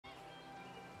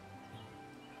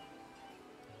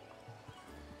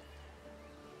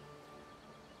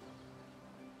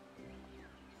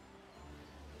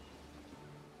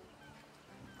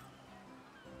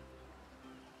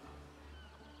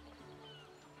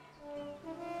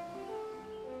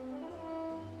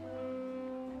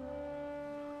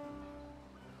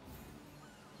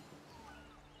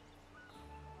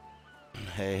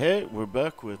Hey, we're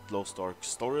back with Lost Ark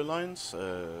Storylines.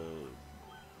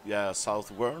 Yeah, South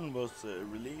Wern was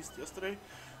released yesterday,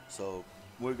 so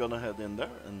we're gonna head in there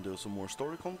and do some more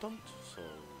story content. So,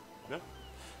 yeah,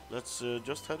 let's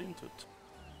just head into it.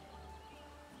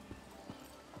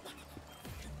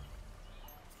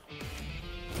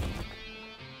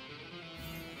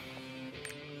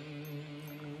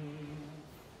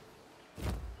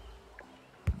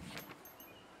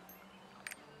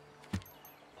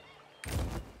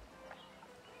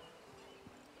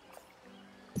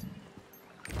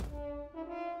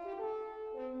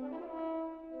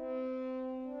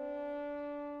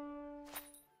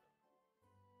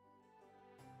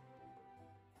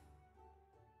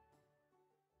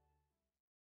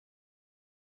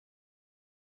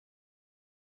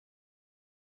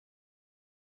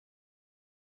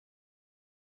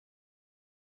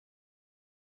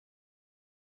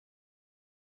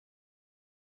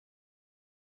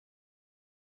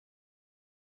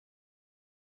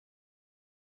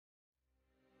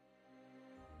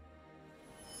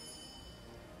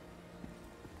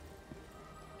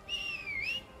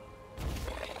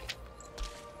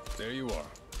 There you are.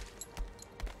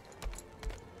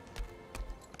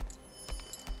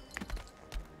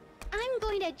 I'm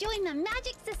going to join the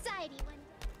Magic Society one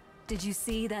day. Did you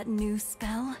see that new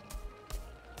spell?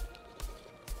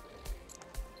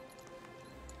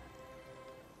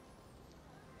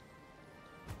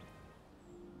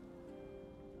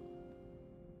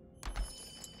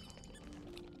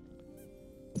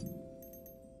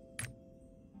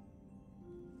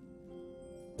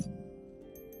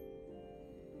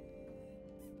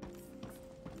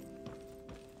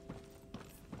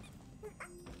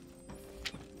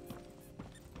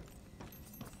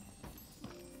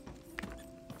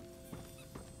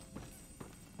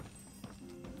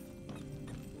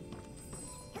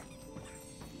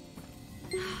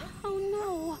 Oh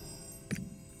no!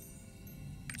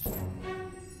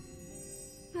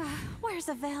 Where's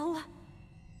Avel?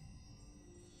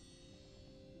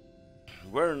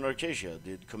 Where in Arcacia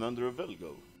did Commander Avel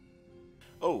go?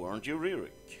 Oh, aren't you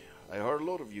Ririk? I heard a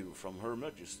lot of you from Her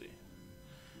Majesty.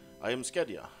 I am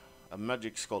Skedia, a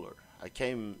magic scholar.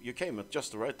 You came at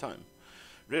just the right time.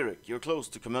 Ririk, you're close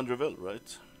to Commander Avel,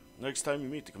 right? Next time you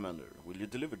meet the commander, will you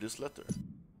deliver this letter?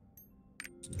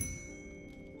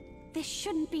 This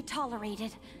shouldn't be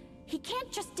tolerated. He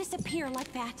can't just disappear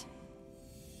like that.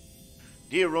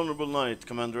 Dear Honorable Knight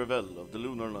Commander Avel of the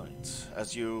Lunar Knights,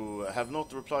 as you have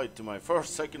not replied to my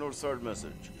first, second or third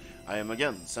message, I am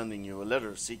again sending you a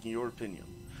letter seeking your opinion.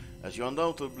 As you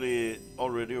undoubtedly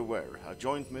already aware, a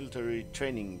joint military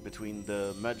training between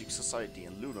the Magic Society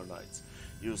and Lunar Knights,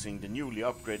 using the newly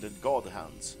upgraded God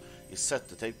Hands, is set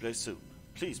to take place soon.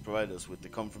 Please provide us with the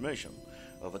confirmation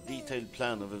of a detailed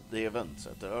plan of the events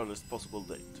at the earliest possible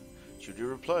date. Should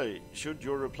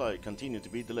your reply continue to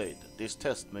be delayed, this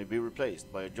test may be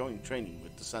replaced by a joint training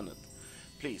with the Senate.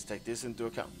 Please take this into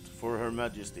account. For Her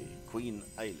Majesty, Queen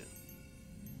Aylin.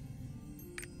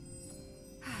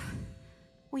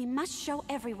 We must show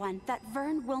everyone that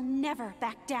Vern will never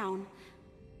back down.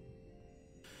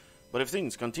 But if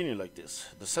things continue like this,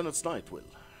 the Senate's Knight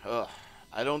will.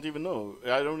 I don't even know.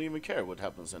 I don't even care what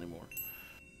happens anymore.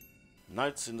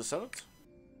 Knights in the Senate?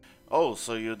 Oh,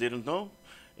 so you didn't know?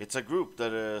 It's a group that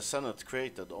the Senate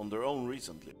created on their own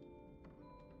recently.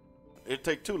 It'd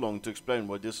take too long to explain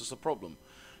why this is a problem.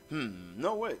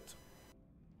 No wait.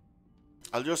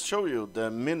 I'll just show you the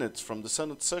minutes from the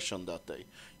Senate session that day.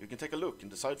 You can take a look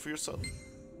and decide for yourself.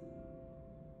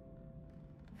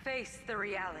 Face the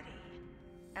reality.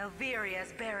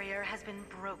 Elviria's barrier has been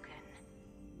broken.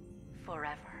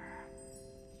 Forever.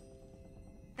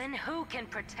 Then who can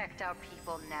protect our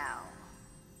people now?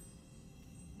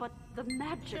 But the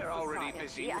Magic They're already Society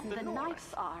busy and with the the North.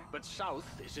 Knights are. But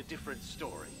South is a different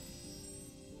story.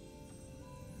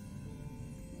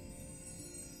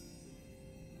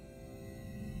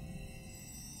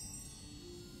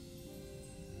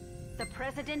 The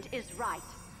President is right.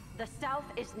 The South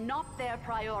is not their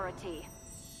priority.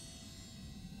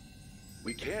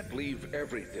 We can't leave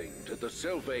everything to the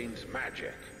Sylvain's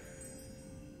magic.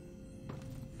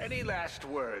 Any last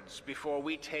words before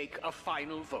we take a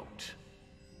final vote?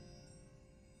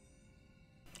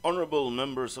 Honorable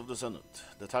members of the Senate,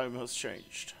 the time has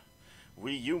changed.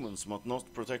 We humans must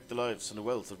not protect the lives and the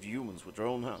wealth of humans with our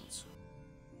own hands.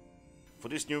 For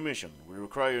this new mission, we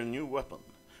require a new weapon.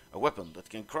 A weapon that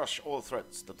can crush all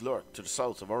threats that lurk to the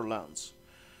south of our lands.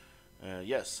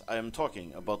 Yes, I am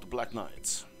talking about the Black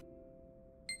Knights.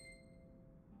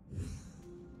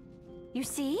 You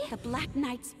see? The Black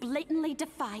Knights blatantly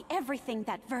defy everything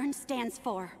that Vern stands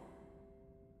for.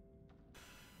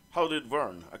 How did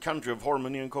Vern, a country of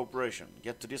harmony and cooperation,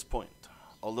 get to this point?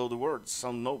 Although the words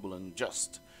sound noble and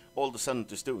just, all the Senate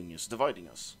is doing is dividing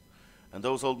us. And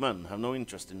those old men have no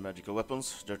interest in magical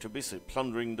weapons, they're too busy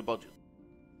plundering the budget.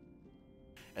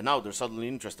 And now they're suddenly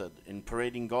interested in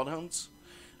parading godhands?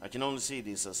 I can only see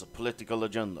this as a political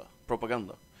agenda,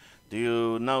 propaganda. Do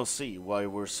you now see why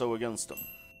we're so against them?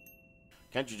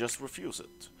 Can't you just refuse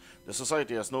it? The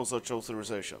Society has no such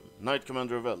authorization. Knight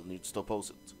Commander Revell needs to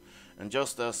oppose it. And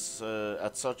just as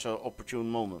at such an opportune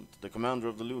moment, the commander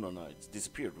of the Lunar Knights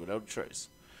disappeared without trace.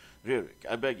 Ririk,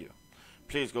 I beg you,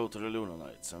 please go to the Lunar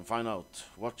Knights and find out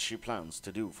what she plans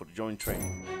to do for the joint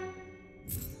training.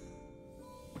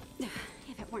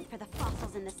 If it weren't for the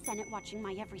fossils in the Senate watching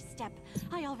my every step,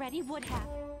 I already would have.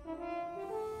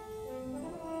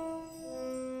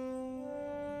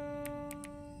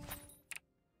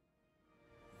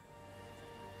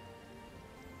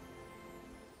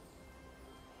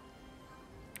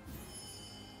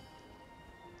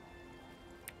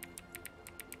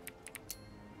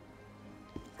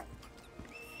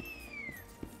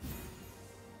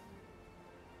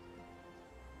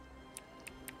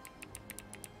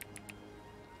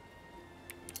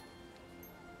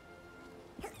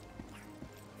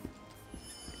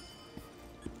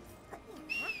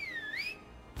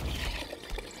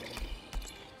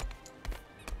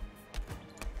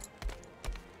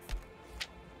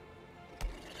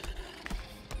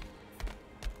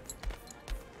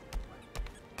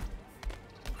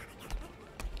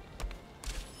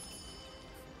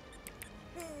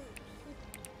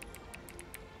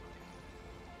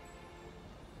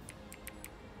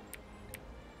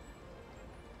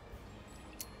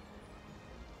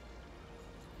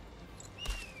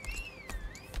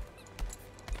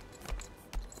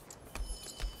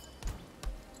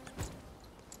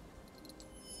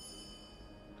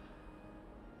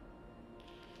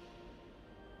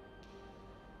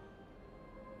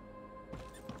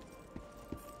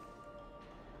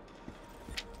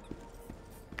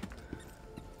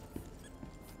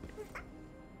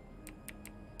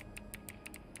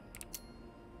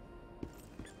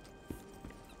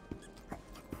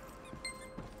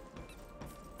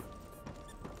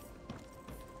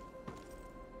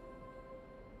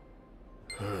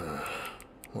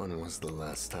 When was the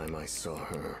last time I saw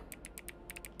her?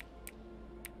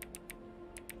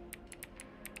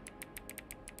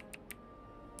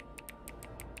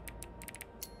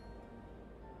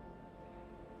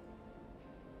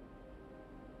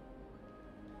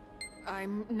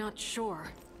 I'm not sure.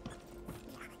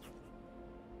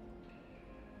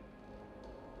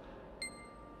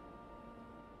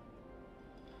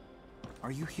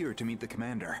 Are you here to meet the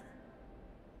commander?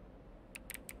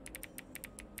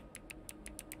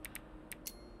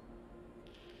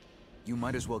 You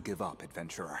might as well give up,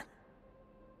 adventurer.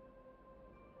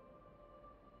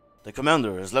 The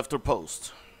commander has left her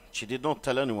post. She did not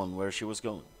tell anyone where she was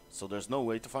going, so there's no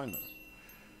way to find her.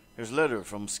 Here's a letter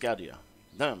from Scadia.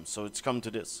 Damn, so it's come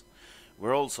to this.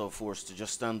 We're also forced to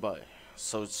just stand by,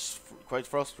 so it's quite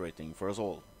frustrating for us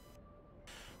all.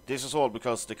 This is all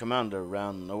because the commander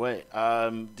ran away,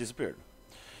 disappeared.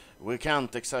 We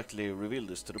can't exactly reveal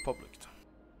this to the public.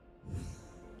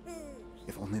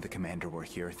 If only the commander were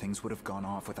here, things would have gone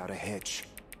off without a hitch.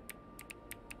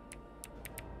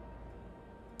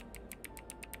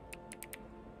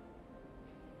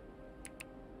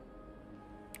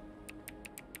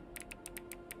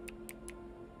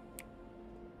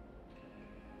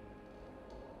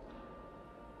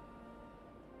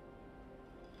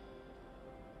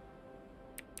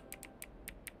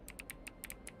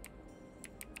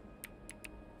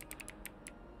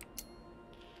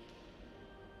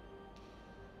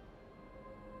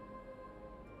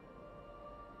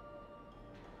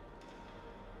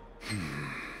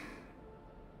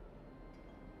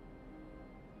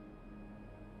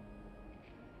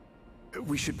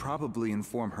 We should probably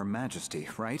inform Her Majesty,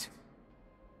 right?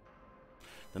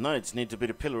 The Knights need to be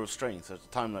the pillar of strength at a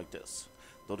time like this.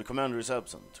 Though the commander is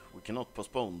absent, we cannot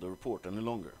postpone the report any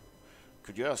longer.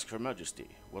 Could you ask Her Majesty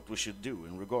what we should do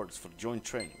in regards for the joint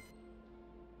training?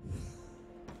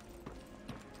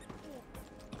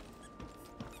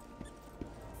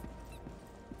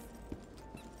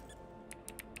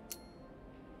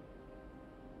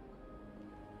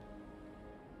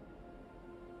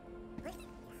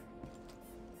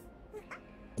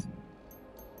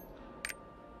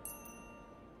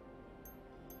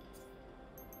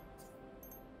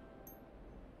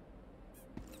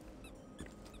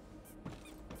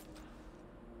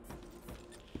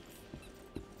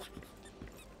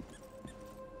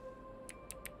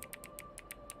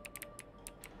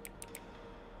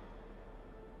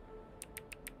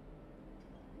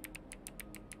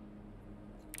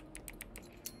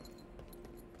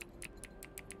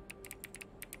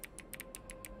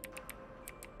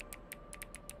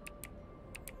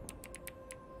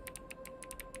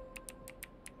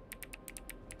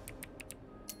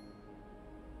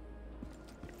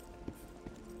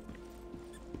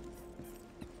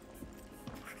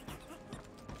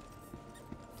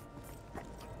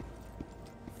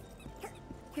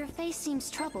 Your face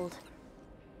seems troubled.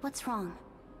 What's wrong?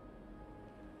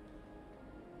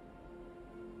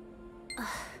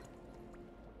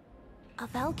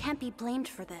 Avel can't be blamed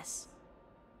for this.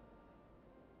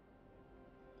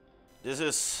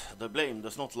 The blame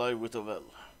does not lie with Avel.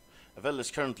 Avel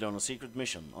is currently on a secret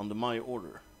mission under my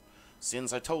order.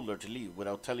 Since I told her to leave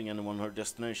without telling anyone her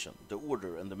destination, the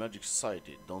Order and the Magic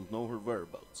Society don't know her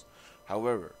whereabouts.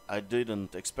 However, I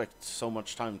didn't expect so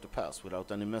much time to pass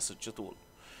without any message at all.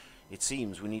 It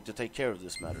seems we need to take care of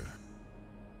this matter.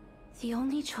 The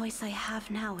only choice I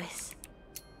have now is...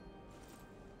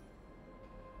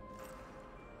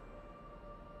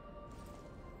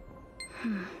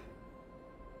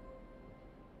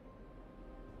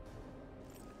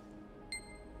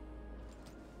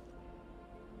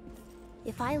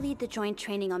 If I lead the joint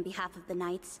training on behalf of the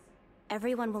Knights,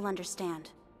 everyone will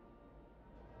understand.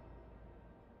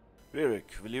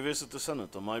 Ririk, will you visit the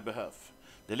Senate on my behalf?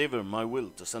 Deliver my will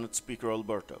to Senate Speaker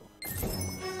Alberto.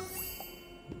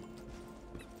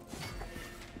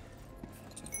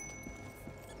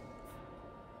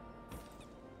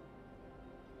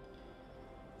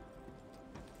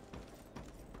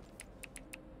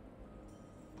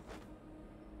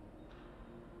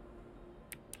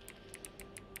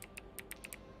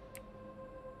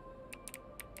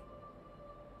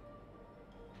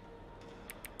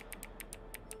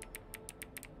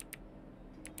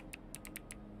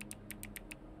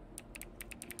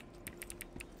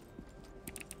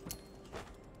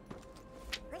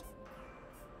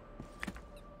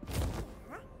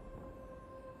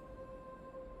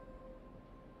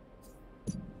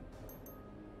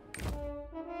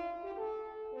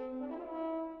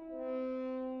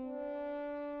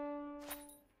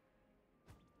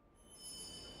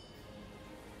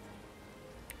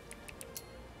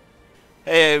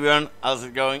 Hey everyone, how's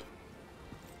it going?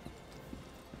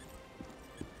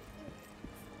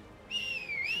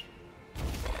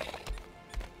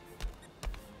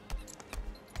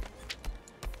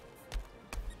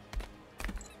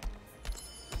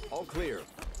 All clear.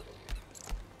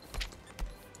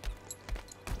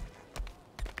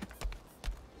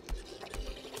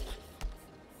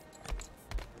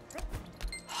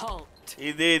 Halt.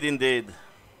 He did indeed.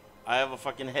 I have a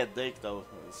fucking headache though.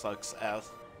 It sucks ass.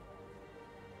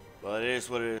 But it is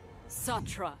what it is.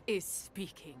 Satra is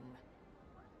speaking.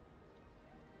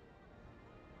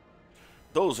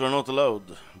 Those who are not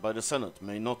allowed by the Senate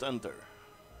may not enter.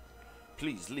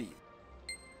 Please leave.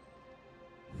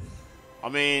 I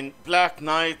mean, Black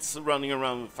Knights running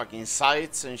around with fucking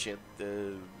sights and shit.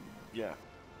 Yeah.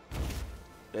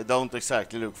 They don't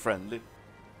exactly look friendly.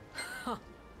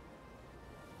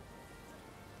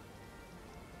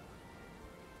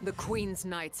 The Queen's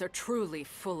Knights are truly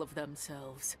full of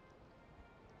themselves.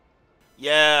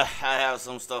 Yeah, I have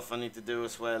some stuff I need to do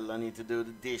as well. I need to do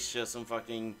the dishes and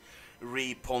fucking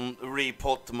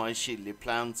repot my chili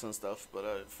plants and stuff, but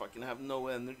I fucking have no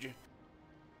energy.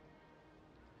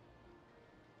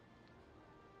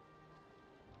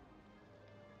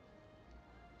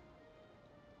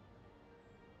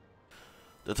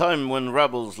 The time when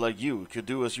rebels like you could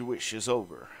do as you wish is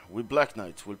over. We Black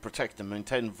Knights will protect and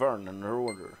maintain Vern and her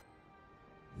order.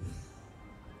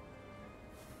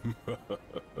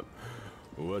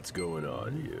 What's going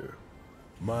on here?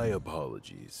 My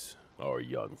apologies. Our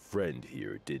young friend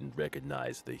here didn't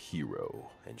recognize the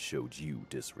hero and showed you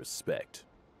disrespect.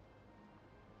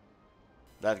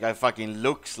 That guy fucking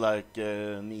looks like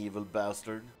an evil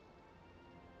bastard.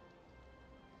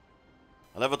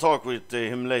 I'll have a talk with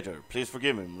him later. Please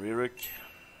forgive him, Ririk.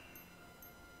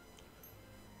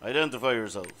 Identify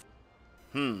yourself.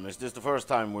 Is this the first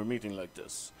time we're meeting like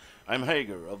this? I'm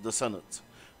Hager of the Senate.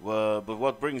 But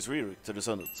what brings Ririk to the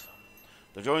Senate?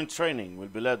 The joint training will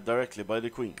be led directly by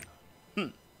the Queen.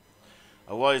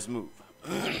 A wise move.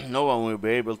 No one will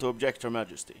be able to object Her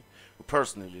Majesty, who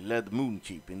personally led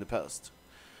Moonkeep in the past.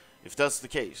 If that's the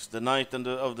case, the Knight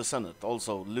of the Senate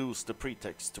also lose the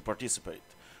pretext to participate,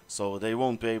 so they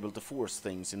won't be able to force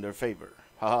things in their favor.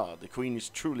 Haha, the Queen is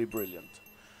truly brilliant.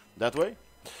 That way?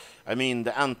 I mean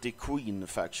the anti-Queen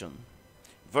faction.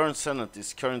 Vern's Senate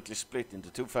is currently split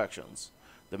into two factions.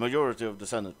 The majority of the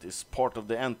Senate is part of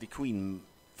the anti-Queen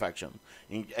faction,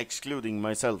 excluding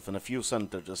myself and a few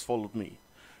senators that followed me.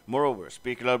 Moreover,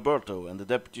 Speaker Alberto and the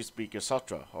Deputy Speaker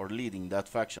Satra are leading that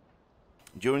faction.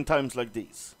 During times like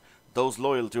these, those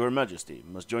loyal to Her Majesty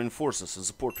must join forces and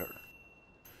support her.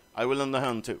 I will lend a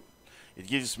hand too. It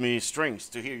gives me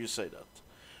strength to hear you say that.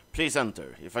 Please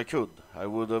enter. If I could, I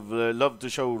would have loved to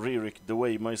show Ririk the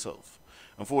way myself.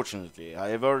 Unfortunately, I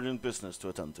have urgent business to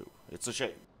attend to. It's a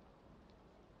shame.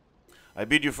 I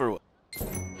bid you farewell.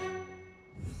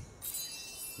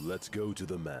 Let's go to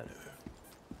the manor.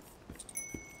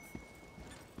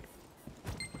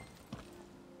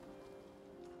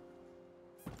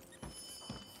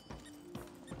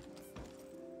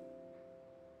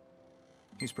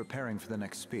 He's preparing for the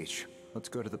next speech. Let's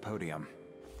go to the podium.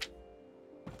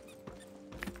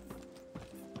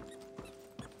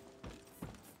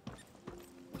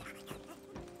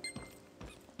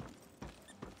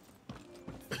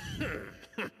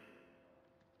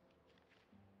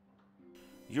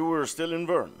 You were still in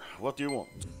Vern. What do you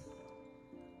want?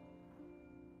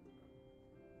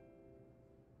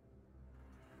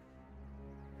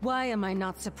 Why am I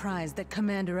not surprised that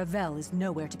Commander Avell is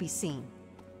nowhere to be seen?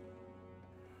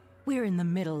 We're in the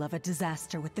middle of a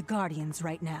disaster with the Guardians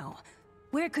right now.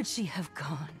 Where could she have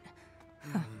gone?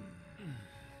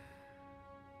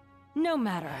 No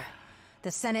matter.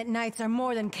 The Senate Knights are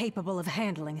more than capable of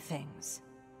handling things.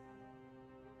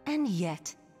 And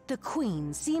yet, the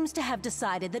Queen seems to have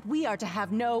decided that we are to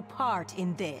have no part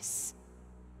in this.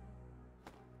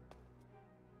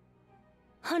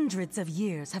 Hundreds of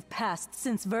years have passed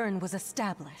since Vern was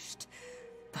established,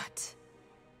 but...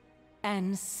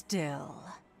 And still,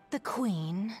 the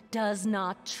Queen does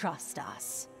not trust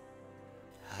us.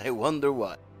 I wonder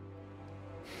why.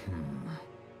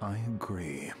 I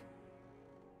agree.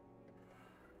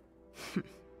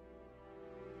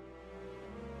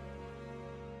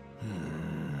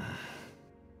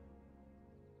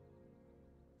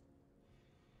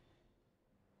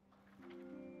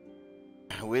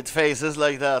 With faces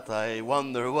like that, I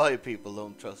wonder why people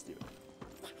don't trust you.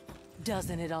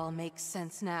 Doesn't it all make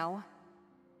sense now?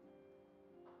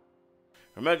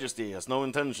 Her Majesty has no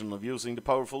intention of using the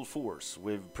powerful force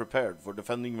we've prepared for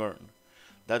defending Vern.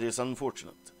 That is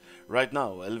unfortunate. Right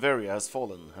now, Elveria has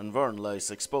fallen, and Vern lies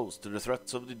exposed to the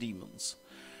threats of the demons.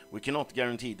 We cannot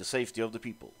guarantee the safety of the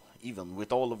people, even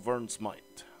with all of Vern's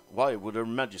might. Why would Her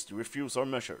Majesty refuse our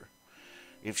measure?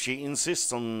 If she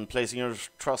insists on placing her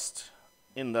trust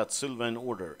in that Sylvan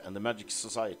Order and the Magic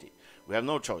Society, we have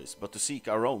no choice but to seek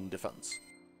our own defense.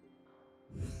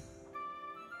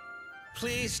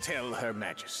 Please tell Her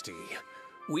Majesty,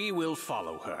 we will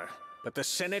follow her, but the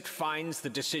Senate finds the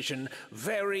decision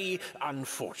very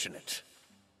unfortunate.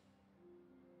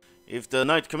 If the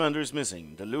Knight Commander is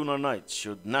missing, the Lunar Knights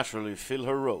should naturally fill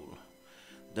her role.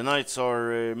 The Knights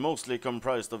are mostly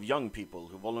comprised of young people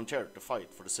who volunteered to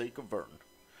fight for the sake of Vern.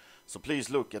 So please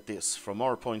look at this from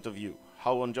our point of view.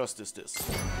 How unjust is this?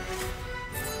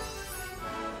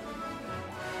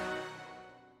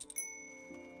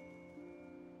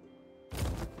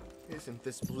 Isn't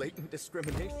this blatant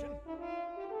discrimination? To think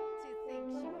she would be so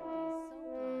blind to our loyalty.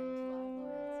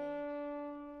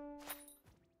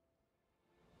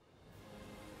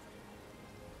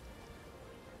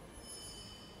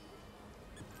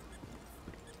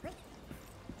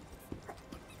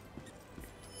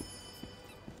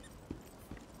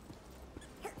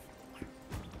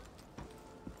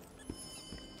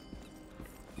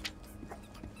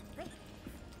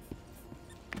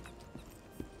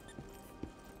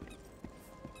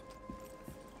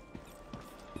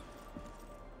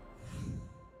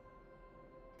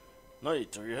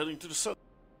 Knight, are you heading to the south?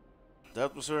 The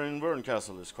atmosphere in Vern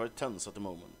Castle is quite tense at the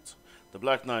moment. The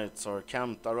Black Knights are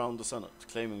camped around the Senate,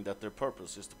 claiming that their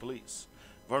purpose is to police.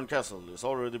 Vern Castle is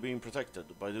already being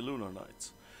protected by the Lunar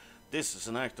Knights. This is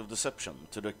an act of deception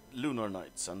to the Lunar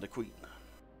Knights and the Queen.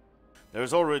 There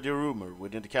is already a rumor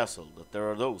within the castle that there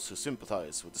are those who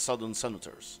sympathize with the Southern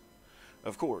Senators.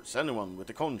 Of course, anyone with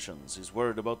a conscience is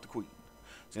worried about the Queen.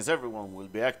 Since everyone will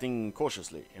be acting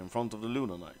cautiously in front of the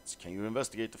Lunar Knights, can you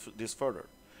investigate this further?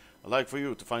 I'd like for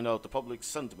you to find out the public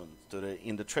sentiment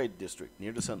in the trade district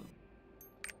near the Senate.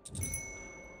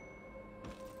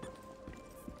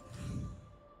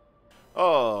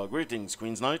 Ah, greetings,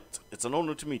 Queen's Knight. It's an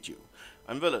honor to meet you.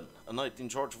 I'm Velen, a knight in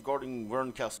charge of guarding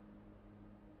Vern Castle.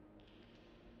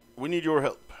 We need your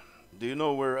help. Do you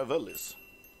know where Avell is?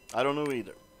 I don't know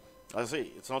either. I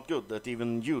see, it's not good that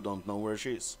even you don't know where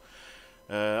she is.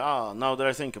 Now that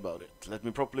I think about it, let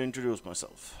me properly introduce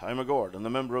myself. I'm a guard and a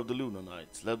member of the Lunar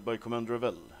Knights, led by Commander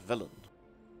Velen.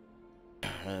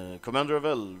 Commander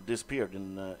Avell disappeared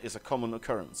is a common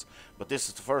occurrence, but this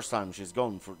is the first time she's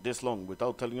gone for this long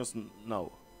without telling us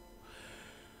now.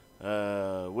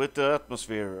 With the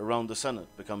atmosphere around the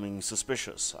Senate becoming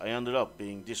suspicious, I ended up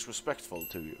being disrespectful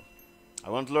to you.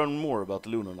 I want to learn more about the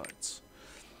Lunar Knights.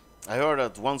 I heard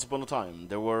that once upon a time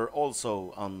there were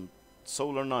also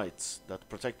Solar Knights that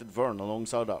protected Vern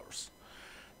alongside ours.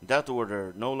 That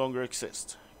order no longer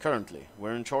exists. Currently,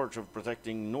 we're in charge of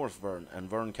protecting North Vern and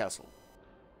Vern Castle.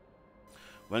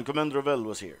 When Commander Avell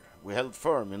was here, we held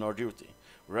firm in our duty.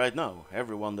 Right now,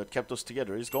 everyone that kept us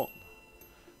together is gone.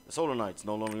 The Solar Knights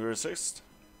no longer exist.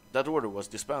 That order was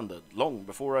disbanded long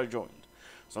before I joined,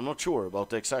 so I'm not sure about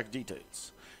the exact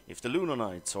details. If the Lunar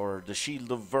Knights are the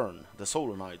Shield of Vern, the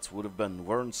Solar Knights would have been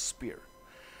Vern's spear.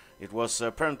 It was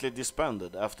apparently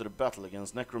disbanded after the battle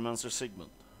against Necromancer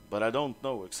Sigmund, but I don't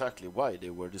know exactly why they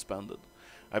were disbanded.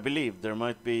 I believe there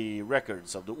might be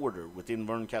records of the order within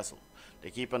Vern Castle. They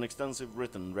keep an extensive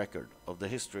written record of the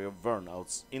history of Vern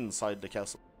inside the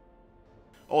castle.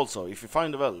 Also, if you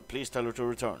find Avelle, please tell her to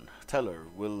return. Tell her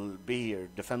we'll be here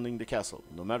defending the castle,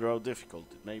 no matter how difficult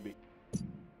it may be.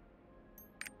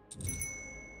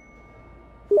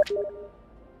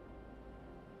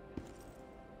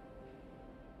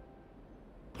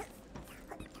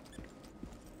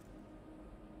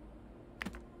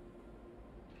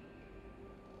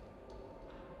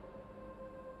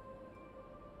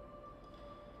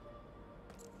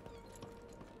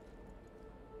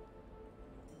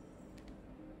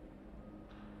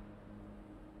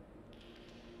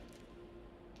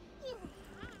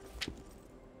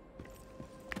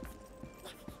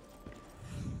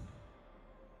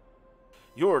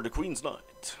 You're the Queen's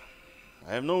Knight.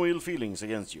 I have no ill feelings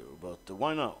against you, but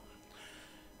why now?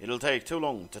 It'll take too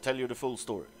long to tell you the full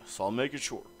story, so I'll make it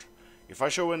short. If I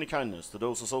show any kindness to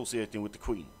those associating with the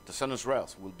Queen, the Senate's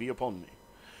wrath will be upon me.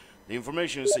 The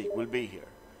information you seek will be here,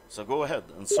 so go ahead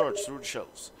and search through the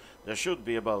shelves. There should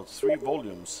be about 3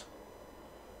 volumes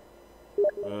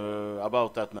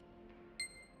about that matter.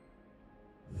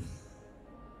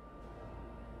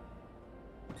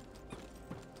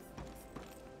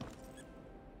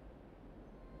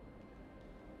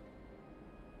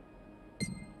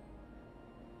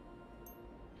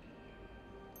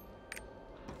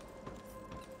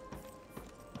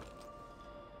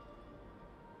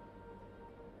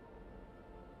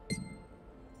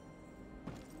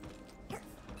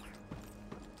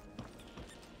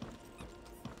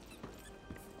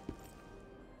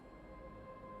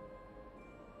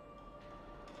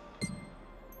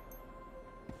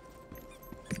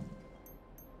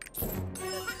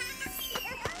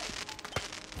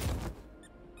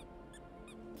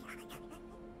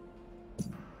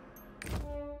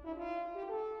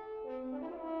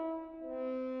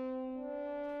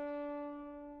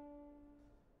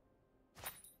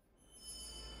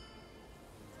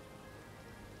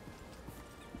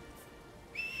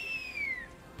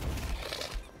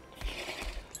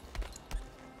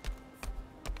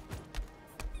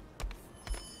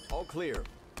 All clear.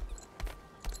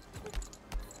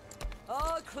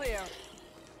 All clear.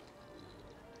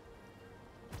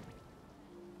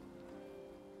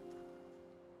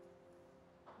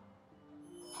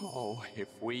 Oh, if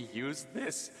we use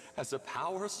this as a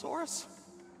power source?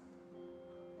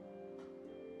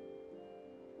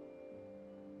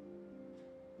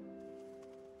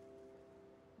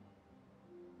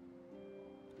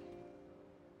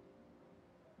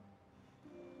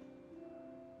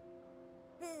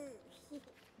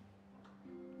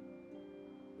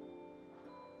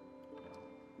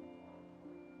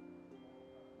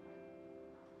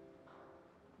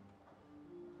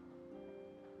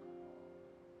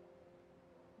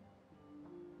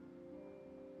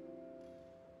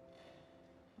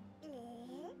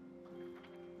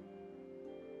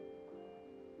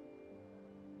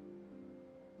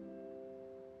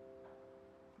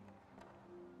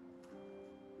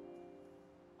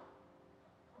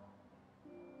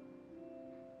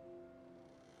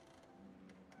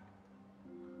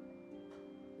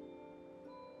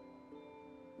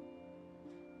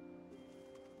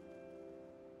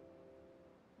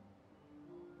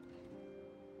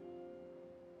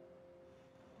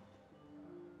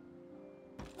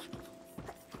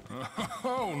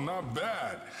 Oh, not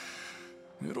bad.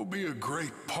 It'll be a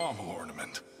great pommel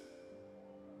ornament.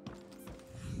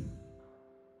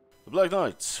 The Black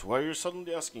Knights, why are you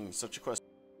suddenly asking such a question?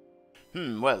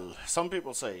 Well, some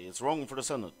people say it's wrong for the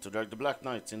Senate to drag the Black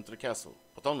Knights into the castle,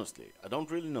 but honestly, I don't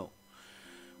really know.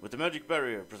 With the magic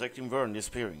barrier protecting Vern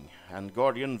disappearing, and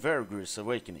Guardian Vergris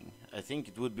awakening, I think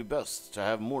it would be best to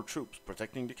have more troops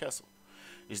protecting the castle.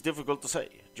 It's difficult to say,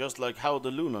 just like how the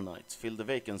Lunar Knights fill the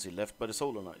vacancy left by the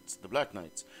Solar Knights, the Black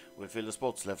Knights will fill the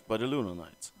spots left by the Lunar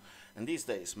Knights. And these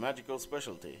days, magical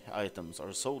specialty items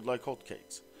are sold like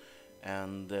hotcakes.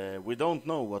 And we don't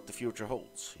know what the future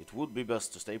holds. It would be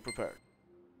best to stay prepared.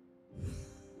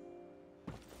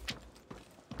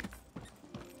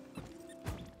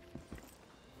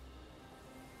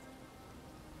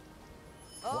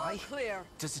 Why clear.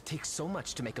 Does it take so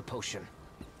much to make a potion?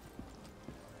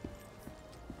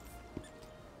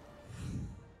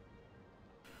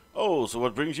 Oh, so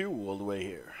what brings you all the way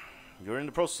here? You're in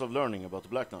the process of learning about the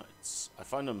Black Knights. I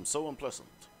find them so unpleasant.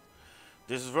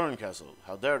 This is Vern Castle.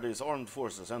 How dare these armed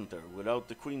forces enter without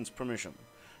the Queen's permission,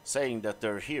 saying that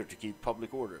they're here to keep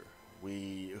public order?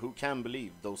 Who can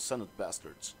believe those Senate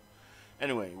bastards?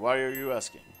 Anyway, why are you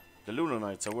asking? The Lunar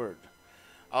Knights are word.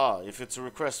 Ah, if it's a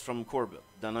request from Corbett,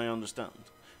 then I understand.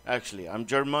 Actually, I'm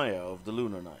Jeremiah of the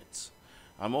Lunar Knights.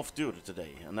 I'm off duty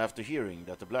today, and after hearing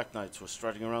that the Black Knights were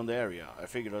strutting around the area, I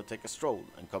figured I'd take a stroll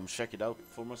and come check it out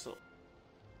for myself.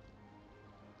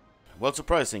 What's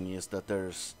surprising is that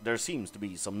there seems to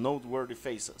be some noteworthy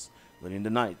faces within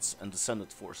the Knights and the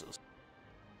Senate forces.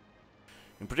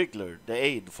 In particular, the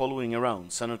aide following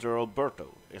around Senator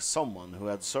Alberto is someone who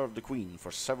had served the Queen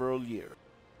for several years.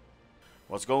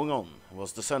 What's going on?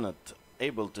 Was the Senate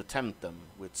able to tempt them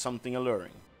with something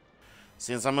alluring?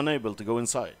 Since I'm unable to go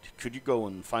inside, could you go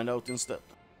and find out instead?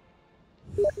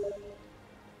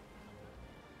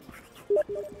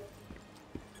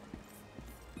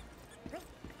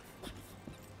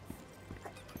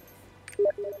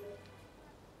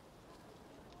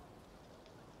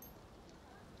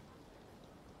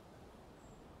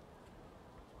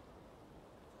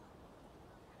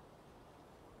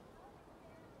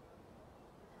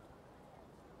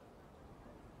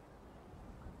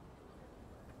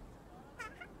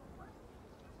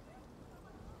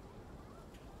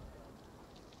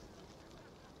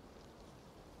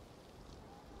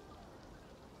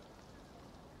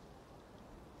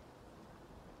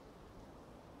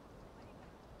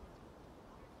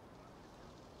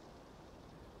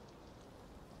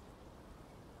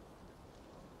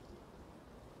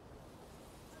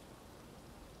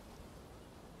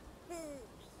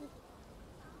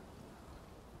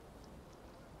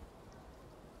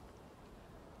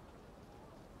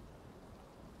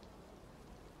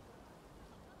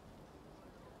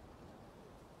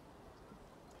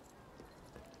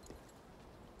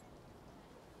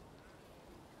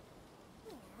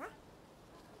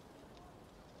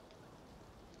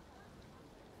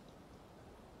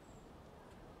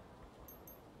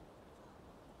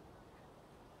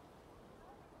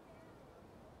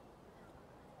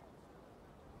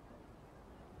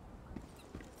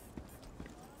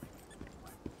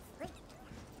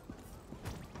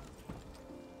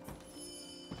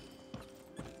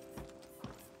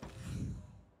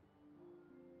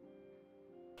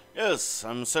 Yes,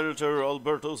 I'm Senator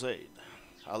Alberto's aide.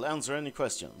 I'll answer any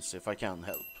questions if I can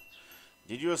help.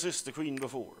 Did you assist the Queen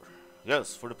before?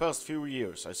 Yes, for the past few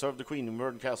years I served the Queen in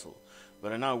Vern Castle,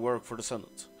 but I now work for the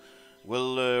Senate.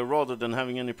 Well, rather than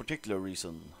having any particular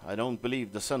reason, I don't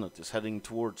believe the Senate is heading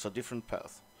towards a different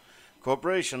path.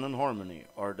 Cooperation and harmony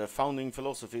are the founding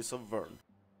philosophies of Vern.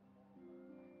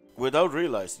 Without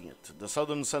realizing it, the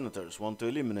Southern Senators want to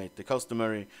eliminate the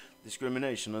customary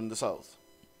discrimination in the South.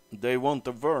 They want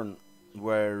a Vern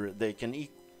where they can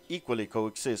equally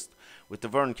coexist with the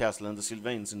Vern Castle and the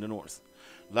Sylvains in the north.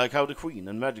 Like how the Queen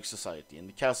and Magic Society and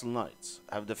the Castle Knights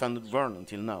have defended Vern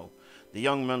until now, the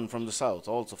young men from the south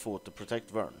also fought to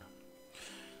protect Vern.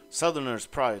 Southerners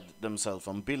pride themselves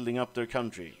on building up their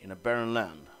country in a barren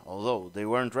land, although they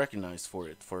weren't recognized for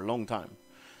it for a long time.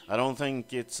 I don't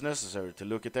think it's necessary to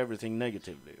look at everything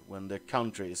negatively when the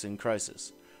country is in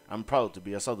crisis. I'm proud to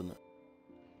be a Southerner.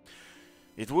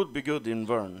 It would be good if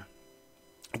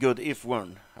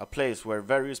Vern, a place where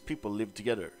various people live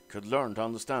together, could learn to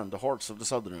understand the hearts of the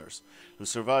Southerners who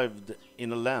survived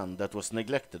in a land that was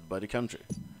neglected by the country.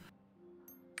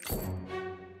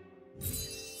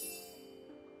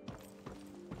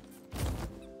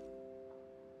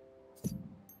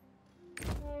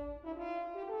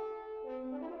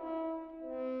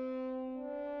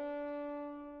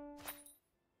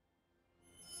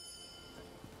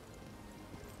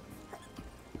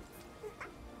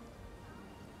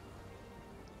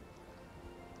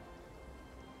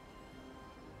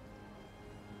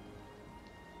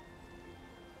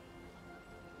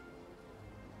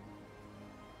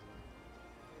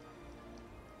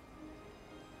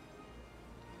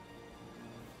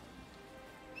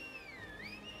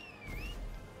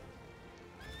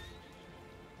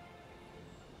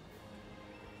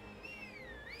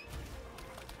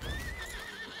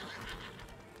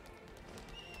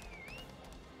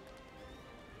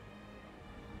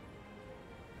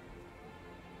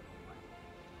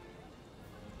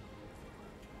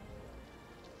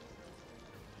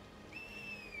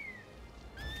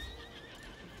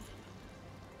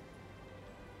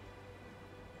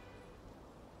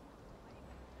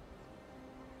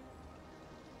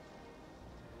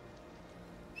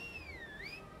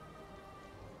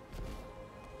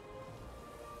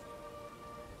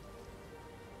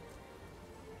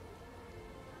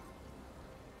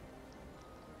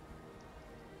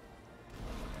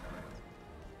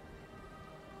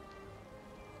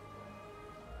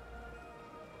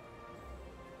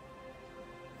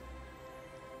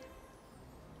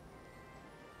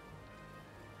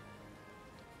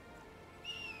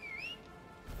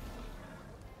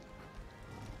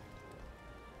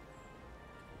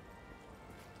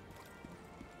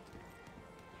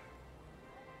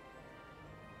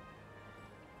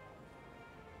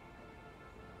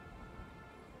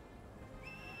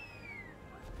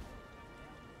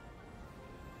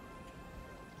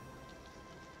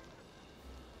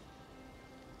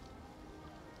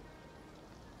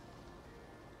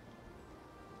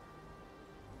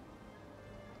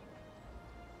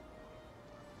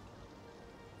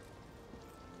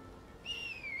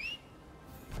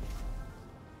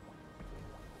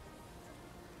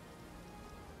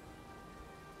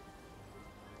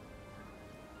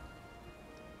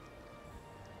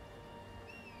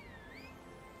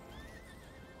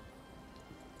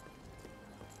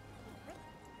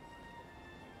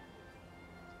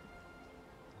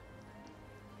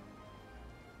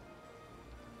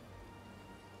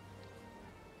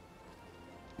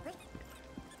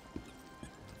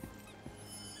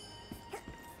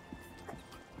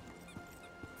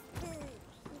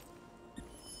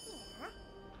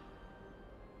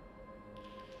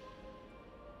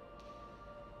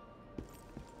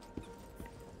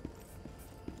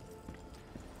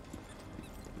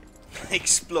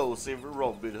 Explosive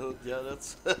Robin Hood. Yeah,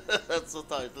 that's that's the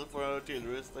title for an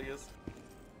artillerist, I guess.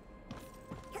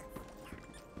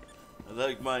 I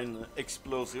like mine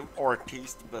explosive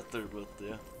artist better, but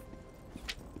yeah.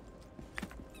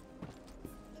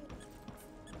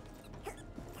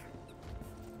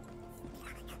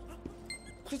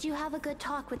 Did you have a good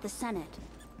talk with the Senate?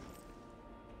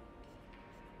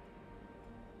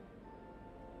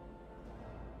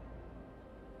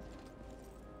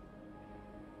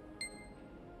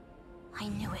 I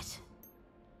knew it.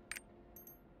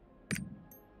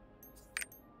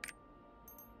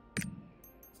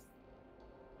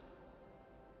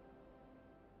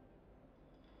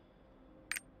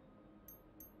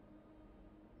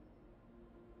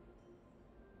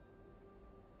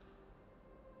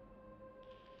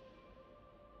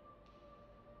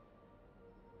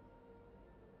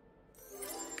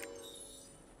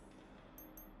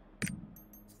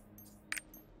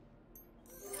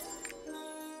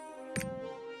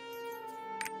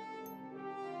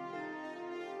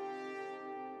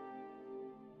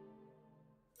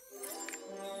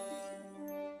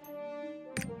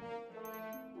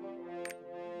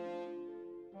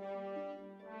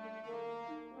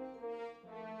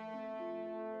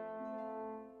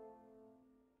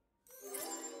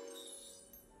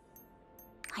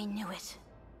 I knew it.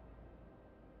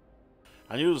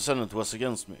 I knew the Senate was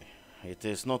against me. It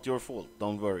is not your fault,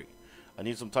 don't worry. I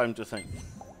need some time to think.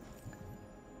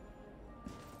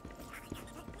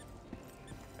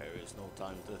 There is no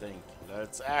time to think.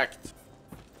 Let's act!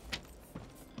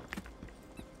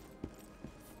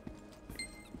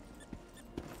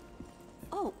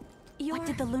 Oh, what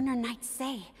did the Lunar Knights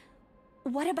say?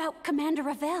 What about Commander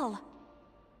Ravel?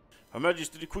 Her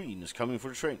Majesty the Queen is coming for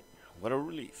the training. What a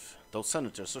relief. Those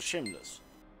senators are shameless.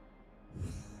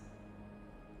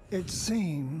 It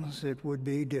seems it would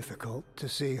be difficult to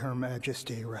see Her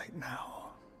Majesty right now.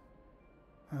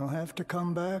 I'll have to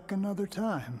come back another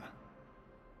time.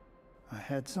 I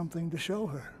had something to show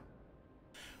her.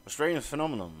 A strange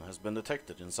phenomenon has been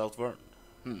detected in South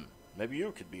Vern. Maybe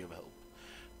you could be of help.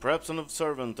 Perhaps an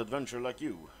observant adventurer like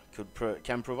you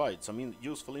can provide some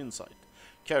useful insight.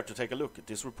 Care to take a look at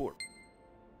this report?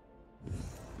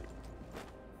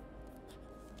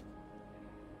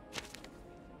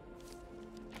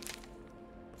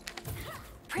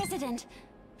 President,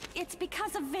 it's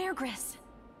because of Vergris.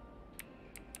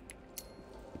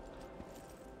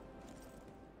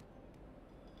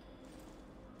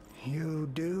 You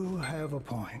do have a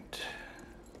point.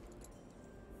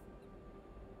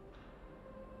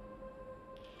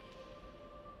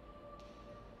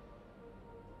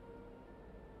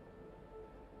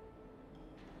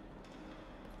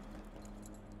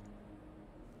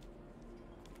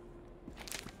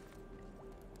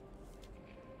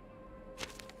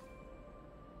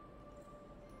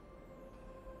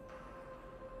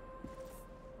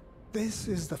 This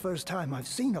is the first time I've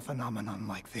seen a phenomenon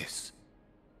like this.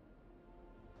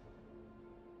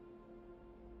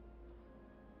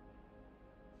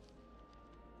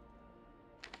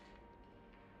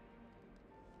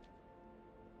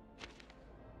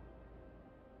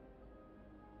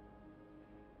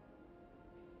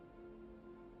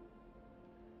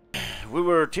 We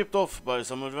were tipped off by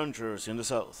some adventurers in the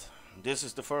south. This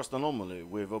is the first anomaly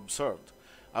we've observed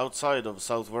outside of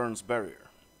South Vern's barrier.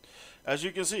 As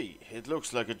you can see, it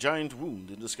looks like a giant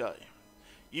wound in the sky.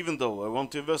 Even though I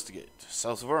want to investigate,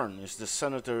 South Vern is the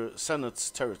Senate's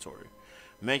territory,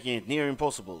 making it near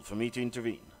impossible for me to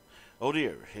intervene. Oh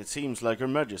dear, it seems like Her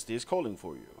Majesty is calling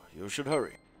for you. You should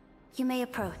hurry. You may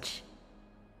approach.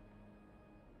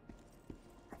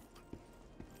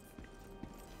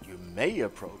 You may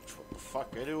approach? What the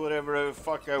fuck? I do whatever the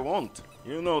fuck I want.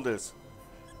 You know this.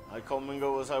 I come and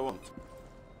go as I want.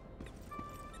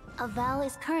 Avel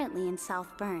is currently in South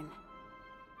Vern.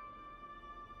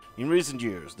 In recent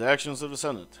years, the actions of the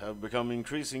Senate have become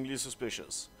increasingly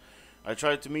suspicious. I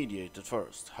tried to mediate at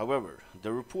first. However,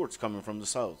 the reports coming from the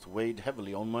south weighed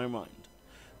heavily on my mind.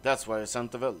 That's why I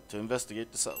sent Avel to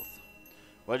investigate the south.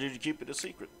 Why did you keep it a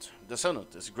secret? The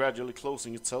Senate is gradually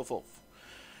closing itself off.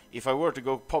 If I were to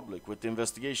go public with the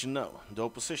investigation now, the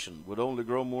opposition would only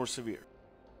grow more severe.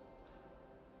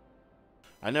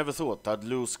 I never thought I'd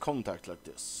lose contact like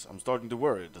this. I'm starting to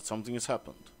worry that something has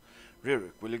happened.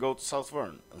 Ririk, will you go to South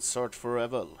Vern and search for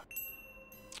Avel?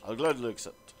 I'll gladly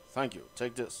accept. Thank you.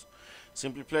 Take this.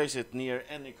 Simply place it near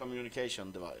any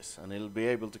communication device, and I'll be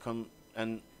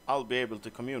able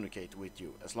to communicate with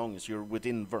you as long as you're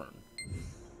within Vern.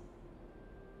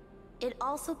 It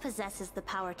also possesses the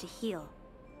power to heal,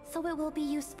 so it will be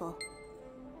useful.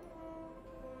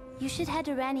 You should head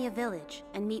to Rania village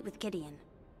and meet with Gideon.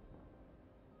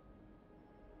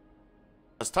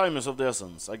 As time is of the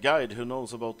essence, a guide who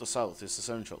knows about the South is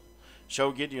essential.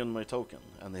 Show Gideon my token,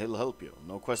 and he'll help you,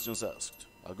 no questions asked.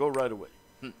 I'll go right away.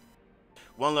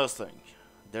 One last thing.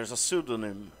 There's a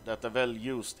pseudonym that Avelle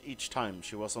used each time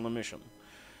she was on a mission.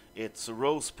 It's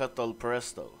Rose Petal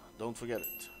Presto. Don't forget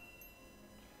it.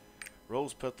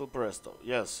 Rose Petal Presto.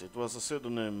 Yes, it was a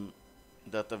pseudonym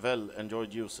that Avelle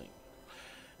enjoyed using.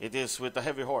 It is with a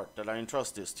heavy heart that I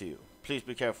entrust this to you. Please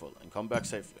be careful and come back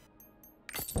safely.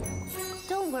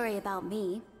 Don't worry about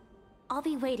me. I'll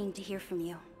be waiting to hear from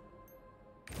you.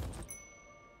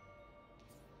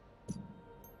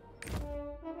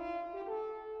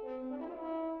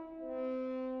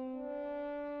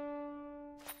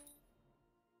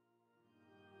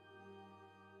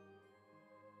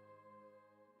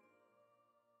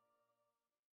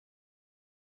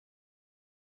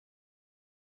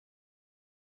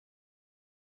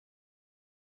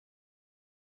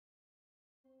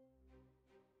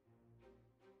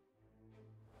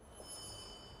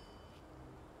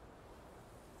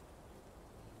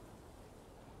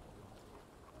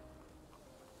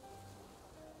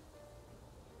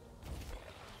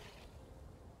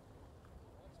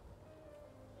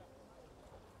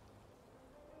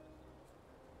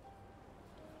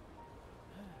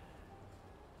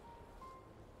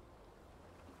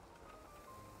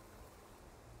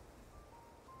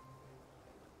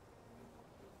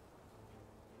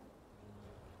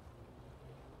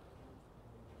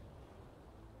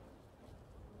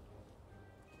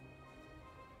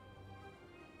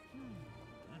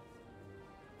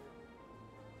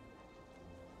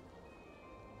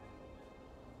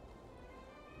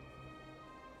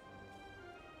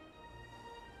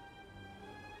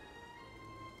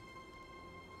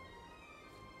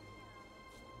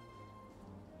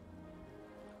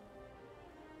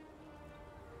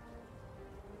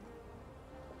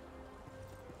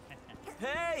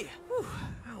 Hey! Whew.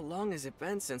 How long has it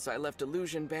been since I left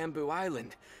Illusion Bamboo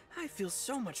Island? I feel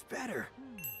so much better.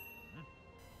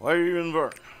 Why are you in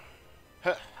Vern?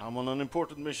 Heh, I'm on an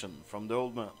important mission from the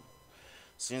old man.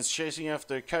 Since chasing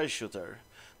after Kaishuter,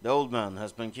 the old man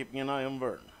has been keeping an eye on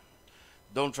Vern.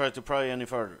 Don't try to pry any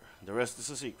further. The rest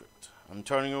is a secret. I'm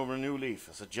turning over a new leaf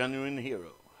as a genuine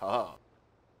hero. Haha.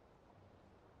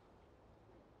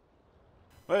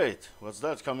 Wait, what's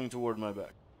that coming toward my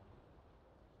back?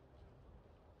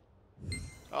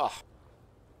 Ah.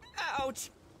 Ouch!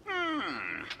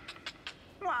 Why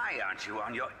aren't you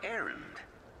on your errand?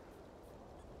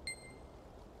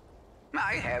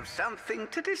 I have something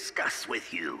to discuss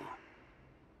with you.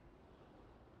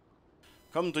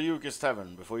 Come to Yuki's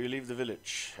tavern before you leave the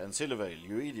village. And Silvervale,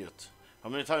 you idiot. How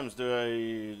many times do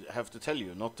I have to tell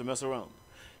you not to mess around?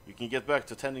 You can get back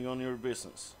to tending on your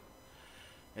business.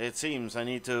 It seems I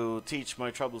need to teach my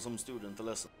troublesome student a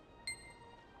lesson.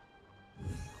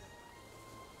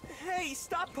 Hey,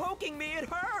 stop poking me, it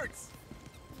hurts!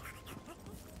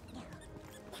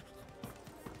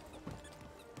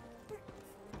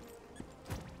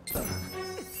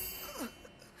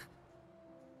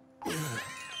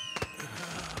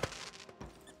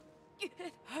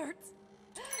 It hurts.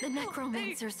 The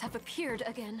necromancers have appeared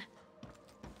again.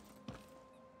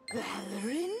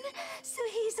 Valorin? So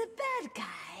he's a bad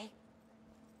guy?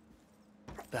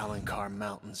 Valankar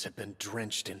Mountains have been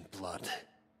drenched in blood.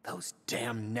 Those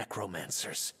damn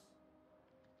necromancers.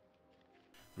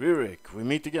 Ririk, we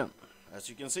meet again. As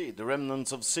you can see, the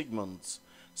remnants of Sigmund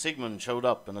showed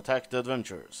up and attacked the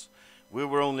adventurers. We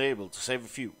were only able to save a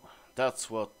few. That's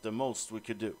what the most we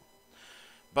could do.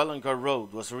 Valankar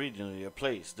Road was originally a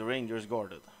place the rangers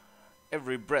guarded.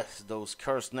 Every breath those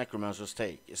cursed necromancers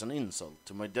take is an insult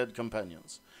to my dead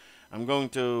companions. I'm going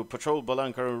to patrol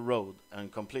Valankar Road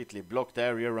and completely block the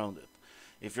area around it.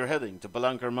 If you're heading to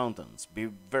Valankar Mountains, be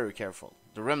very careful.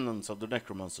 The remnants of the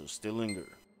necromancers still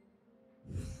linger.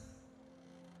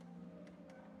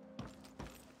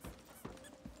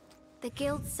 The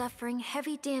guild's suffering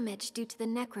heavy damage due to the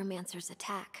necromancer's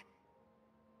attack.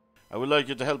 I would like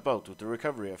you to help out with the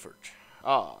recovery effort.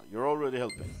 Ah, you're already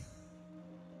helping.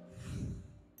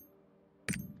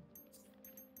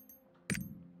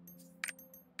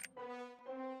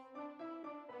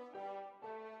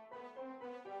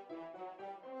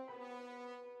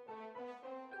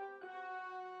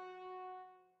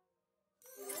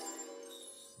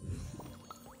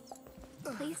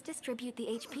 Please distribute the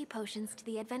HP potions to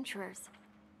the adventurers.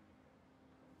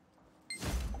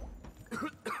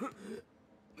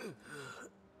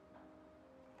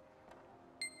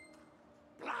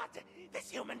 Blood!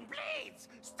 This human bleeds!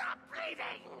 Stop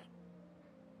bleeding!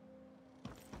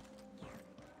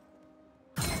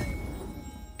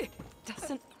 It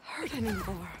doesn't hurt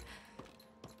anymore.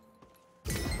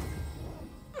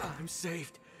 I'm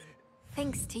saved.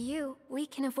 Thanks to you, we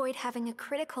can avoid having a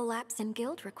critical lapse in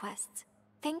guild requests.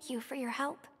 Thank you for your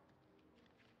help.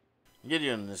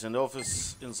 Gideon is in the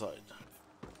office inside.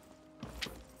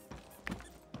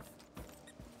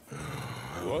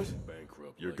 What?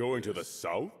 You're going to the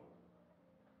south?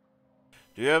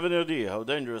 Do you have any idea how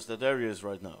dangerous that area is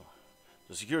right now?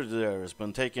 The security there has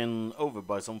been taken over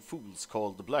by some fools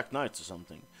called the Black Knights or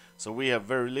something, so we have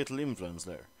very little influence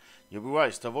there. You'll be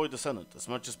wise to avoid the Senate as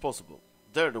much as possible.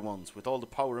 They're the ones with all the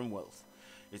power and wealth.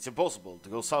 It's impossible to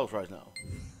go south right now.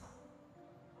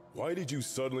 Why did you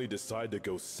suddenly decide to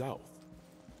go south?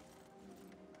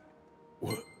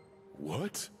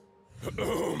 What? If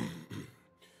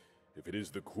it is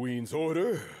the Queen's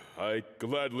order, I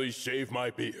gladly shave my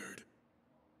beard.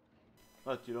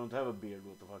 But you don't have a beard,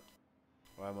 what the fuck?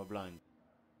 Or am I blind?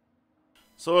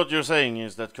 So what you're saying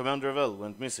is that Commander Revell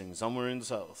went missing somewhere in the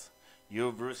south.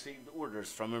 You've received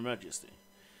orders from Her Majesty.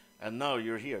 And now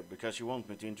you're here because you want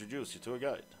me to introduce you to a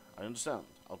guide. I understand.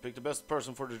 I'll pick the best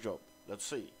person for the job. Let's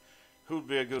see. Who'd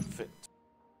be a good fit?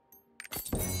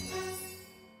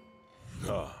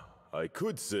 I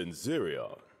could send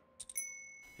Zirion.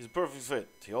 He's a perfect fit.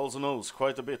 He also knows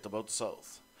quite a bit about the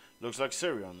south. Looks like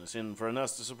Zirion is in for a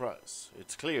nasty surprise.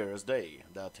 It's clear as day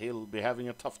that he'll be having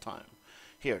a tough time.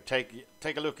 Here, take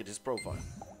a look at his profile.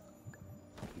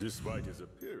 Despite his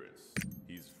appearance,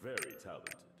 he's very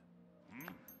talented.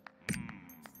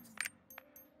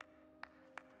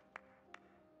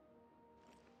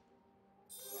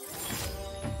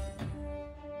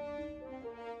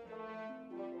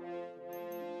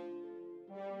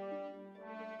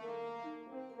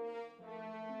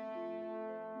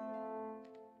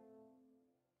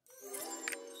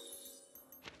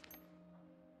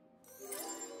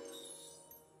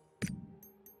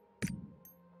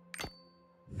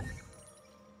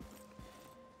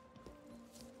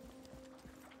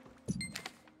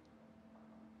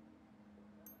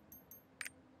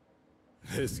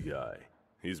 This guy,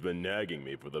 he's been nagging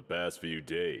me for the past few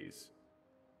days.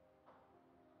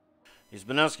 He's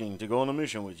been asking to go on a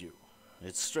mission with you.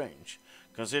 It's strange,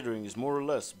 considering he's more or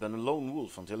less been a lone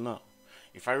wolf until now.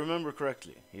 If I remember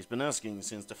correctly, he's been asking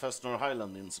since the Festnor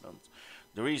Highland incident.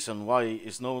 The reason why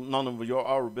is none of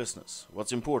our business.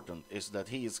 What's important is that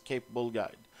he is a capable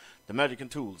guide. The magic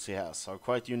and tools he has are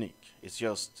quite unique. It's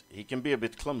just, he can be a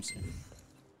bit clumsy.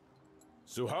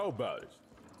 So how about it?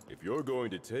 If you're going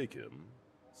to take him,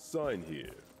 sign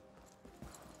here.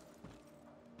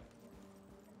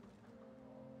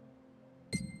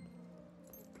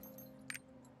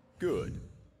 Good.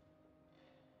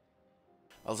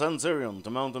 I'll send Zirion to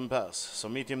Mountain Pass, so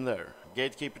meet him there.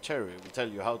 Gatekeeper Terry will tell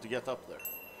you how to get up there.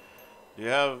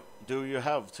 Do you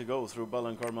have to go through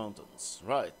Balankar Mountains?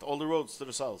 Right, all the roads to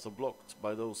the south are blocked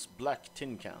by those black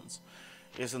tin cans.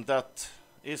 Isn't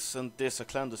this a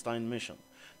clandestine mission?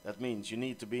 That means you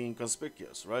need to be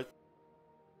inconspicuous, right?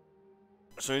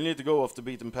 So you need to go off the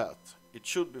beaten path. It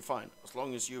should be fine, as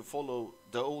long as you follow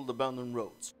the old abandoned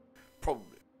roads.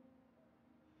 Probably.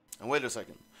 And wait a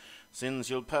second. Since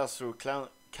you'll pass through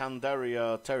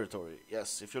Candaria territory,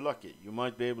 yes, if you're lucky, you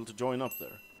might be able to join up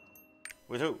there.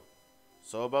 With who?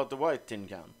 So about the white tin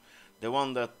can. The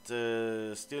one that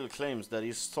still claims that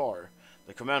he's Star,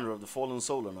 the commander of the Fallen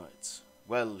Solar Knights.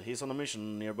 Well, he's on a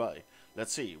mission nearby.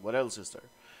 Let's see, what else is there?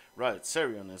 Right,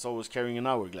 Zirion is always carrying an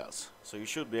hourglass, so you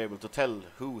should be able to tell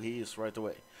who he is right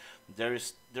away. There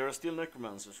are still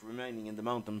necromancers remaining in the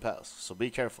mountain pass, so be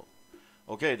careful.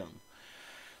 Okay then.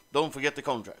 Don't forget the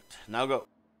contract. Now go.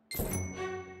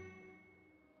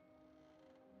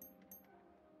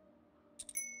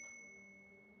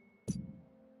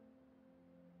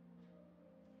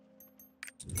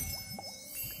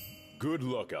 Good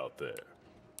luck out there.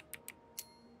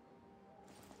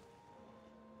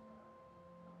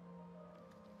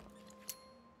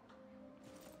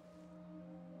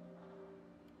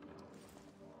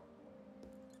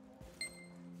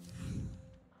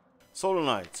 Solar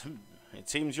Knight. It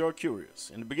seems you're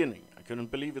curious. In the beginning, I couldn't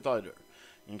believe it either.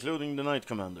 Including the Knight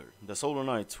Commander, the Solar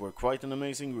Knights were quite an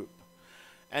amazing group.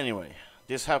 Anyway,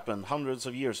 this happened hundreds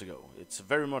of years ago. It's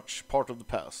very much part of the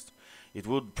past. It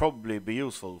would probably be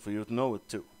useful for you to know it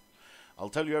too. I'll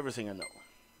tell you everything I know.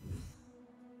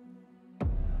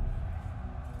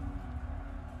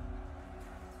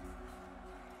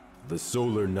 The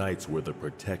Solar Knights were the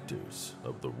protectors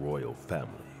of the royal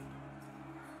family.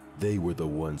 They were the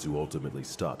ones who ultimately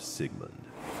stopped Sigmund,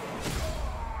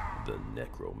 the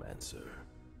Necromancer.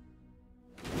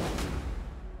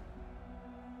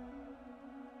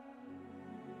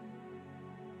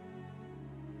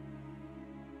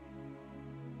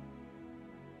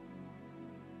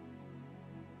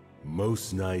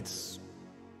 Most knights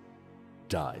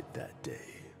died that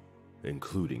day,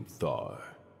 including Thar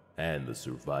and the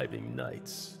surviving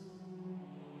knights.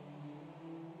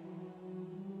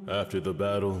 After the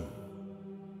battle,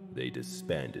 they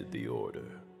disbanded the order.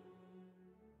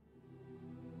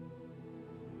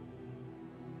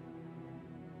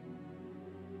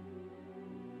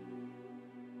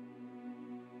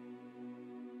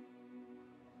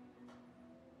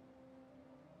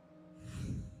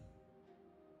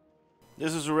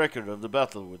 This is a record of the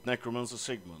battle with Necromancer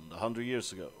Sigmund 100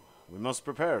 years ago. We must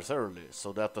prepare thoroughly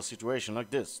so that a situation like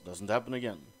this doesn't happen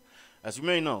again. As you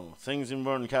may know, things in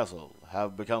Vern Castle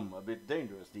have become a bit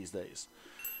dangerous these days.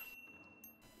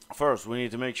 First, we need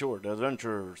to make sure the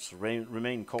adventurers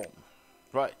remain calm.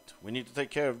 Right, we need to take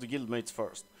care of the guildmates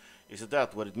first. Isn't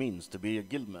that what it means to be a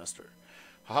guildmaster?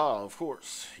 Haha, of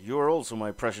course. You are also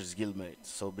my precious guildmate,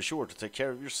 so be sure to take care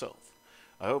of yourself.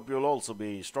 I hope you'll also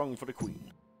be strong for the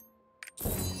Queen.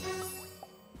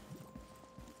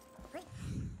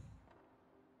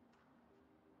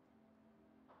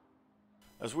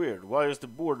 That's weird. Why is the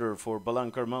border for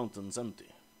Balankar Mountains empty?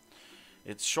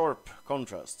 It's sharp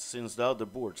contrast, since the other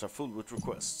boards are full with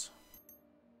requests.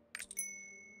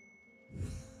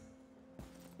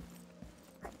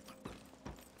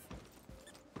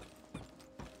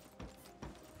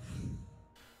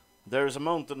 There is a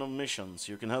mountain of missions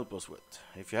you can help us with.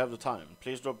 If you have the time,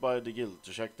 please drop by the guild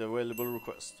to check the available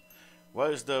request. Why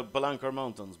is the Balankar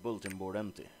Mountains bulletin board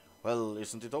empty? Well,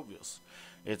 isn't it obvious?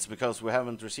 It's because we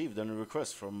haven't received any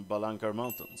requests from Balankar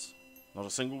Mountains. Not a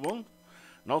single one?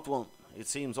 Not one. It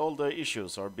seems all the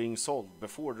issues are being solved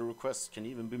before the requests can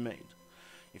even be made.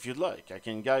 If you'd like, I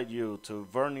can guide you to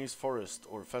Verney's Forest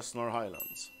or Fesnar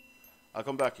Highlands. I'll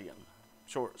come back again.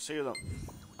 Sure, see you then.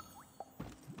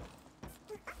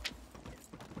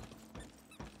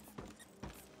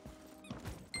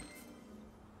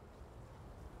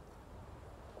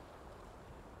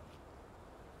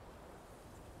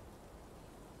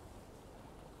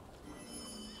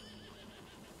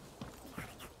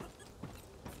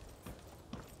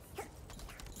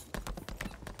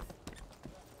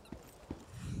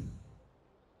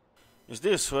 Is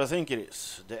this who I think it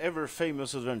is, the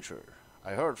ever-famous adventurer?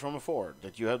 I heard from afar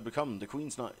that you had become the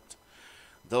Queen's Knight.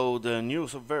 Though the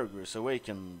news of Vergris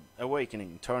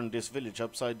awakening turned this village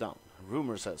upside down,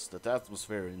 rumor says that the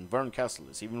atmosphere in Vern Castle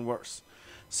is even worse.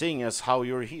 Seeing as how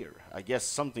you're here, I guess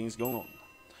something is going on.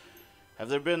 Have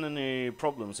there been any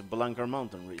problems in Balankar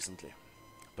Mountain recently?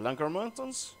 Balankar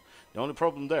Mountains? The only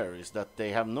problem there is that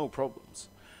they have no problems.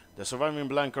 The surviving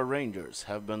Balankar Rangers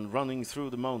have been running through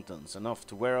the mountains enough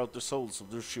to wear out the soles of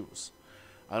their shoes.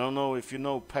 I don't know if you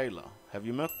know Payla. Have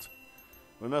you met?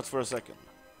 We met for a second.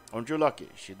 Aren't you lucky?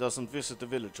 She doesn't visit the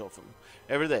village often.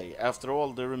 Every day, after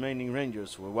all the remaining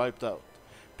Rangers were wiped out,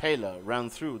 Payla ran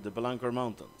through the Balankar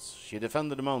Mountains. She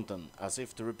defended the mountain as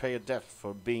if to repay a debt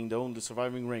for being the only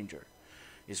surviving Ranger.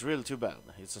 It's really too bad.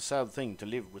 It's a sad thing to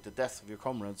live with the death of your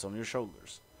comrades on your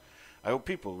shoulders. I hope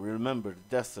people will remember the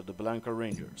death of the Balankar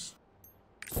Rangers.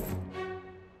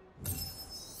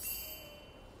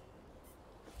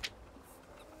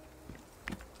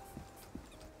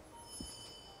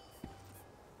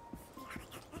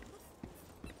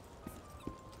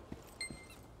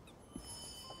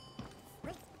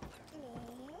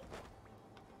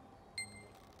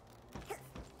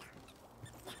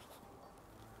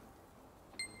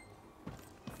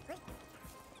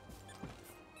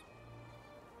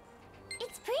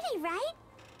 It's pretty, right?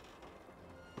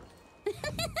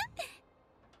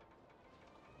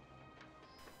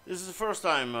 This is the first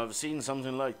time I've seen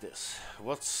something like this.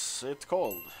 What's it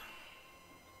called?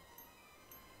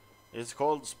 It's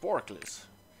called Sporklis.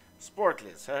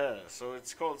 Sporklis, so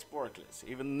it's called Sporklis.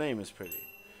 Even the name is pretty.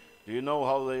 Do you know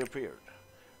how they appeared?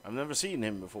 I've never seen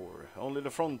him before. Only the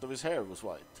front of his hair was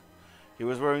white. He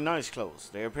was wearing nice clothes.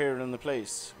 They appeared in the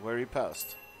place where he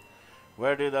passed.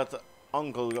 Where did that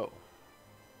uncle go?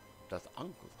 That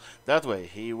uncle? That way.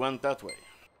 He went that way.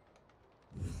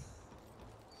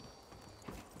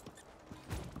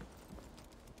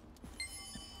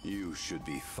 You should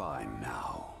be fine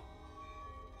now.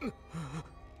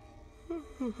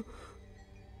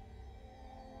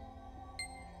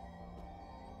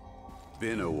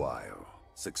 Been a while.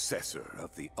 Successor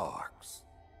of the Arcs.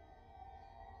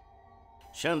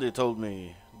 Shandy told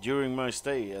me during my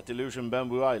stay at Illusion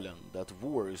Bamboo Island that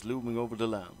war is looming over the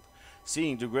land.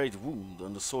 Seeing the great wound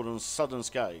on the southern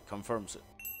sky confirms it.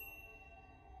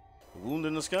 A wound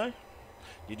in the sky?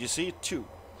 Did you see it too?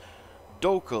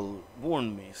 Dokal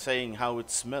warned me, saying how it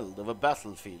smelled of a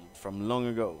battlefield from long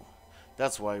ago.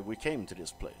 That's why we came to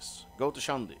this place. Go to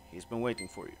Shandy, he's been waiting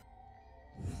for you.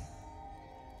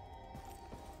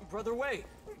 Brother Wei,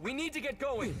 we need to get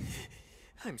going.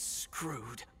 I'm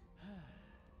screwed.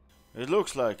 It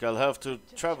looks like I'll have to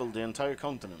travel the entire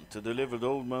continent to deliver the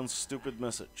old man's stupid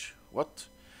message. What?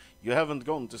 You haven't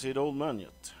gone to see the old man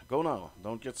yet. Go now.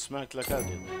 Don't get smacked like I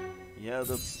did. Yeah,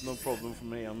 that's no problem for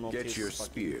me. I'm not Get his your fucking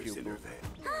spears pupil. in her vein.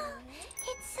 Oh,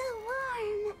 it's so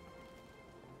warm.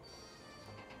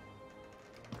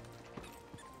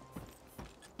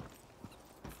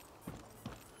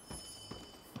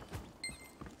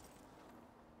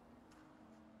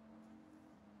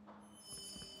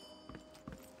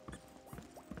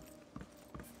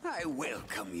 I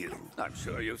welcome you. Not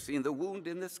sure you've seen the wound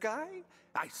in the sky?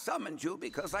 I summoned you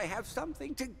because I have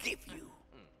something to give you.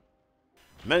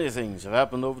 Many things have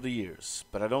happened over the years,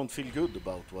 but I don't feel good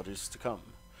about what is to come.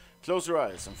 Close your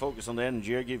eyes and focus on the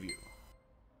energy I give you.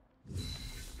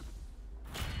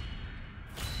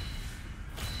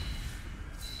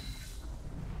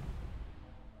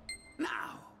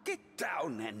 Now, get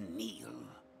down and kneel.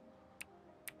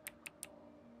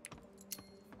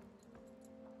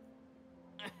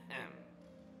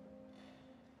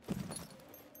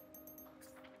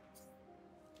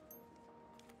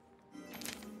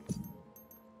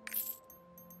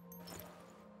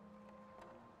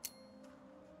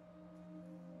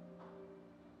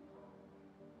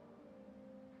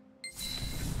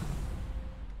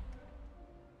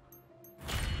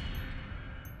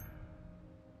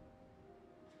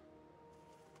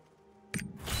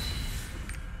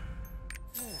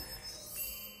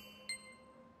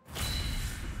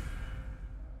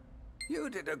 You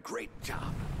did a great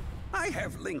job. I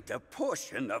have linked a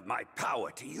portion of my power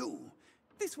to you.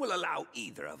 This will allow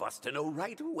either of us to know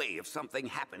right away if something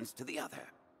happens to the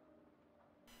other.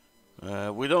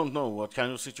 We don't know what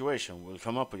kind of situation we'll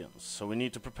come up against, so we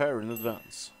need to prepare in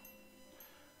advance.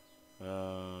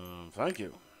 Thank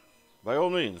you. By all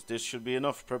means, this should be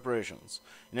enough preparations.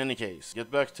 In any case, get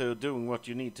back to doing what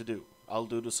you need to do. I'll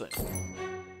do the same.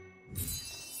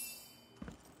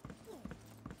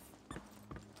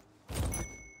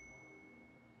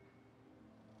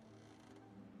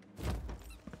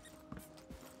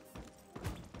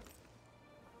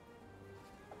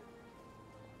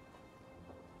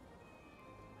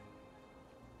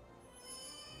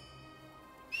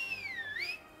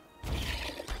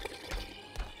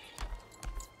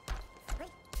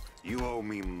 You owe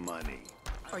me money.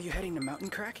 Are you heading to Mountain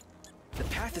Crack? The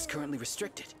path is currently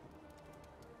restricted.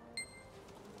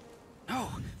 No!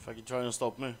 Fucking try and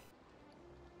stop me.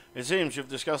 It seems you've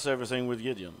discussed everything with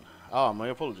Gideon. Ah, my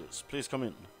apologies. Please come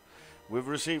in. We've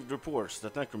received reports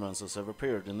that necromancers have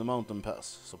appeared in the mountain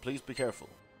pass, so please be careful.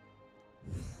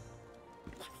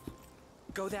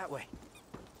 Go that way.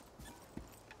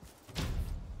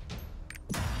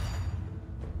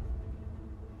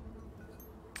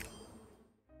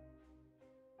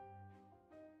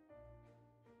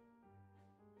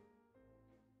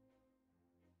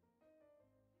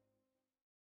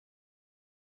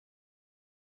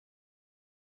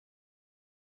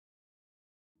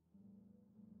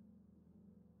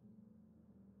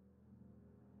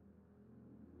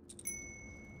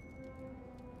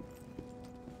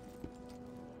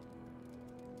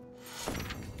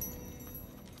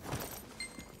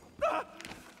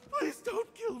 Please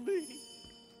don't kill me.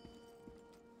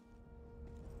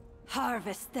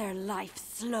 Harvest their life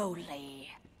slowly.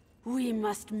 We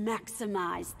must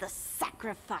maximize the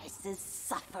sacrifice's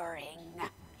suffering.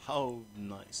 How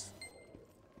nice.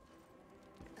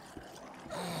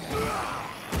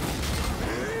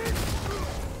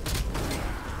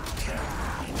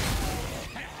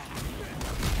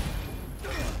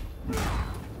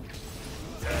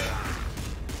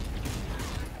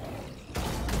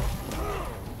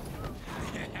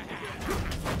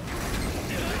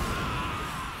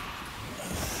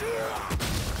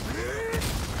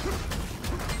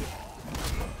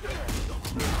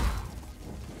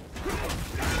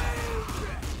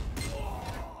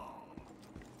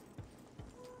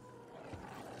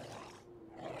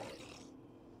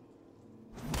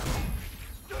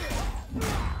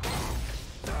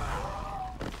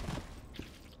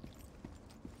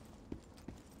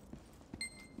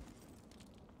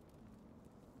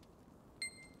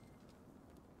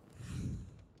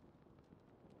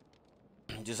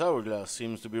 This hourglass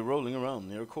seems to be rolling around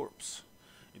near a corpse.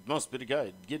 It must be the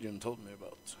guy Gideon told me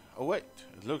about. Oh wait,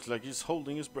 it looks like he's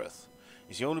holding his breath.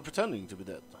 Is he only pretending to be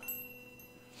dead?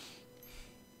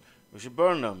 We should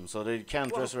burn them so they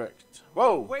can't resurrect.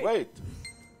 Whoa, wait!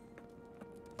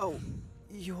 Oh,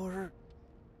 you're...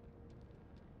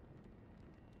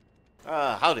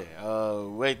 Howdy.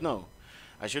 Wait, no.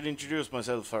 I should introduce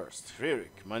myself first.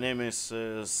 Ririk. My name is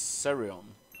Serion.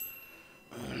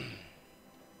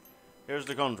 Here's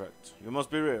the contract. You must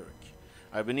be Ririk.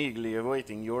 I've been eagerly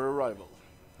awaiting your arrival.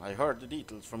 I heard the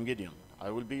details from Gideon. I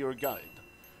will be your guide.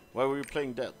 Why were you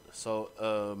playing dead?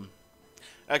 So,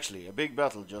 actually, a big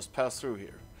battle just passed through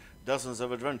here. Dozens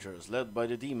of adventurers, led by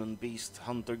the demon beast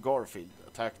hunter Garfield,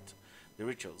 attacked the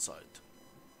ritual site.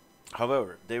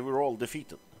 However, they were all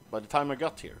defeated. By the time I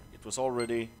got here, it was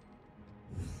already...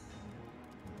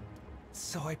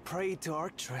 So I prayed to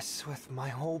Arcturus with my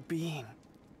whole being.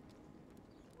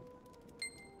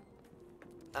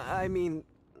 I mean,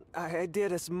 I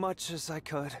did as much as I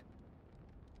could.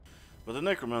 But the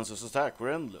necromancer's attack were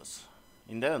endless.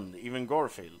 In the end, even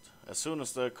Garfield, as soon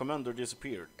as the commander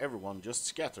disappeared, everyone just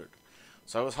scattered.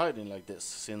 So I was hiding like this,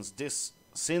 since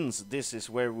this is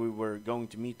where we were going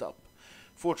to meet up.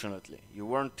 Fortunately, you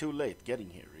weren't too late getting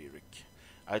here, Erik.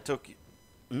 I took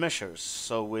measures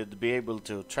so we'd be able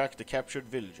to track the captured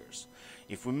villagers.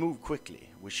 If we move quickly,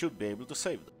 we should be able to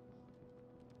save them.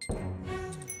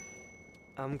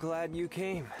 I'm glad you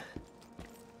came.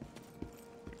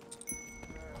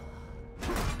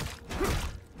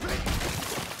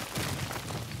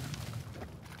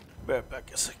 Bear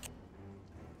back a sec.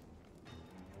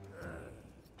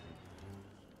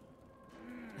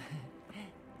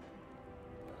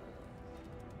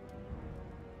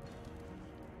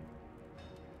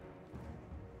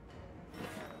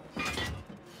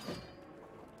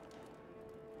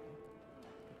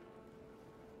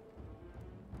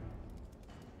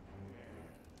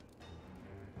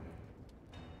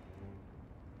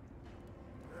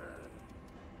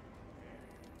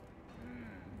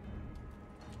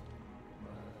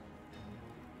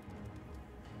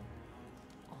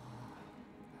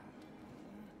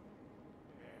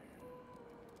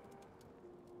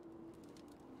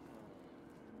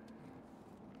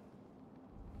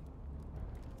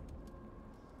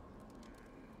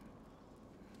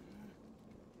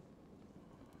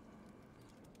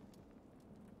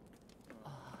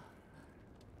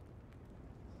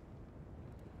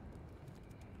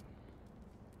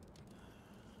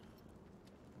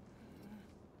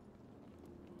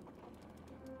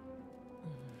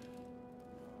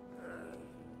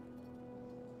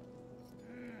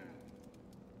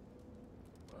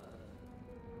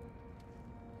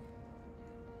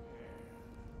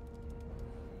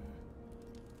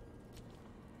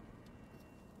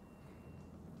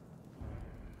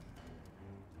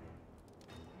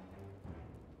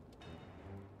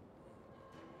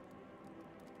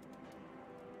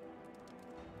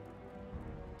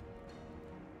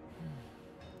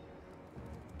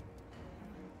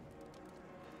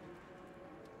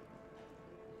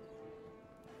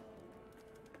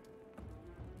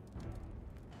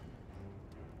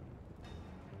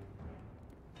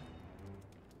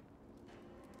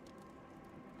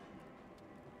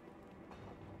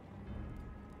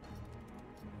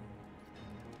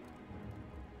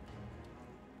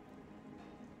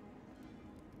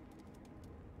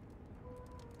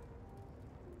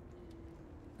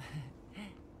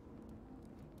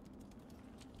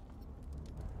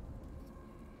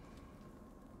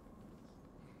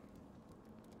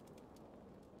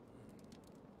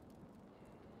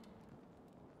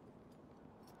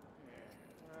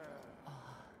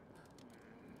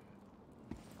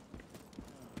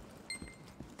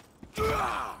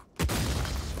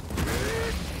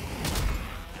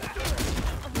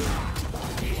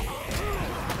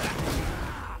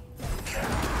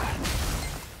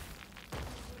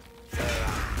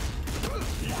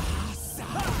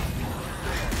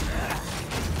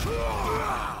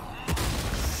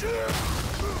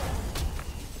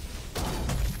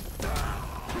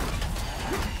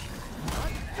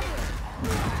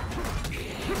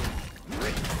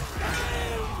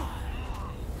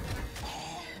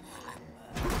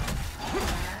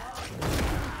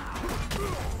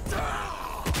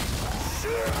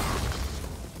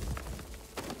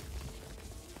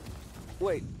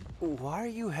 Wait, why are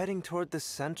you heading toward the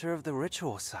center of the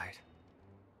ritual site?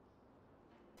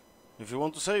 If you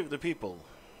want to save the people,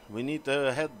 we need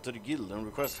to head to the guild and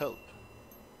request help.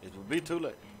 It will be too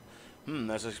late.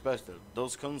 As expected,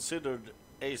 those considered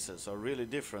aces are really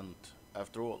different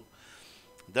after all.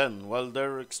 Then, while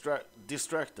they're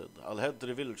distracted, I'll head to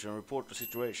the village and report the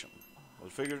situation. We'll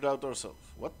figure it out ourselves.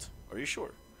 What? Are you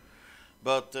sure?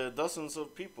 But dozens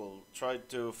of people tried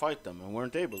to fight them and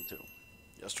weren't able to.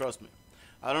 Just trust me.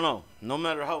 I don't know. No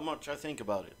matter how much I think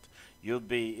about it, you'd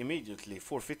be immediately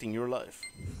forfeiting your life.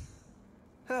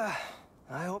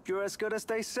 I hope you're as good as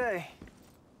they say.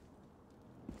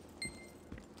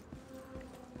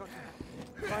 Okay,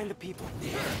 find the people.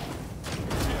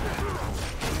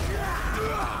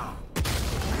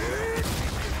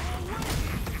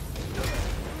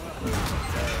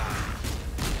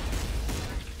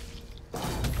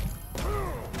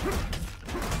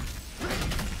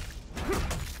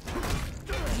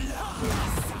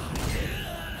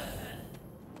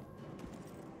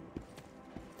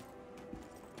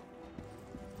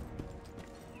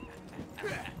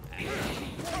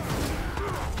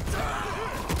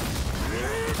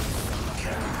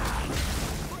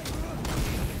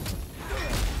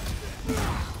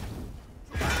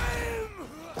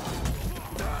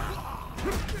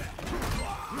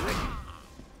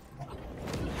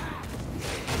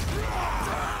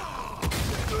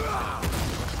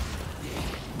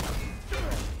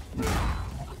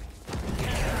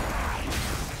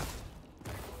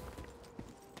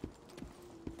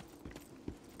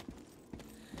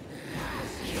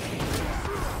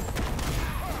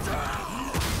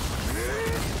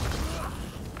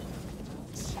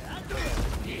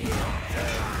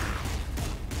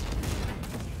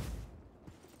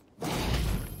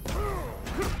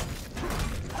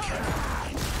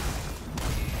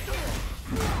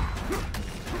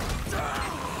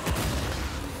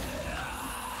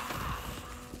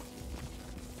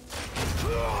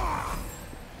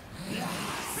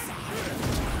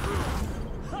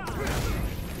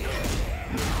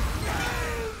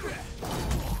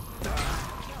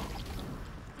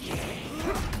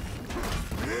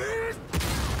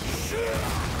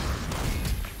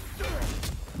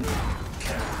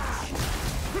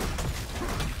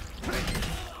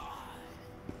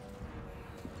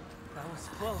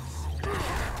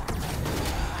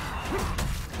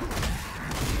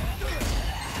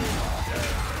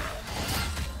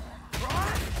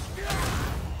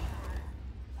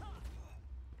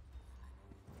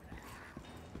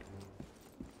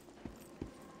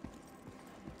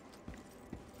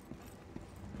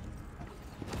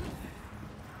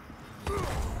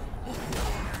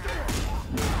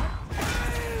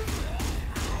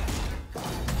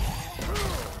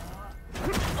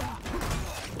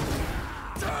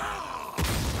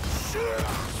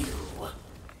 You.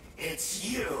 It's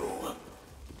you.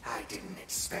 I didn't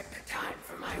expect the time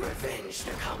for my revenge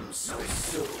to come so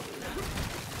soon.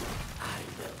 I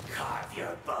will carve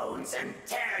your bones and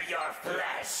tear your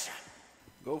flesh.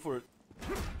 Go for it.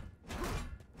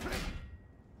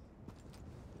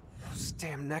 Those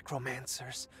damn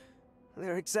necromancers.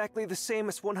 They're exactly the same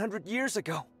as 100 years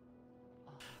ago.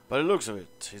 By the looks of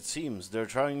it, it seems they're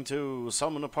trying to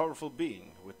summon a powerful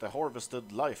being with the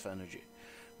harvested life energy.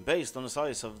 Based on the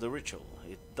size of the ritual,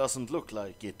 it doesn't look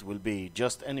like it will be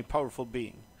just any powerful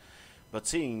being. But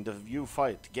seeing the you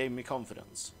fight gave me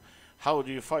confidence. How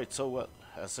do you fight so well,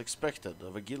 as expected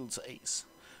of a guild's ace?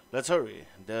 Let's hurry,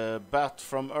 the bat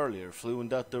from earlier flew in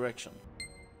that direction.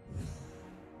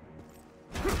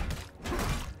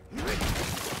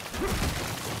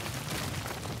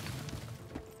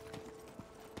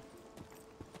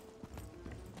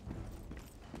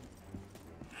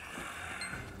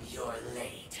 You're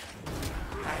late.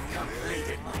 I've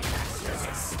completed my master's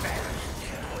experiment.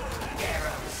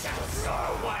 Garum shall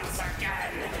soar once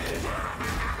again.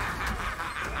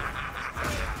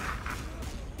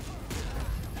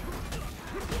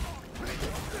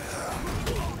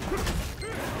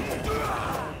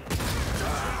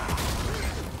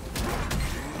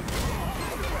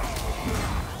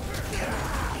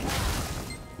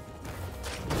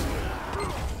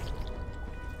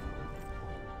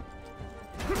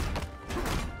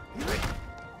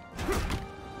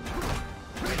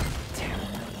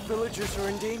 Villagers are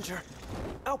in danger.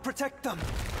 I'll protect them.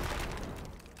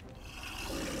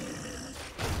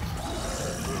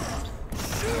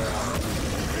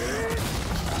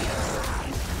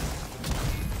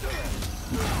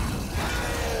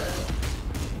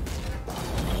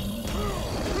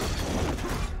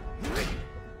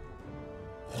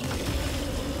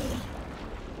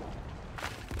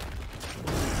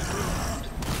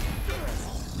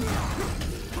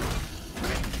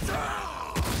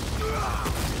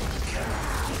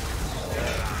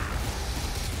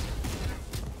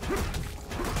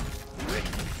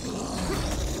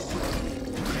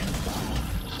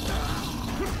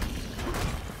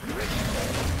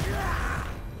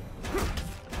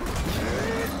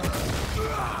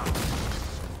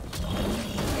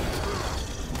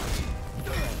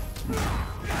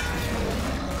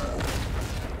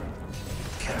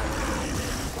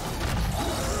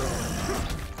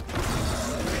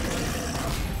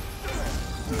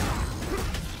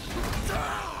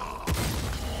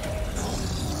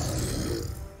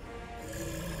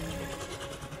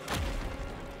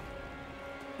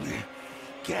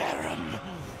 Garum.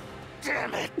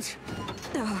 Damn it.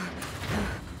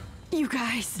 You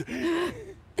guys.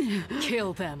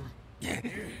 Kill them. The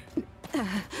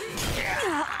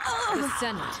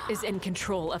Senate is in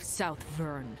control of South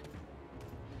Vern.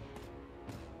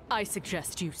 I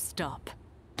suggest you stop.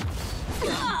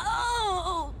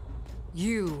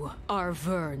 You are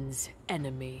Vern's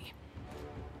enemy.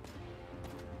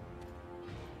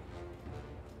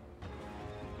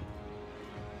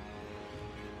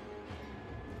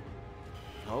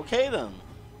 Okay then.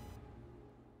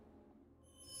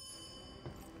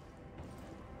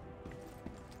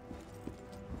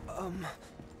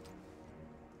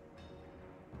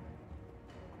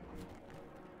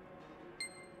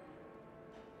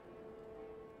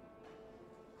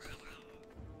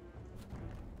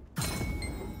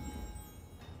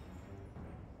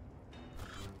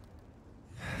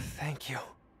 Thank you.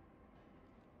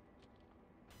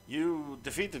 You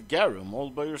defeated Garum all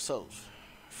by yourself.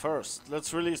 First,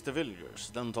 let's release the villagers,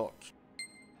 then talk.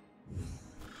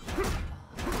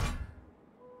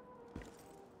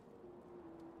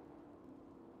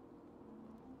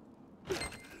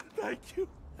 Thank you.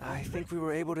 I think we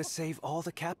were able to save all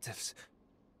the captives.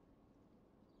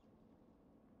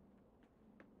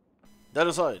 That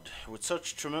aside, with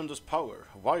such tremendous power,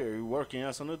 why are you working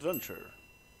as an adventurer?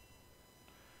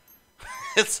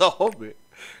 It's a hobby.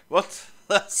 What?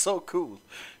 That's so cool.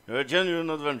 You're a genuine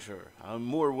adventurer, in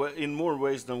more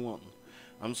ways than one.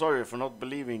 I'm sorry for not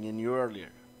believing in you earlier.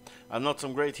 I'm not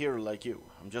some great hero like you.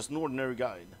 I'm just an ordinary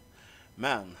guide.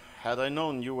 Man, had I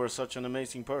known you were such an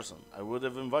amazing person, I would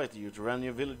have invited you to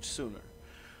Rania village sooner.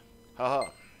 Haha.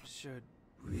 Should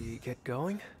we get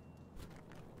going?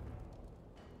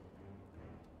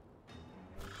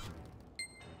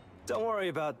 Don't worry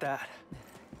about that.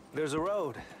 There's a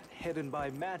road hidden by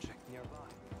magic nearby.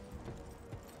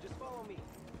 Just follow me.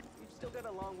 We've still got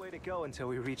a long way to go until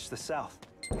we reach the south.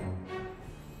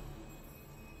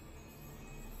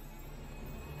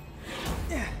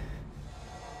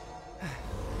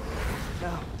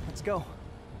 Now, let's go.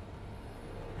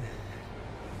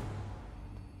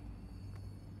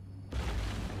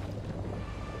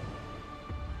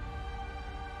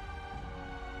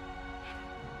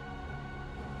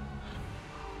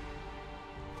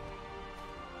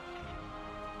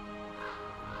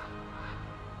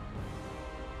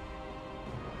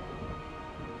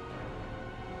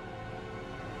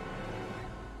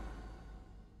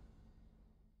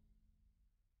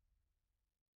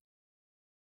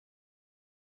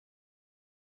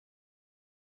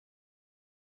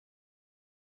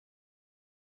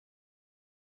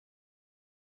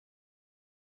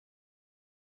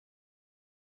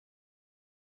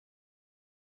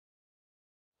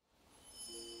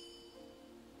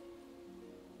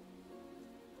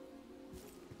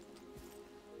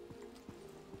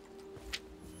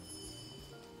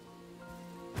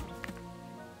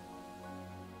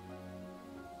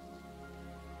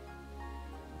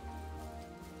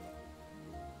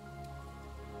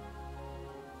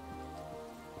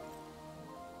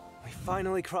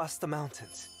 finally crossed the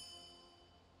mountains.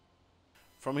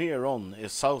 From here on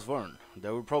is South Vern.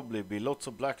 There will probably be lots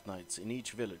of Black Knights in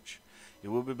each village. It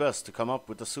would be best to come up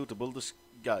with a suitable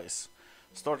disguise.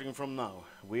 Starting from now,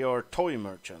 we are toy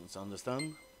merchants,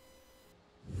 understand?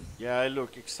 Yeah, I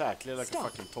look exactly like a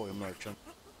fucking toy merchant.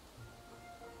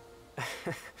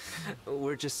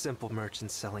 We're just simple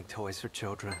merchants selling toys for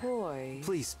children. Toys?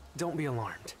 Please, don't be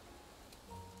alarmed.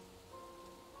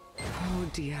 Oh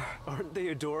dear. Aren't they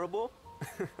adorable?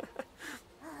 The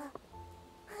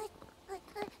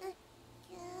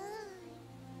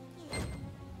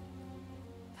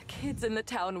kids in the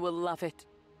town will love it.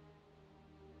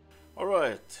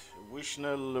 Alright,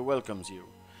 Wishnell welcomes you.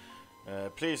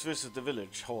 Please visit the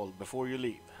village hall before you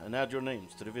leave and add your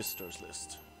names to the visitors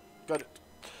list. Got it.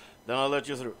 Then I'll let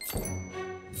you through.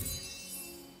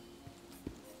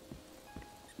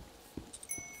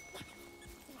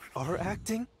 Our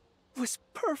acting was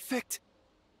perfect.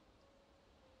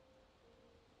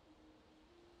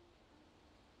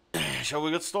 Shall we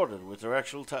get started with our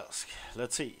actual task?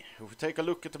 Let's see. If we take a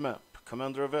look at the map,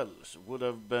 Commander Avels would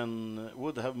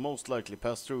have most likely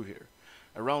passed through here.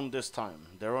 Around this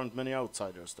time, there aren't many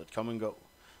outsiders that come and go,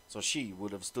 so she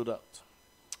would have stood out.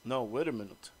 No, wait a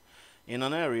minute. In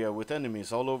an area with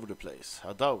enemies all over the place,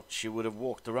 I doubt she would have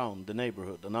walked around the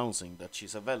neighborhood announcing that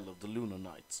she's Avelle of the Lunar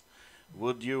Knights.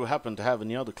 Would you happen to have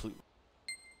any other clue?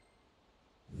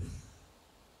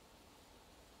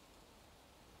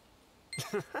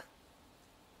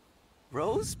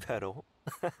 Rose petal?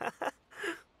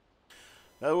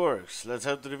 That works. Let's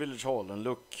head to the village hall and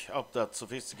look up that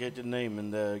sophisticated name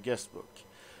in the guest book.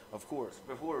 Of course,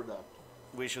 before that,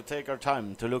 we should take our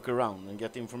time to look around and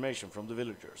get information from the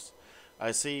villagers.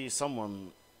 I see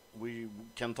someone we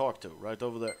can talk to right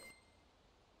over there.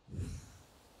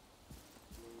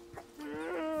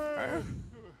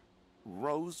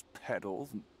 Rose Petal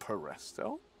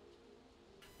Peresto?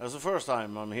 That's the first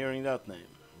time I'm hearing that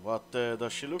name. What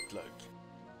does she look like?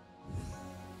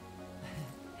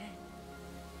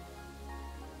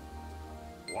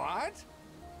 What?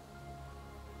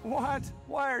 What?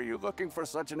 Why are you looking for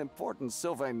such an important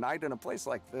Sylvain knight in a place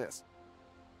like this?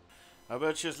 I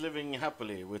bet she's living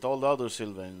happily with all the other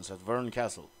Sylvains at Vern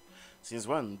Castle. Since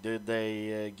when did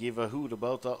they give a hoot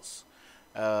about us?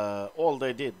 All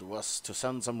they did was to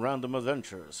send some random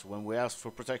adventurers when we asked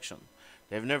for protection.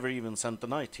 They've never even sent a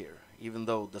knight here, even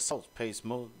though the South pays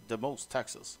the most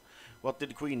taxes. What did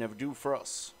the Queen ever do for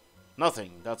us?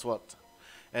 Nothing, that's what.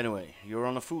 Anyway, you're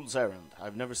on a fool's errand.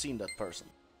 I've never seen that person.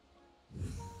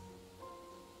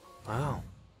 Wow.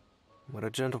 What a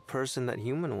gentle person that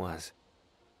human was.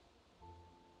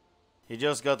 He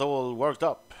just got all worked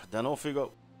up, then off you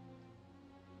go.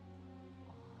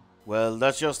 Well,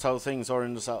 that's just how things are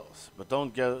in the South, but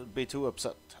don't be too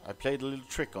upset. I played a little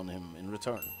trick on him in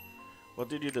return. What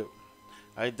did you do?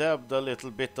 I dabbed a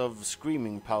little bit of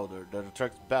screaming powder that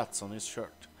attracts bats on his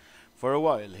shirt. For a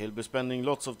while, he'll be spending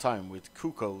lots of time with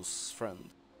Kuko's friend.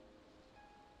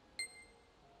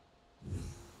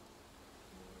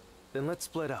 Then let's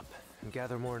split up and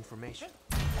gather more information.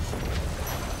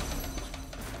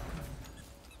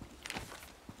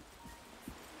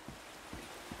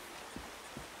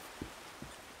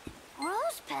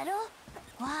 Rose petal?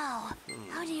 Wow.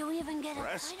 How do you even get a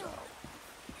title?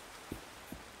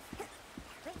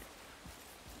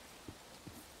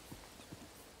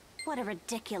 What a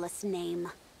ridiculous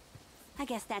name. I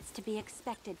guess that's to be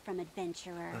expected from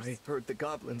adventurers. I heard the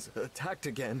goblins attacked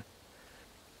again.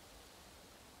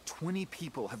 20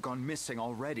 people have gone missing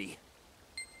already.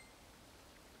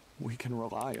 We can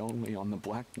rely only on the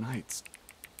Black Knights.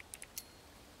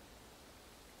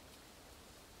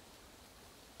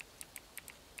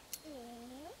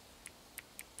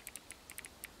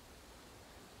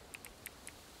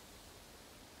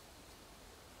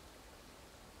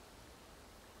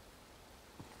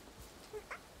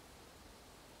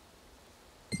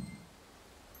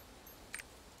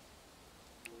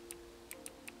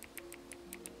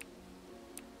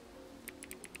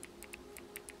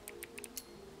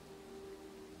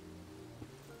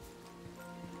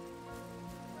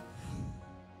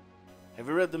 Have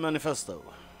you read the manifesto?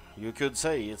 You could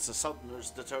say it's a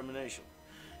Southerner's determination.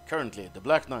 Currently, the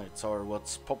Black Knights are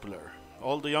what's popular.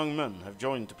 All the young men have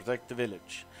joined to protect the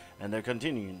village, and they're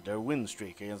continuing their win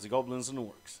streak against the goblins and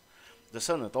orcs. The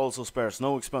Senate also spares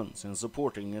no expense in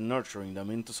supporting and nurturing them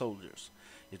into soldiers.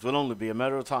 It will only be a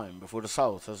matter of time before the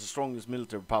South has the strongest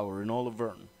military power in all of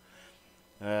Vern.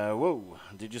 Whoa,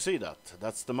 did you see that?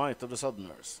 That's the might of the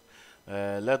Southerners.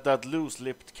 Let that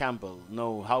loose-lipped Campbell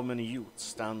know how many youths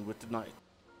stand with the knight.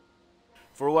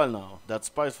 For a while now, that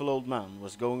spiteful old man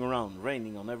was going around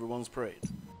raining on everyone's parade.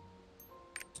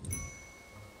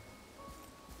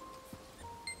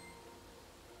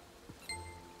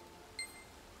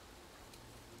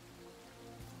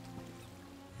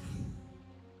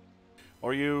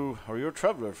 Are you a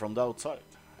traveler from the outside?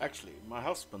 Actually, my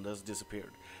husband has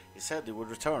disappeared. He said he would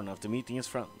return after meeting his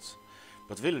friends.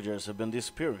 But villagers have been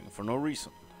disappearing for no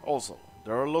reason. Also,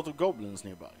 there are a lot of goblins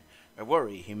nearby. I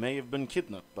worry he may have been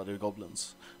kidnapped by the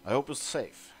goblins. I hope he's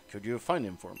safe. Could you find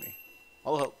him for me?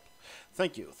 I'll help.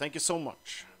 Thank you so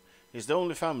much. He's the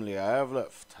only family I have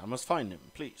left. I must find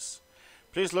him, please.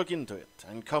 Please look into it,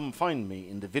 and come find me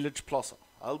in the village plaza.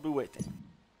 I'll be waiting.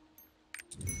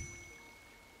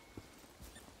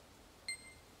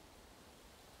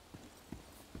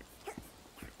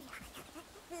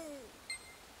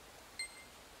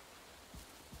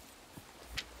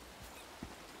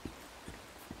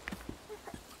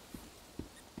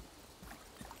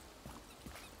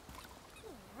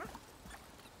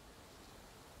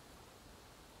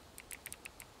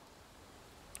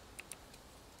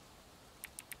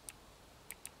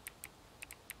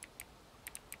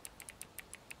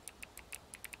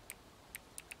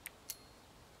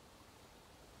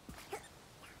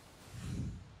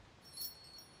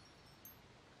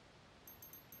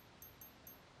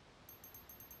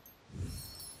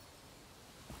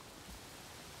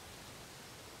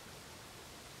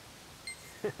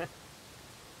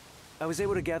 I was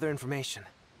able to gather information.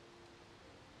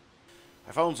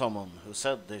 I found someone who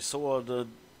said they saw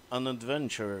an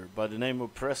adventurer by the name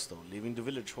of Presto leaving the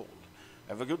village hall.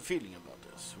 I have a good feeling about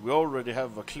this. We already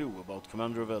have a clue about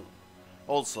Commander Avell.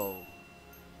 Also,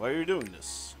 why are you doing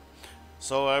this?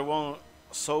 So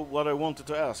what I wanted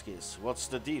to ask is, what's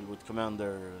the deal with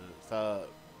Commander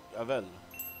Avell?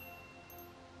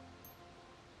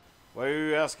 Why are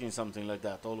you asking something like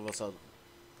that all of a sudden?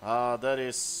 That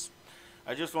is...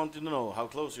 I just wanted to know how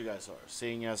close you guys are,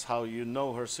 seeing as how you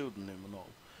know her pseudonym and all.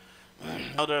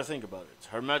 Now that I think about it,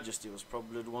 Her Majesty was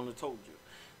probably the one who told you,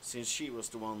 since she was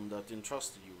the one that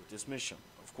entrusted you with this mission,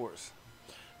 of course.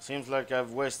 Seems like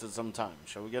I've wasted some time.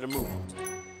 Shall we get a move on?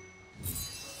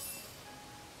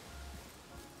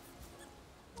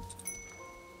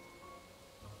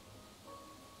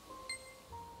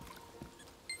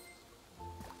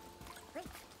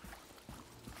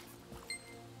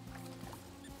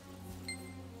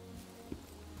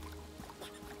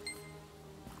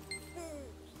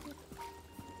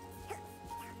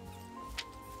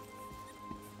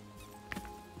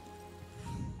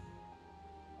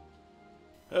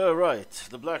 Right,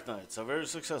 the Black Knights are very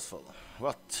successful.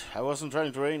 What? I wasn't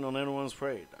trying to rain on anyone's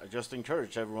parade. I just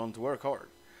encouraged everyone to work hard.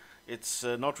 It's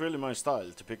not really my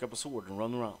style to pick up a sword and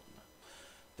run around.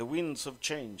 The winds of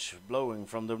change blowing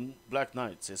from the Black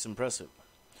Knights is impressive.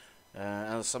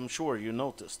 As I'm sure you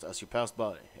noticed as you passed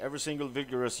by, every single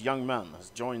vigorous young man has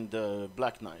joined the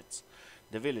Black Knights.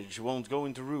 The village won't go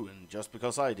into ruin just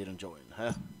because I didn't join,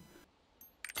 huh?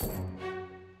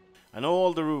 I know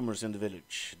all the rumors in the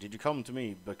village. Did you come to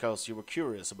me because you were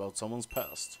curious about someone's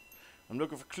past? I'm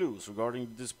looking for clues regarding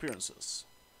the disappearances.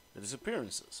 The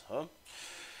disappearances, huh?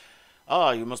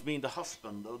 Ah, you must mean the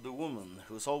husband of the woman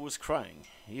who's always crying.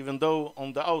 Even though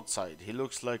on the outside he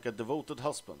looks like a devoted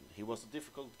husband, he was a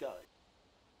difficult guy.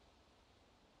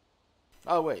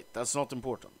 Ah, wait, that's not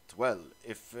important. Well,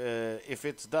 if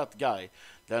it's that guy,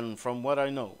 then from what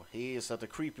I know, he is at a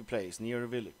creepy place near a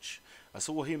village. I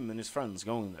saw him and his friends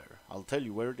going there. I'll tell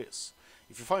you where it is.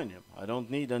 If you find him, I don't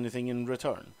need anything in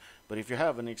return, but if you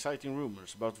have any exciting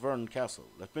rumors about Vern Castle,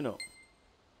 let me know.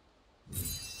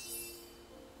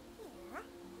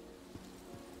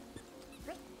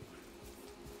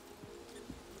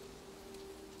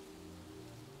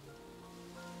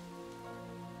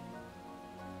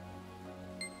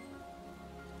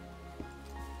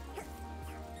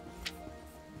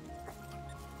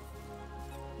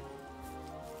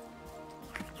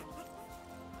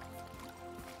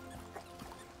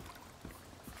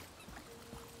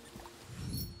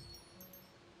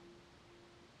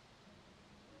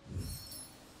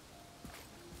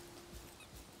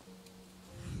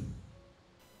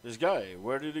 This guy,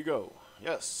 where did he go?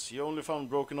 Yes, he only found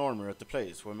broken armor at the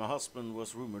place where my husband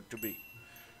was rumored to be.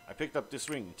 I picked up this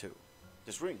ring too.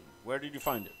 This ring, where did you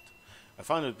find it? I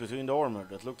found it between the armor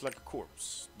that looked like a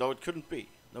corpse. Though it couldn't be.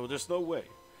 No, there's no way.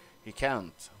 He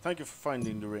can't. Thank you for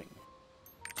finding the ring.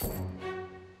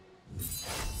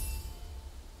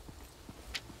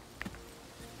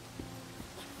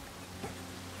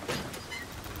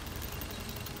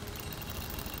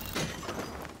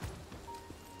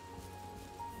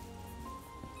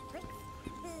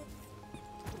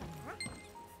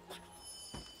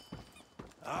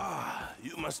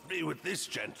 Must be with this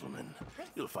gentleman.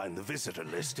 You'll find the visitor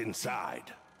list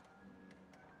inside.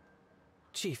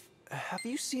 Chief, have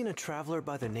you seen a traveler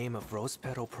by the name of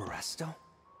Rospetal Peresto?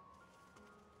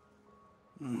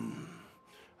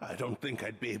 I don't think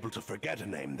I'd be able to forget a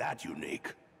name that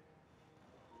unique.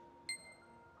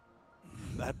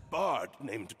 That bard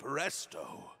named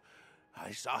Peresto.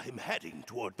 I saw him heading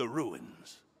toward the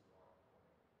ruins.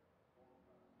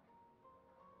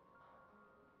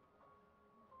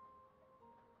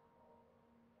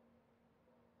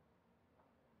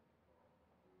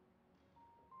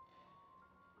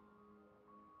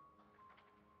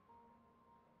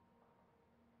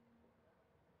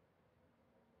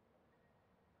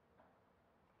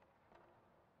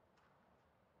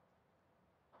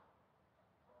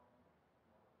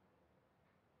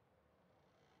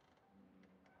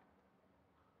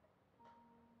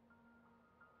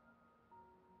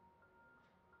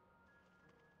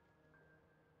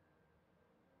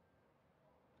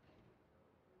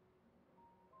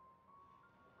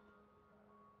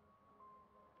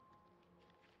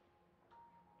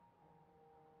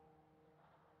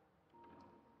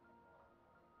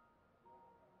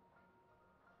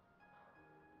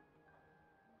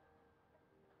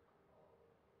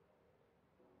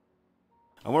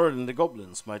 I'm worried the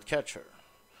goblins might catch her.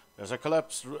 There's a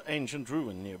collapsed ancient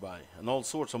ruin nearby, and all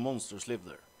sorts of monsters live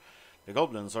there. The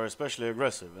goblins are especially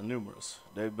aggressive and numerous.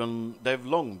 They've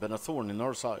long been a thorn in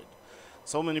our side.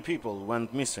 So many people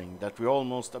went missing that we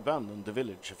almost abandoned the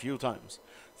village a few times.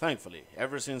 Thankfully,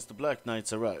 ever since the Black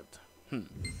Knights arrived.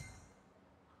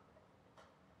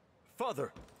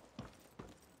 Father!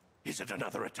 Is it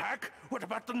another attack? What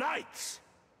about the knights?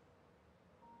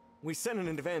 We sent an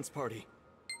advance party.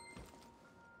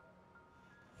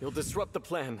 You'll disrupt the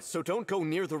plan, so don't go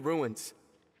near the ruins.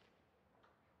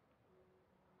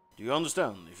 Do you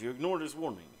understand? If you ignore this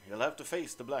warning, you'll have to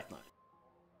face the Black Knight.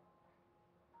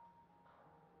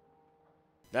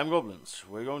 Damn goblins,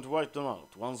 we're going to wipe them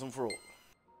out, once and for all.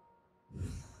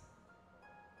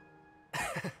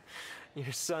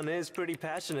 Your son is pretty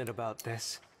passionate about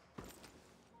this.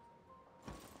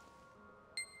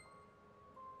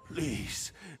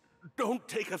 Please, don't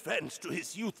take offense to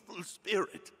his youthful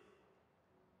spirit.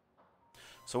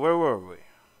 So where were we?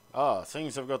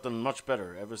 Things have gotten much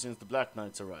better ever since the Black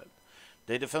Knights arrived.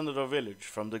 They defended our village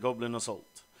from the goblin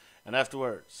assault. And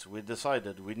afterwards, we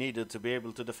decided we needed to be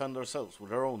able to defend ourselves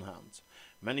with our own hands.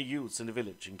 Many youths in the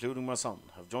village, including my son,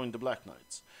 have joined the Black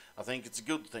Knights. I think it's a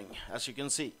good thing. As you can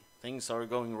see, things are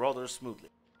going rather smoothly.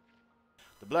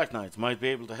 The Black Knight might be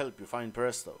able to help you find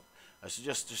Peresto. I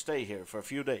suggest you stay here for a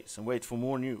few days and wait for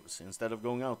more news, instead of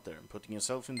going out there and putting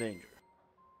yourself in danger.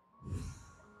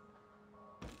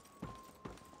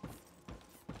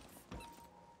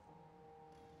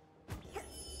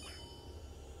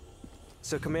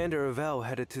 So Commander Avell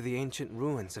headed to the ancient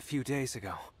ruins a few days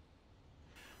ago.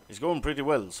 It's going pretty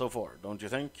well so far, don't you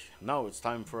think? Now it's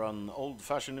time for an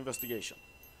old-fashioned investigation.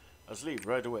 Let's leave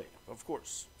right away, of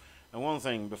course. And one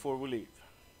thing before we leave.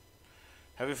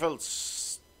 Have you felt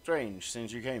strange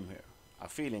since you came here? A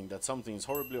feeling that something is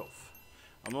horribly off?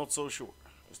 I'm not so sure.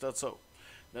 Is that so?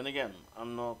 Then again,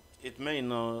 it may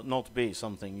not be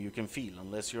something you can feel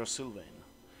unless you're Sylvain.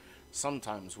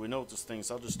 Sometimes we notice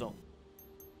things others don't.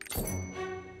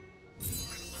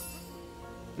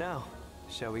 Now,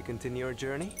 shall we continue our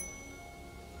journey?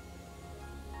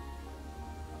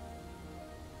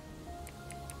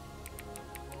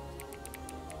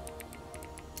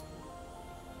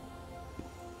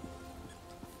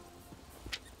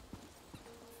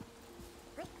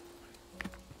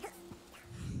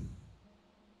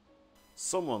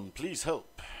 Someone, please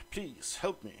help. Please,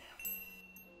 help me.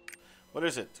 What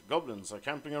is it? Goblins are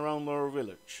camping around our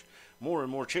village. More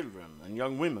and more children and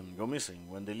young women go missing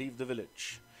when they leave the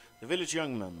village. The village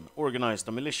young men organized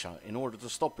a militia in order to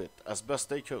stop it as best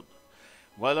they could.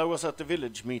 While I was at the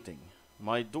village meeting,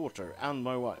 my daughter and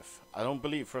my wife, I don't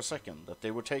believe for a second that they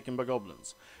were taken by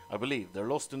goblins. I believe they're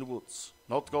lost in the woods.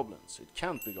 Not goblins. It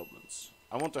can't be goblins.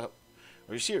 I want to help.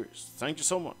 Are you serious? Thank you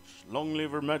so much. Long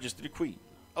live Her Majesty the Queen.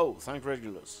 Oh, thank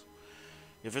Regulus.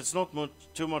 If it's not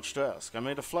too much to ask, I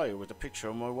made a flyer with a picture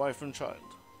of my wife and child.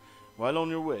 While on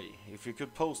your way, if you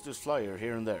could post this flyer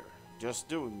here and there, just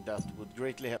doing that would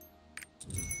greatly help.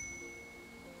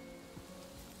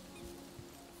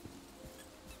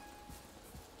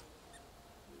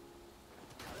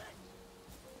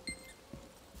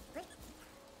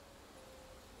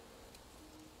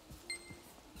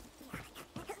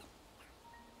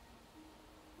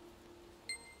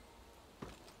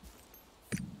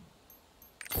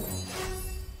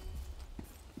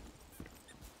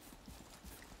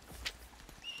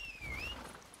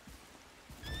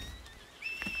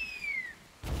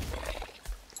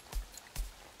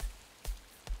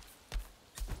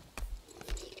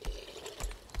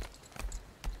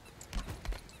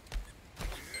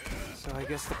 So I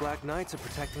guess the Black Knights are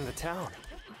protecting the town.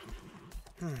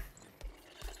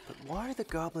 But why are the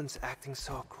goblins acting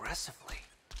so aggressively?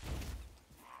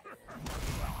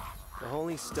 The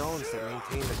holy stones that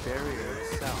maintain the barrier in the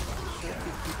south should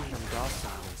be keeping them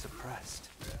docile and suppressed.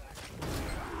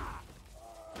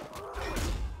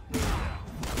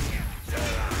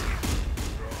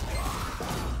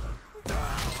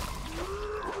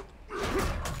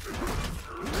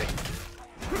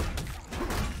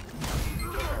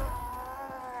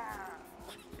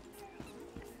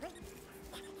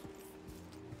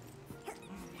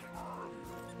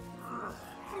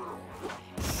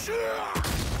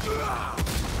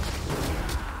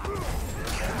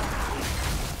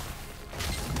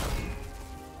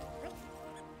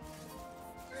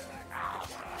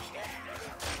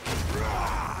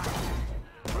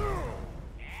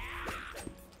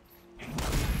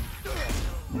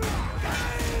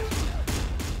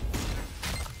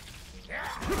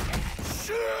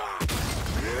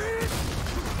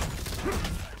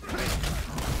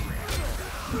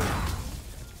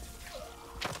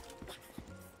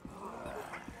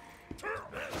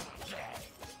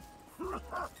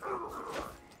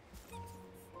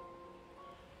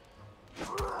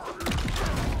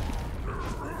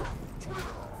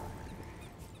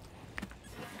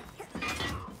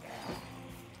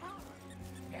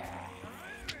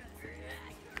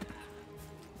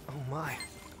 My.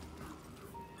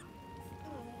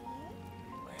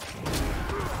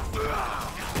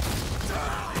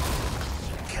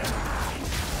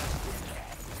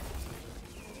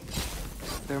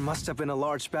 There must have been a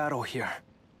large battle here.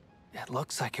 It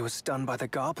looks like it was done by the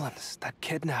goblins that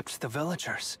kidnapped the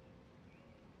villagers.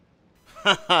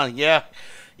 yeah,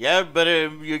 but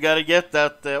you gotta get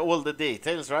that all the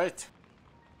details right.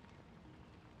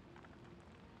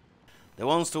 The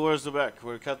ones towards the back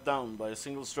were cut down by a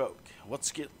single stroke. What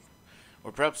skill?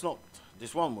 Or perhaps not.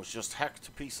 This one was just hacked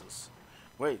to pieces.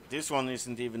 Wait, this one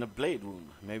isn't even a blade wound.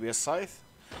 Maybe a scythe?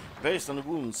 Based on the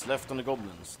wounds left on the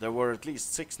goblins, there were at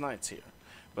least 6 knights here.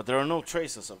 But there are no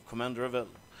traces of Commander Avelle.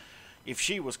 If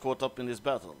she was caught up in this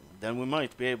battle, then we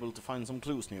might be able to find some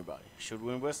clues nearby. Should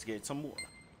we investigate some more?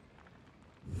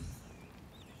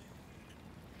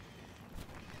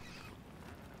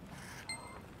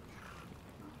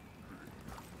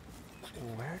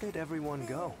 Where did everyone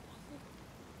go?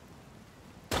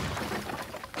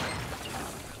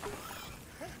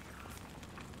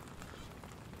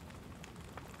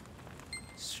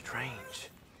 Strange.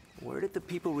 Where did the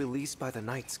people released by the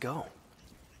knights go?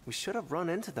 We should have run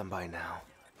into them by now.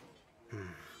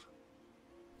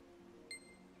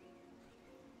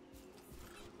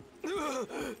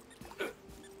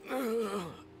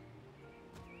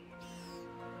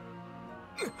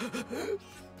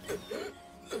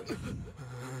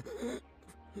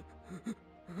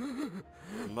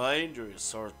 My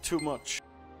injuries are too much.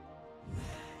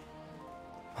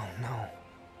 Oh no.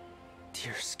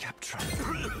 Dear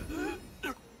Skeptron.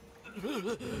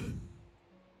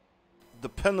 The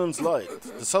Penance Light,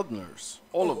 the Southerners,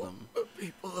 all of them,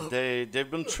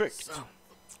 they've been tricked.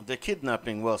 The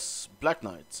kidnapping was Black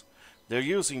Knights. They're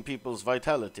using people's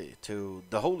vitality to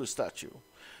the holy statue.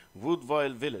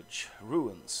 Woodvile Village,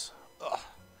 ruins.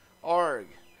 Arg.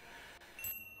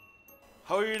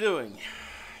 How are you doing?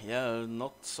 Yeah,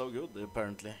 not so good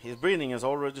apparently. His breathing has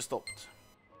already stopped.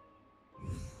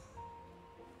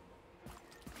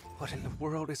 What in the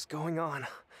world is going on?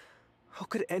 How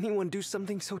could anyone do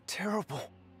something so terrible?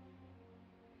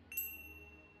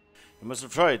 You must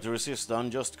have tried to resist the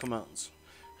unjust commands.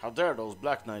 How dare those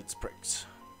Black Knights pricks?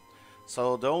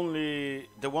 So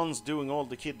the ones doing all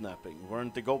the kidnapping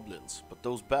weren't the goblins, but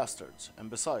those bastards. And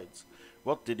besides,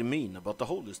 what did he mean about the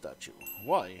holy statue?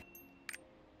 Why?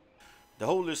 The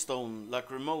holy stone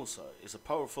Lacrimosa is a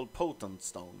powerful, potent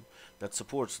stone that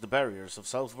supports the barriers of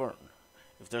South Vern.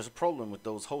 If there's a problem with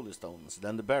those holy stones,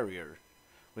 then the barrier.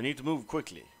 We need to move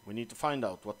quickly. We need to find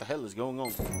out what the hell is going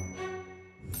on.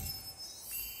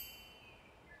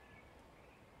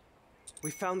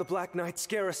 We found the Black Knights'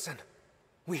 garrison.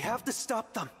 We have to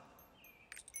stop them.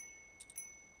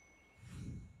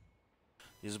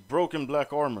 His broken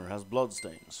black armor has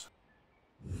bloodstains.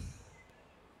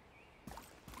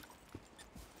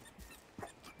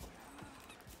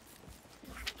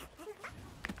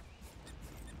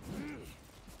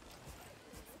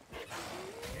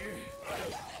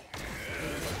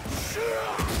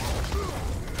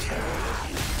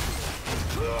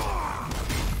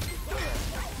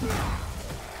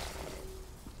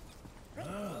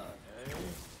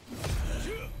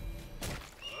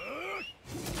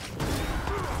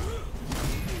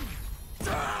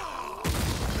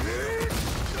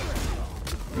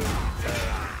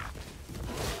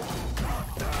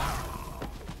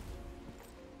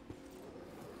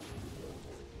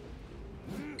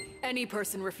 Any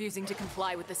person refusing to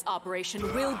comply with this operation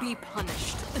will be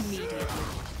punished immediately.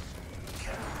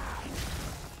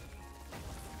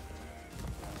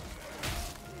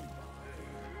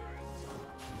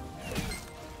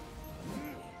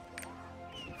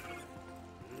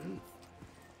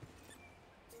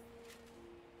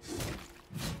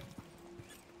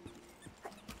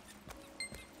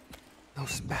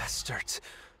 Those bastards.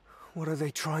 What are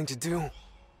they trying to do?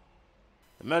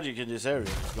 The magic in this area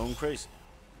is going crazy.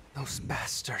 Those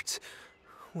bastards.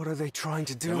 What are they trying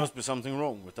to do? There must be something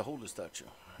wrong with the holy statue.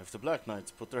 If the Black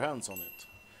Knights put their hands on it.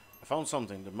 I found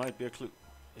something that might be a clue.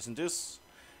 Isn't this?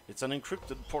 It's an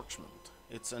encrypted parchment.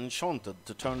 It's enchanted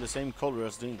to turn the same color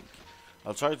as the ink.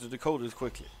 I'll try to decode it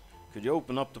quickly. Could you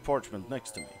open up the parchment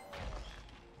next to me?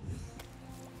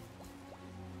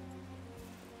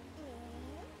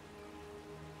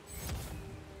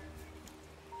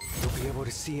 You'll be able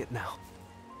to see it now.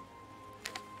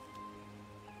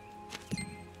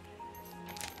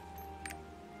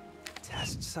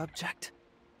 Test subject?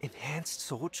 Enhanced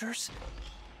soldiers?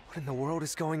 What in the world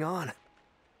is going on?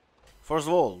 First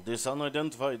of all, this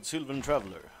unidentified Sylvan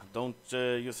traveler. Don't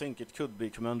you think it could be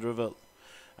Commander Revell?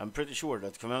 I'm pretty sure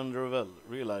that Commander Revell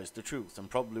realized the truth and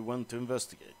probably went to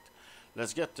investigate.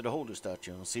 Let's get to the holy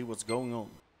statue and see what's going on.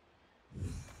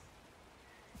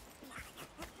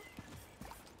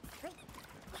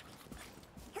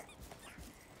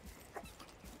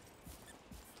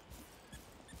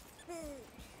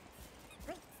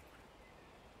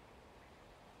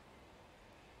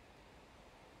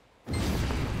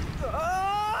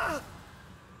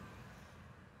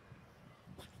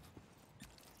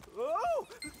 Oh!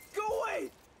 Go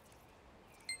away!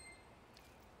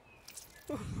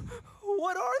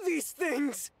 What are these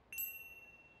things?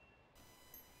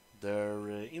 They're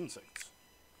insects.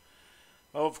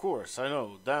 Oh, of course, I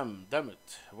know. Damn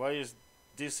it. Why is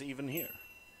this even here?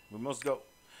 We must go.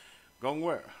 Going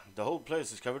where? The whole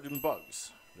place is covered in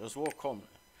bugs. Just walk calmly.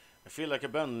 I feel like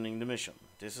abandoning the mission.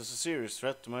 This is a serious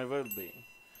threat to my well-being.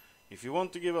 If you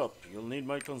want to give up, you'll need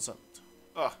my consent.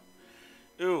 Ah!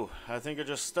 Ew, I think I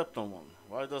just stepped on one.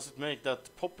 Why does it make that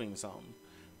popping sound?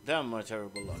 Damn my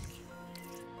terrible luck.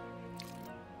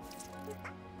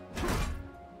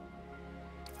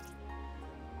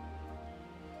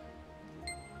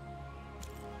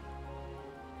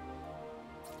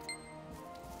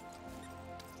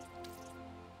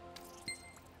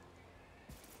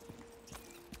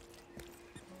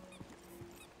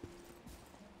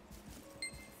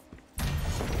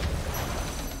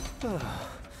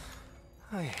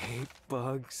 I hate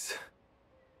bugs.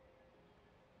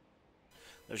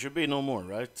 There should be no more,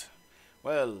 right?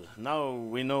 Well, now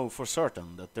we know for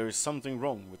certain that there is something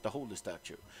wrong with the holy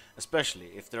statue, especially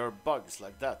if there are bugs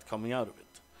like that coming out of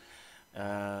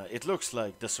it. It looks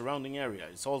like the surrounding area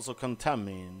is also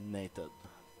contaminated.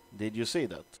 Did you see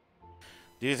that?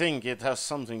 Do you think it has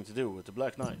something to do with the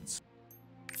Black Knights?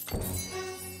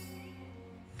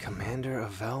 Commander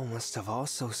Revell must have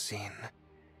also seen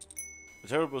The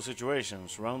terrible situation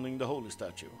surrounding the holy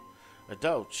statue. I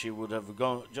doubt she would have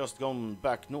just gone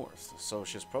back north, so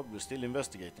she's probably still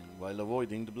investigating while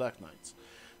avoiding the Black Knights.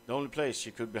 The only place she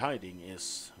could be hiding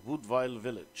is Woodvile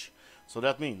Village, so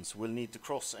that means we'll need to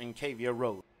cross Encavia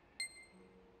Road.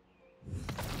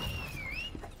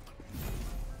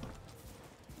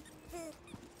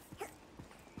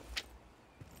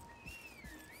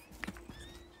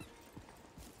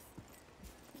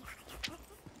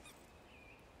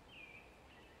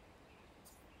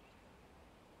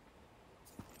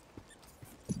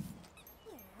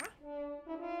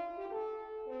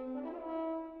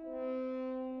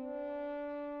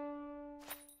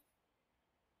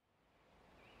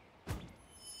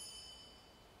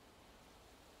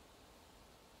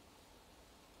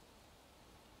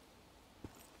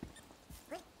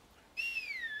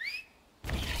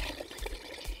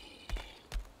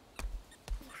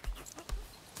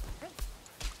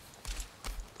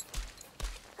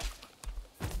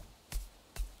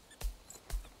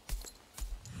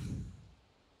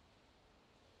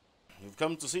 You've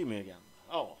come to see me again.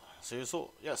 Oh, so you saw.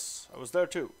 Yes, I was there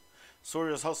too.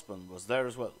 Soria's husband was there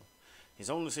as well. His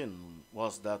only sin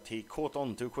was that he caught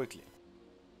on too quickly.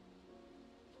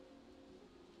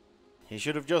 He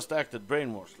should have just acted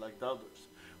brainwashed like the others,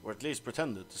 or at least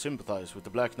pretended to sympathize with the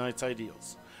Black Knight's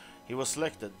ideals. He was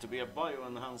selected to be a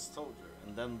bio-enhanced soldier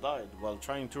and then died while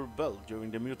trying to rebel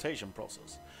during the mutation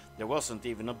process. There wasn't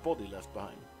even a body left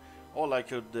behind. All I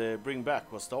could bring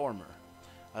back was the armor.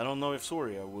 I don't know if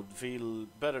Soria would feel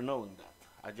better knowing that.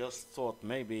 I just thought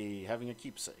maybe having a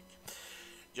keepsake.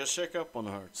 Just check up on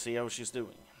her to see how she's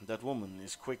doing. That woman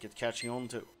is quick at catching on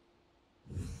too.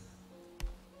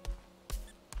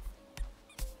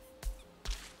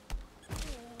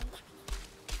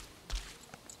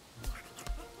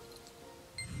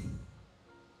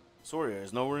 Soria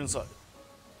is nowhere in sight.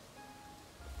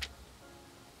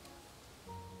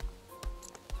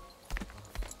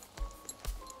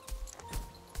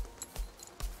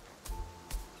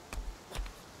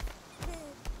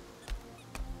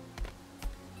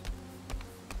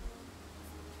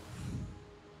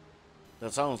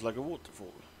 That sounds like a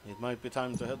waterfall. It might be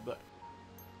time to head back.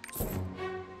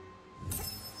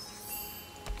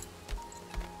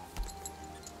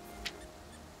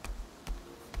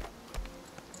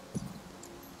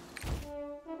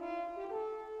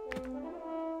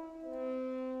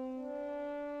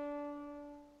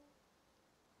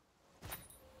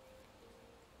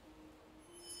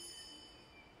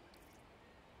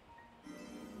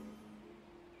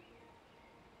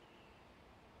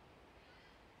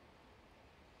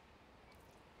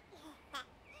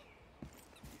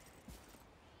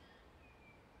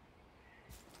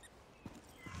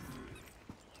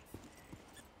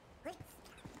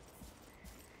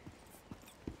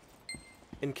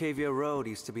 Incavia Road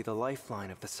used to be the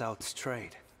lifeline of the South's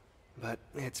trade, but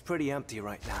it's pretty empty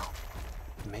right now.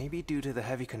 Maybe due to the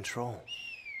heavy control.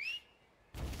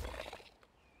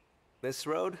 This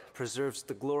road preserves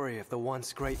the glory of the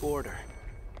once great order.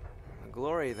 A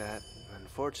glory that,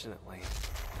 unfortunately,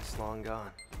 is long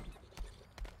gone.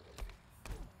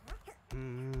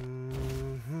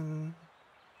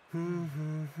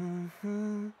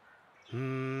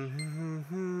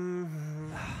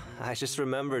 I just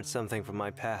remembered something from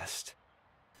my past.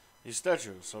 These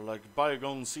statues are like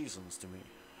bygone seasons to me.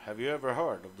 Have you ever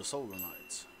heard of the Solar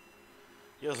Knights?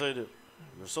 Yes, I do.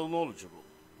 You're so knowledgeable.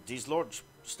 These large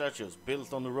statues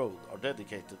built on the road are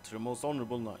dedicated to the most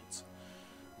honorable knights.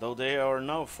 Though they are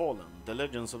now fallen, the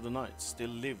legends of the knights still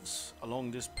lives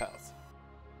along this path.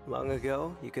 Long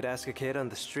ago, you could ask a kid on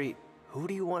the street, who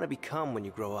do you want to become when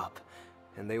you grow up?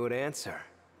 And they would answer,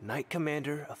 Knight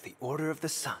Commander of the Order of the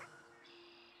Sun.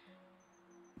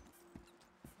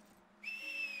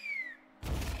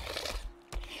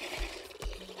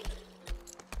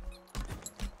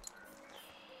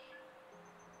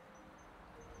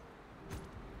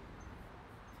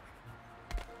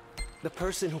 The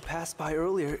person who passed by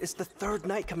earlier is the third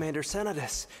Knight Commander,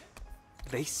 Senadus.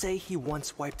 They say he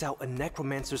once wiped out a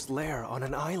necromancer's lair on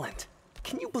an island.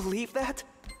 Can you believe that?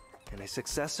 And his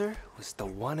successor was the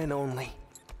one and only.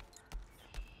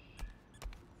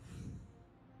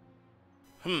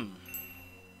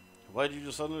 Why did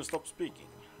you suddenly stop speaking?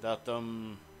 That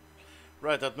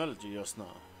melody just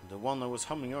now, the one I was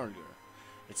humming earlier.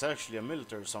 It's actually a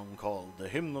military song called The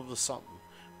Hymn of the Sun.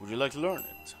 Would you like to learn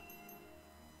it?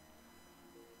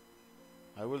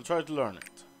 I will try to learn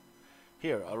it.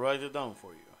 Here, I'll write it down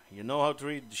for you. You know how to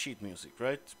read the sheet music,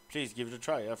 right? Please give it a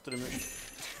try after the mission.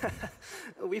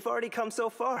 We've already come so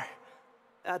far.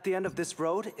 At the end of this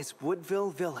road is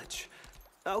Woodville Village.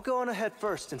 I'll go on ahead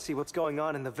first and see what's going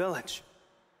on in the village.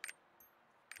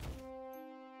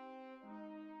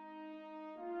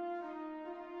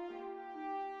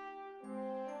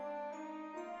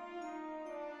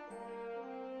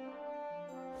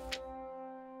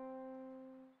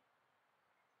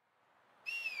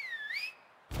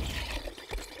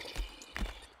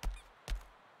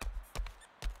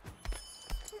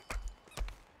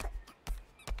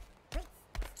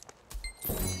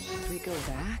 We go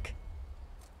back?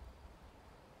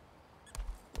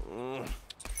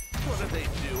 What are they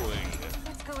doing?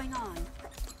 What's going on?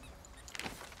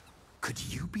 Could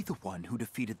you be the one who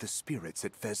defeated the spirits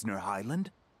at Vesner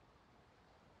Highland?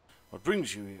 What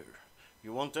brings you here?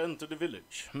 You want to enter the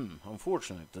village?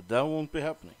 Unfortunate that won't be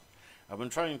happening. I've been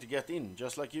trying to get in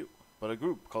just like you, but a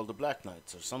group called the Black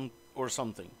Knights or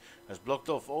something has blocked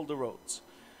off all the roads.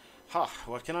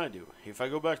 What can I do? If I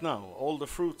go back now, all the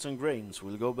fruits and grains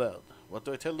will go bad. What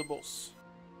do I tell the boss?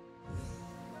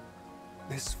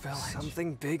 This village.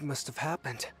 Something big must have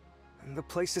happened. And the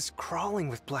place is crawling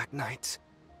with Black Knights.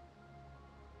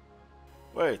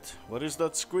 Wait, what is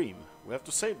that scream? We have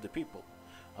to save the people.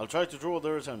 I'll try to draw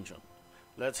their attention.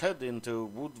 Let's head into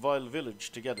Woodville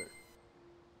Village together.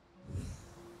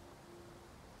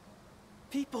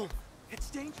 People! It's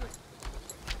dangerous!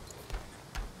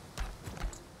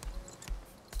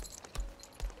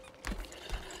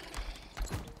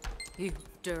 You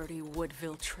dirty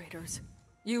Woodville traitors.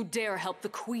 You dare help the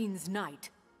Queen's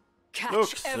Knight. Catch Look,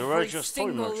 the every righteous toy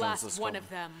single merchants last has one come. of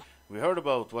them. We heard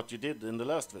about what you did in the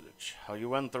last village, how you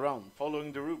went around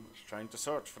following the rumors, trying to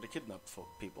search for the kidnapped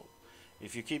people.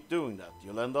 If you keep doing that,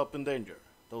 you'll end up in danger.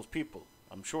 Those people,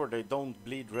 I'm sure they don't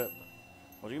bleed red.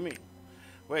 What do you mean?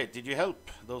 Wait, did you help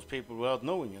those people without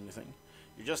knowing anything?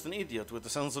 You're just an idiot with a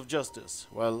sense of justice.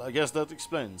 Well, I guess that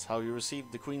explains how you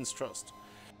received the Queen's trust.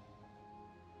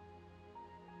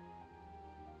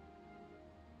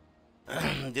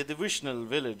 The Divisional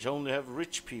village only have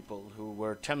rich people who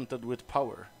were tempted with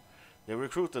power. They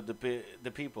recruited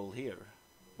the people here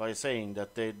by saying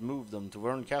that they'd move them to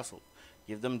Vern Castle,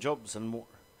 give them jobs and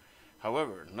more.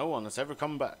 However, no one has ever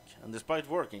come back, and despite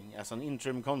working as an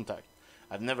interim contact,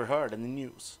 I've never heard any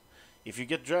news. If you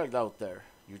get dragged out there,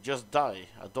 you just die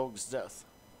a dog's death.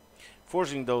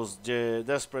 Forcing those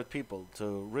desperate people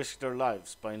to risk their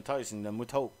lives by enticing them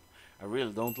with hope, I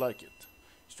really don't like it.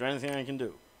 Is there anything I can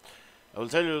do? I will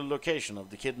tell you the location of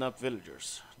the kidnapped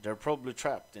villagers. They're probably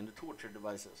trapped in the torture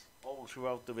devices all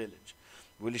throughout the village.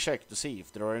 Will you check to see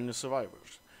if there are any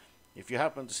survivors? If you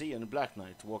happen to see any Black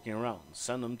Knight walking around,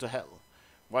 send them to hell.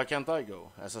 Why can't I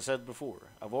go? As I said before,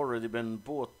 I've already been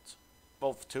bought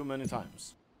off too many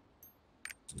times.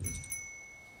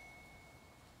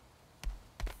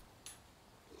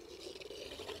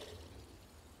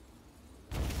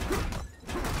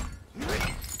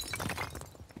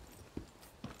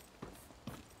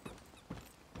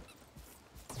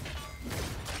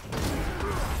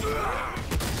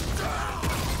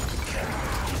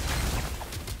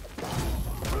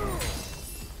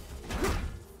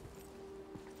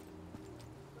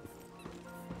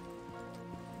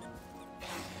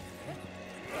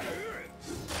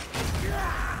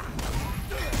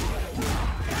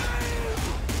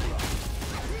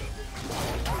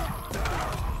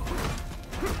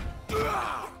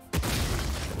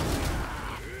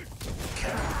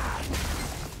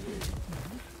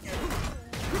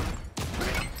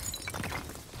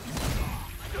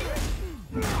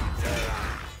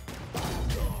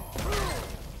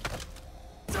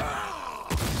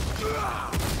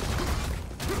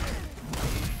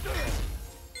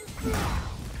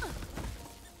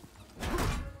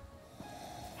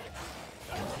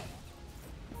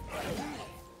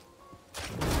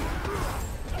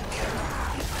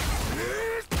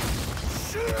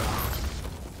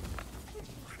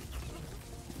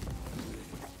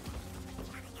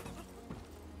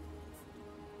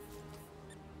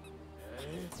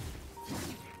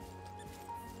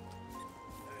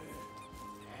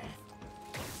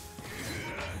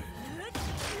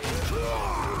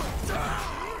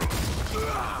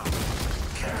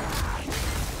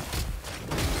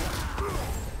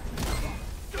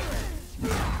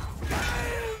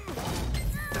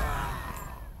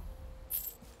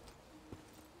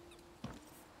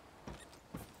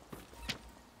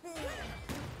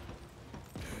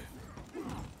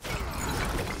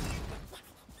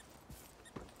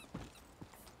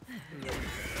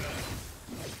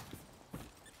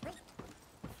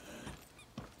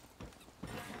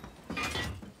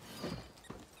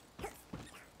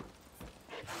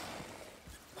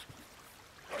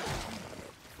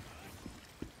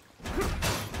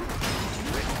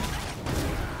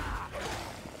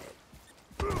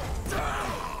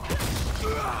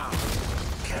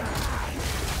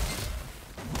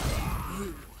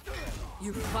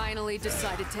 You finally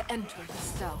decided to enter the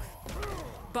South.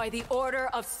 By the order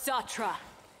of Satra.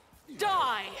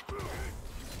 Die!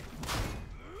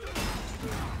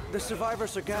 The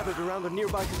survivors are gathered around the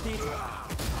nearby cathedral.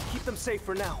 Keep them safe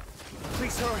for now.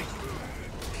 Please hurry.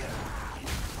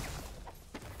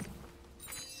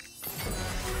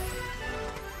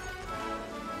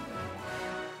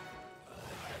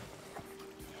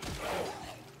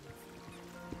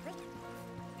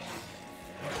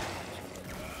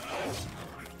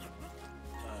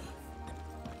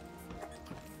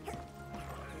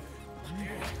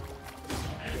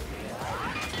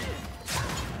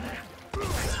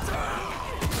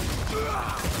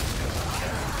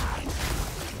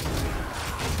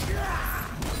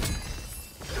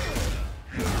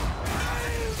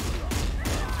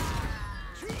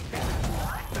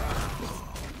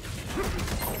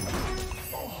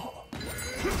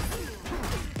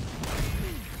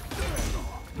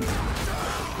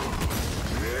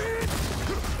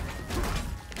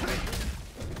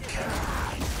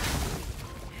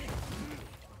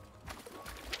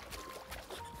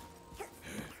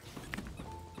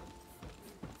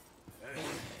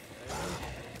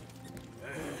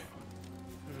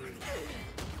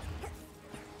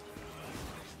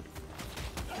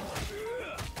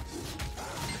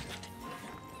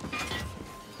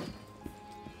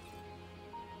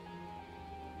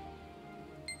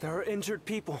 There are injured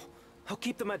people. I'll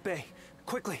keep them at bay.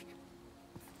 Quickly.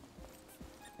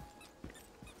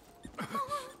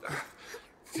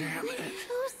 Damn it.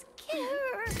 So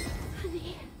scared.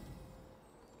 Honey.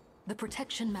 The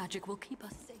protection magic will keep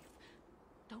us safe.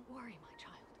 Don't worry, my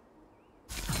child.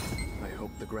 I hope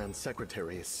the Grand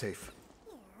Secretary is safe.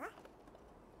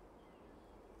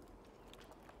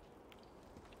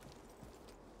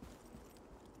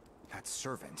 that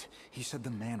servant. He said the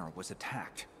manor was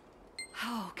attacked.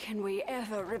 How can we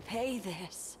ever repay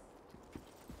this?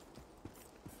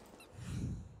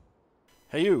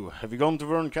 Hey you, have you gone to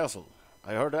Vern Castle?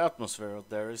 I heard the atmosphere out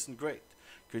there isn't great.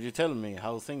 Could you tell me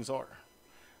how things are?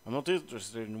 I'm not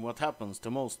interested in what happens to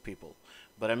most people,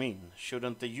 but I mean,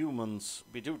 shouldn't the humans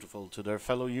be dutiful to their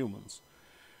fellow humans?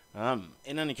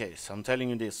 In any case, I'm telling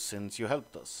you this since you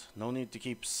helped us. No need to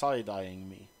keep side-eyeing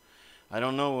me. I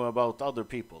don't know about other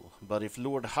people, but if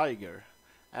Lord Hyger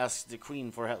asks the Queen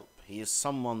for help, he is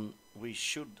someone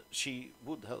she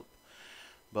would help.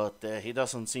 But he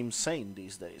doesn't seem sane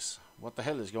these days. What the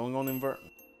hell is going on in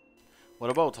Vern? What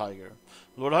about Hyger?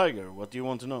 Lord Hyger, what do you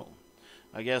want to know?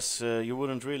 I guess you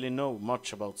wouldn't really know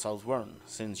much about South Vern,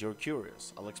 since you're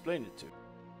curious. I'll explain it to you.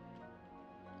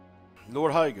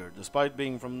 Lord Hyger, despite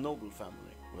being from a noble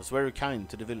family, was very kind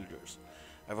to the villagers.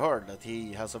 I've heard that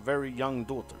he has a very young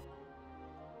daughter.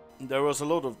 There was a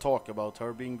lot of talk about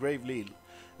her being gravely ill,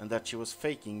 and that she was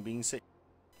faking being sick.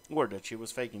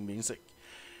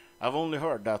 I've only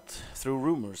heard that through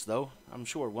rumors, though. I'm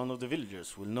sure one of the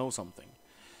villagers will know something.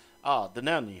 Ah, the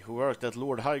nanny who worked at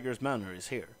Lord Hyger's manor is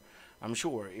here. I'm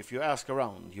sure if you ask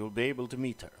around, you'll be able to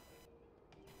meet her.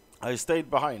 I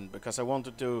stayed behind because I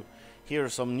wanted to hear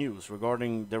some news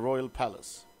regarding the royal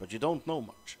palace, but you don't know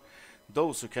much.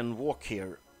 Those who can walk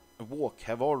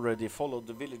have already followed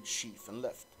the village chief and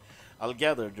left. I'll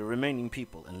gather the remaining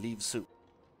people and leave soon.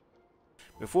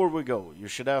 Before we go, you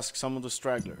should ask some of the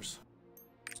stragglers.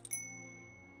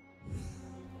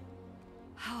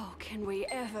 How can we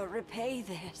ever repay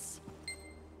this?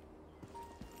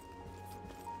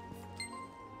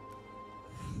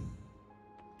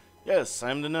 Yes,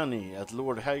 I'm the nanny at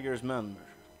Lord Hyger's manor,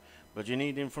 but you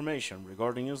need information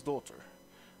regarding his daughter.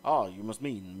 Ah, you must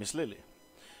mean Miss Lily.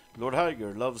 Lord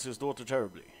Hyger loves his daughter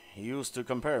terribly. He used to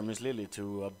compare Miss Lily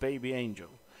to a baby angel.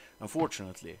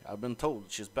 Unfortunately, I've been told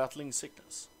she's battling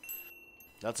sickness.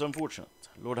 That's unfortunate.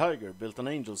 Lord Hyger built an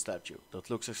angel statue that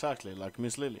looks exactly like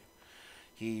Miss Lily.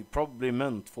 He probably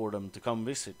meant for them to come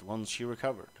visit once she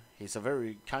recovered. He's a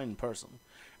very kind person.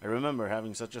 I remember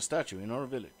having such a statue in our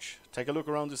village. Take a look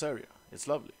around this area. It's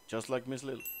lovely, just like Miss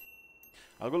Lily.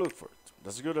 I'll go look for it.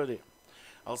 That's a good idea.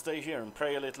 I'll stay here and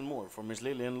pray a little more for Miss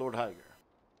Lily and Lord Hyger.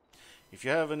 If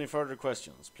you have any further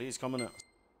questions, please come and ask.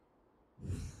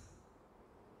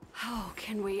 How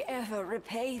can we ever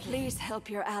repay this? Please help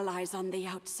your allies on the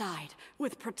outside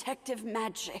with protective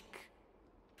magic.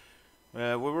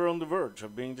 We were on the verge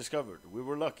of being discovered. We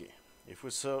were lucky. If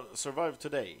we survive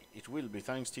today, it will be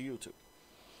thanks to you two.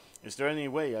 Is there any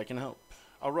way I can help?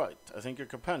 All right, I think your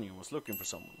companion was looking for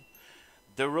someone.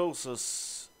 The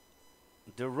Rosa's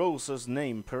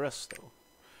name Peresto.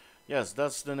 Yes,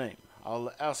 that's the name.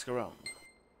 I'll ask around.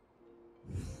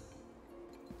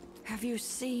 Have you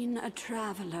seen a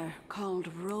traveler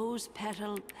called Rose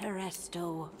Petal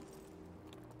Peresto?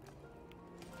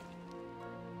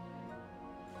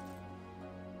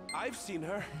 I've seen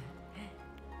her.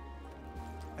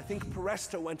 I think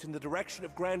Peresto went in the direction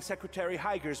of Grand Secretary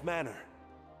Hyger's manor.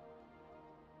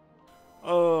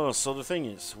 Oh, so the thing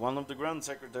is, one of the Grand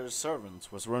Secretary's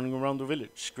servants was running around the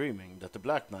village screaming that the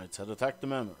Black Knights had attacked the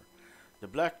manor. The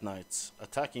Black Knights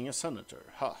attacking a senator.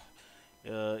 Ha!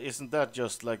 Isn't that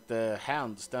just like the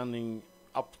hand standing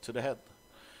up to the head?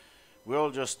 We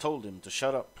all just told him to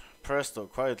shut up. Peresto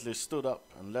quietly stood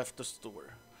up and left the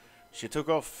store. She took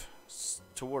off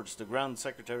towards the Grand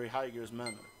Secretary Hyger's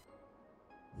manor.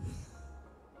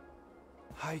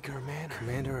 Hyger Manor?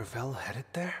 Commander Avelle headed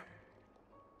there?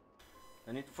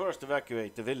 I need to first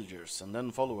evacuate the villagers and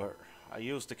then follow her. I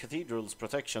used the cathedral's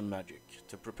protection magic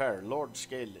to prepare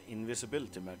large-scale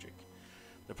invisibility magic.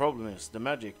 The problem is, the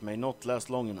magic may not last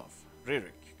long enough.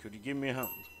 Ririk, could you give me a hand?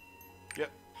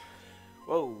 Yep.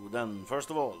 Whoa, then, first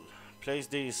of all, please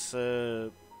place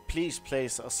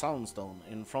a soundstone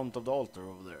in front of the altar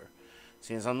over there.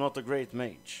 Since I'm not a great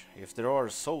mage, if there are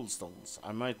soul stones,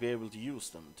 I might be able to use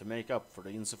them to make up for the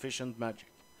insufficient magic.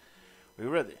 Are you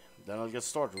ready? Then I'll get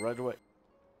started right away.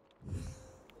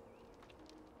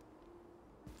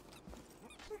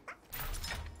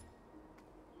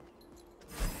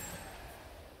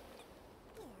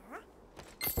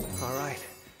 All right.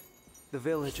 The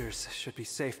villagers should be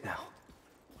safe now.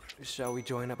 Shall we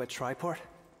join up at Triport?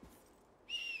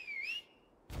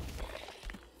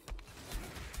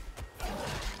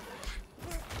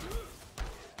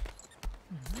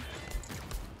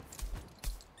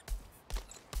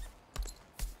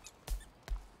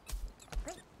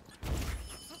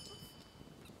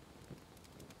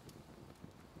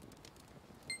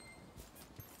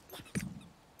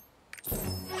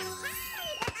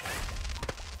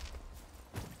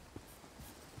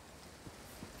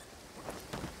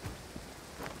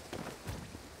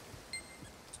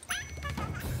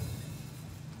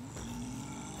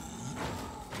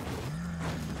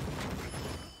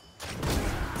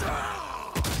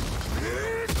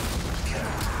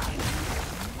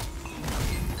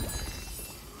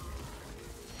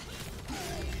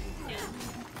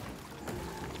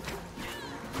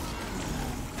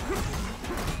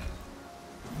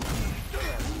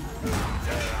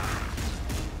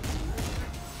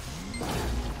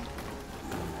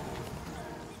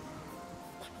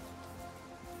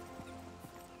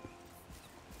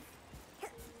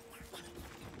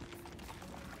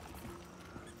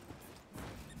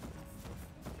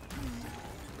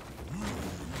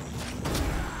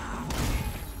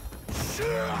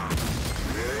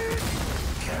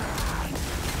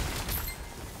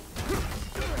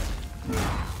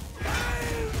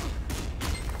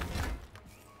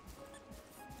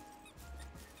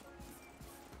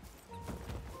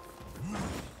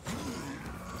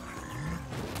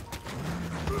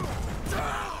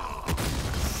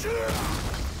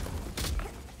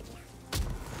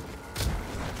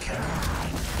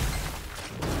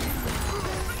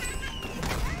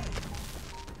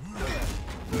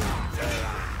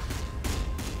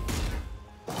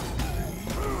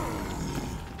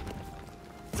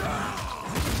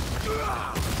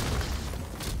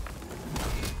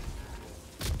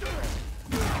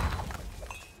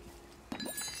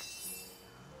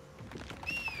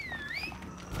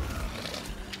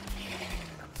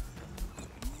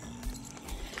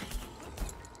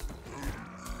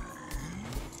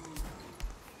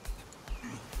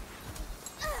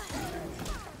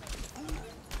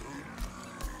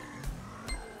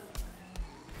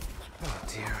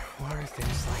 Why are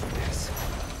things like this?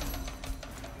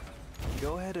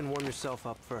 Go ahead and warm yourself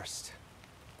up first.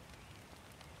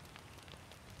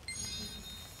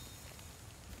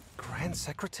 Grand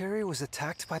Secretary was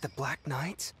attacked by the Black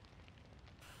Knights?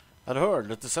 I'd heard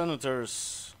that the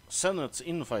Senate's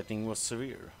infighting was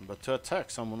severe, but to attack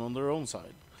someone on their own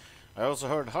side. I also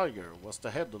heard Higer was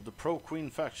the head of the pro-Queen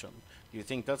faction. Do you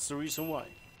think that's the reason why?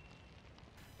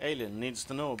 Alien needs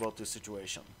to know about this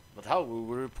situation, but how will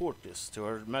we report this to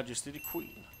Her Majesty the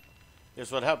Queen?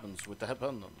 Here's what happens with the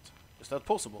pendant. Is that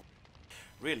possible?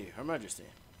 Really, Her Majesty,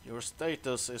 your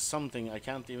status is something I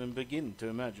can't even begin to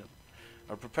imagine.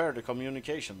 I prepared a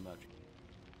communication magic.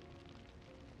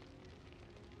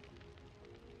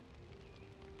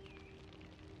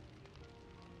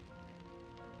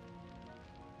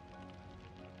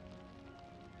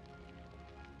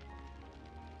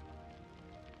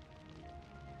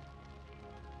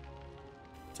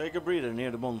 Take a breather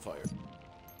near the bonfire.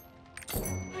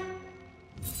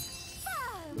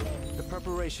 The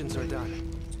preparations are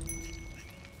done.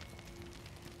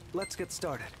 Let's get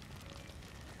started.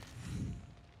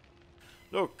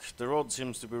 Look, the rod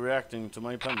seems to be reacting to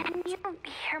my pendant. Can you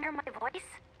hear my voice?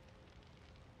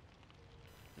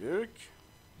 Rick?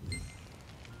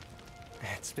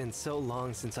 It's been so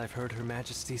long since I've heard Her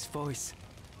Majesty's voice.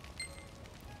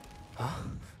 Huh?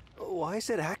 Why is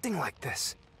it acting like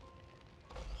this?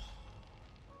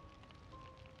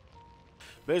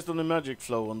 Based on the magic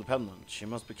flow on the pendant, she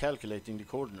must be calculating the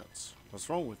coordinates. What's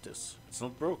wrong with this? It's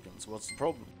not broken, so what's the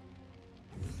problem?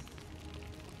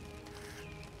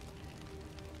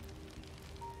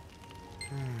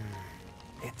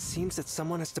 It seems that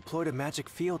someone has deployed a magic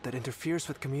field that interferes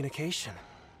with communication.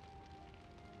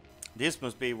 This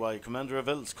must be why Commander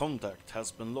Avel's contact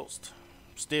has been lost.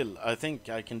 Still, I think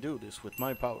I can do this with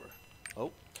my power.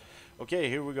 Oh, okay,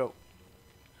 here we go.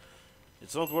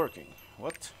 It's not working.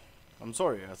 What? I'm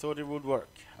sorry, I thought it would work.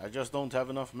 I just don't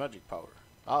have enough magic power.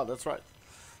 Ah, that's right.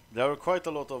 There are quite a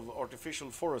lot of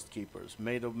artificial forest keepers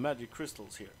made of magic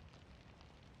crystals here.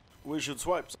 We should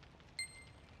swipe some.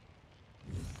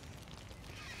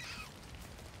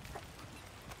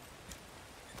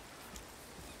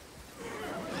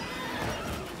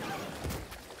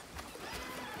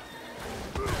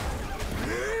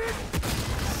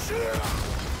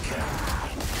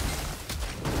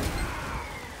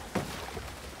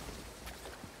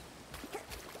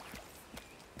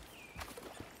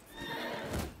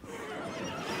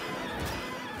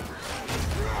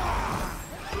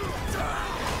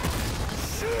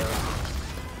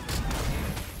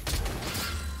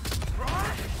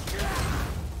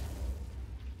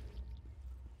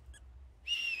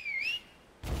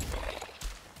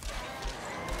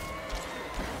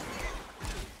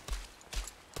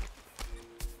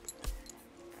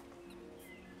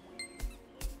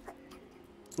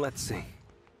 Let's see.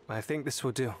 I think this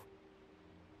will do.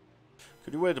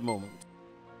 Could you wait a moment?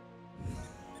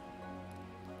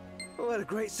 What a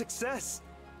great success!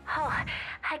 Oh,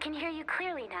 I can hear you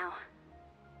clearly now.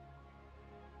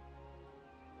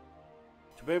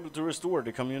 To be able to restore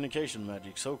the communication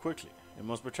magic so quickly, you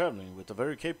must be traveling with a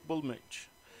very capable mage.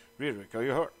 Ririk, are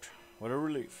you hurt? What a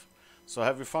relief. So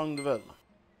have you found the well?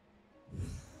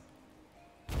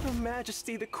 Her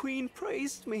Majesty the Queen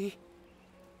praised me.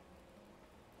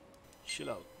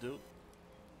 Chill out, dude.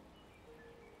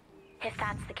 If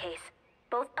that's the case,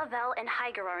 both Avel and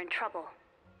Higer are in trouble.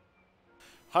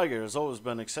 Higer has always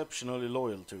been exceptionally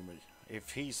loyal to me.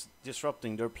 If he's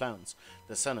disrupting their plans,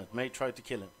 the Senate may try to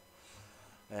kill him.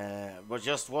 But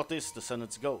just what is the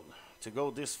Senate's goal? To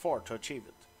go this far to achieve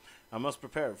it. I must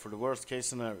prepare for the worst case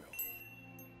scenario.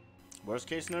 Worst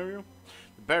case scenario?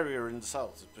 The barrier in the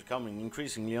south is becoming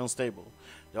increasingly unstable.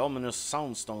 The ominous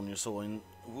soundstone you saw in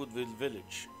Woodville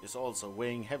Village is also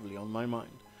weighing heavily on my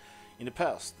mind. In the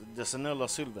past, the Senella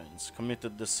Sylvains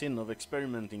committed the sin of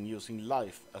experimenting using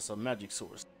life as a magic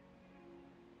source.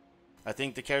 I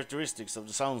think the characteristics of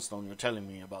the soundstone you're telling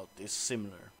me about is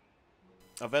similar.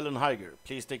 Avell and Hyger,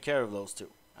 please take care of those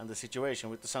two, and the situation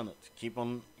with the Senate. Keep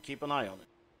an eye on it.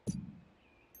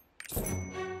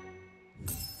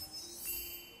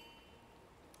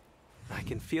 I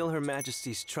can feel Her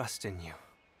Majesty's trust in you.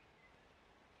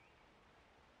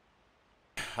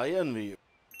 I envy you.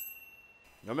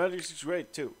 Your magic is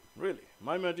great too. Really,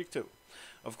 my magic too.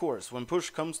 Of course, when push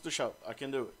comes to shove, I can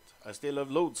do it. I still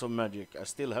have loads of magic I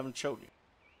still haven't shown you.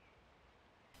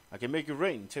 I can make it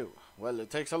rain too. Well, it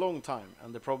takes a long time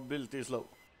and the probability is low.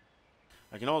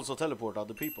 I can also teleport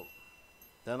other people.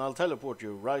 Then I'll teleport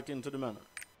you right into the manor.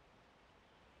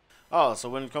 Ah, so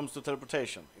when it comes to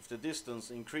teleportation, if the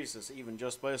distance increases even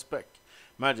just by a speck,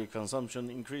 magic consumption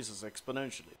increases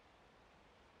exponentially.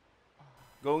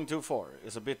 Going too far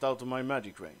is a bit out of my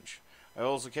magic range. I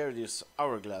also carry this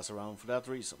hourglass around for that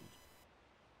reason.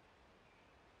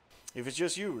 If it's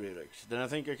just you, Ririk, then I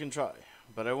think I can try,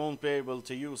 but I won't be able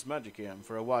to use magic again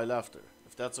for a while after.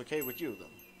 If that's okay with you, then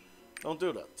don't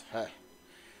do that. Heh.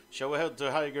 Shall we head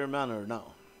to Hyger Manor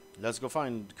now? Let's go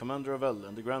find Commander Avell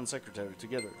and the Grand Secretary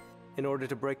together. In order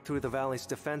to break through the valley's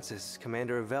defenses,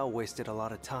 Commander Avell wasted a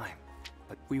lot of time.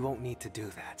 But we won't need to do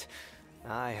that.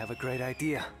 I have a great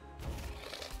idea.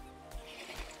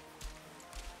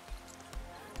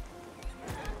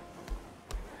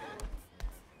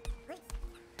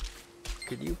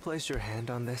 Could you place your hand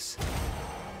on this?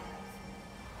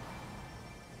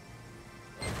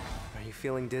 Are you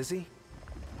feeling dizzy?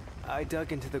 I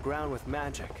dug into the ground with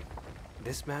magic.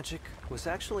 This magic was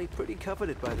actually pretty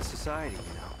coveted by the Society,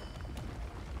 you know.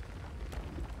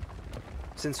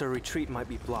 Since our retreat might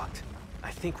be blocked,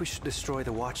 I think we should destroy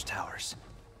the watchtowers.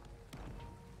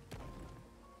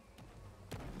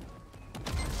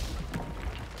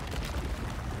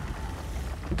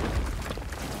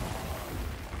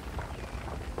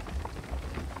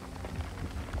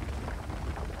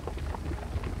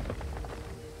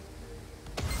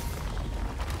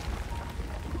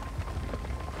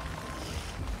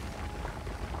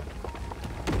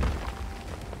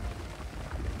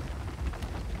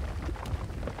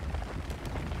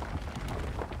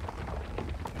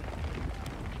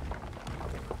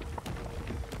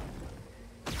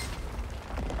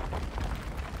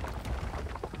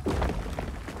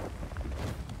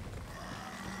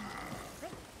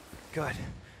 Good.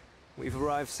 We've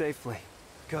arrived safely.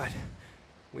 Good.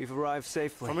 We've arrived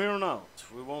safely. From here on out,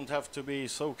 we won't have to be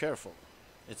so careful.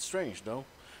 It's strange, though.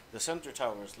 The center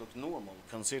towers look normal,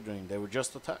 considering they were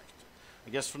just attacked. I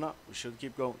guess for now, we should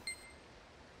keep going.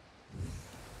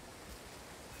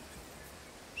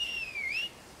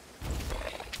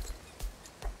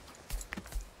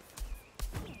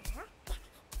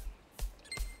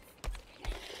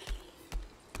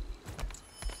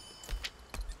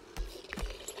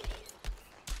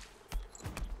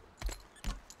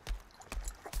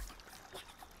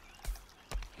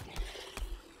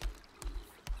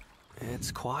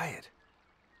 It's quiet.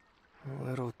 A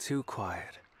little too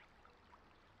quiet.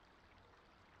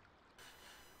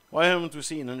 Why haven't we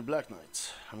seen any Black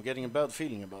Knights? I'm getting a bad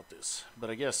feeling about this, but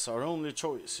I guess our only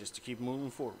choice is to keep moving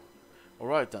forward.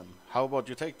 Alright then, how about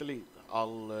you take the lead?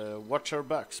 I'll watch our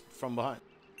backs from behind.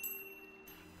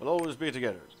 We'll always be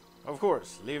together. Of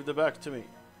course, leave the back to me.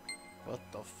 What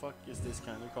the fuck is this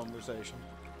kind of conversation?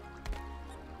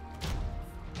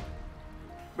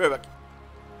 Be right back.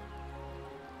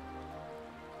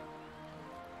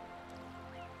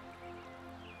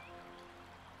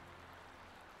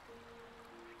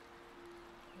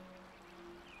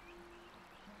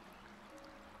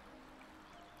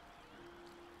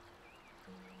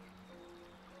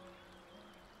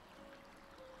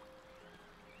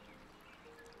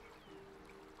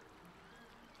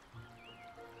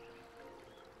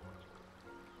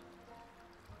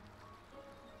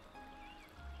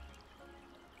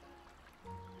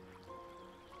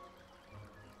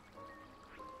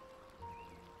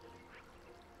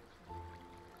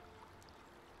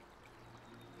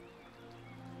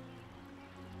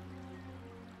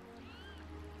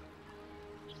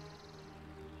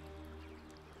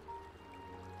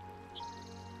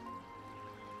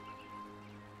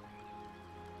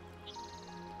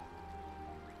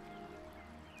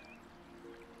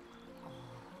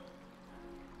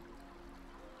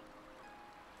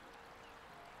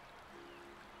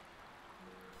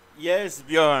 Yes,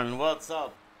 Björn, what's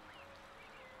up?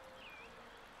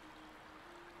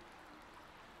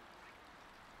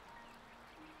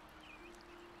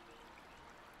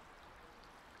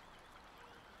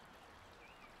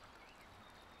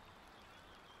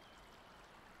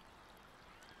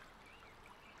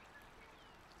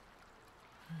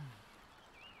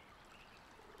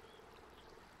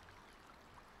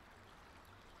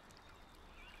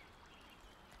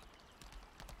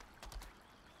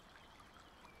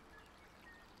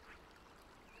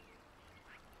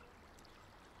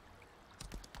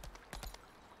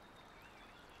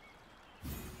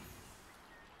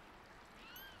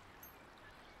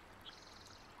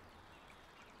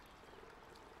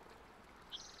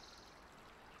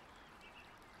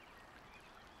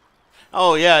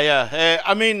 Oh yeah.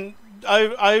 I mean,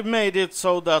 I made it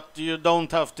so that you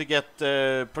don't have to get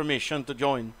permission to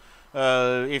join.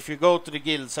 If you go to the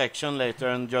guild section later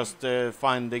and just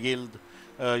find the guild,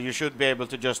 you should be able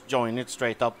to just join it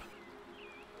straight up.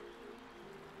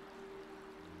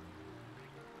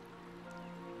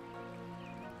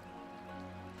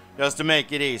 Just to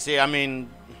make it easy. I mean,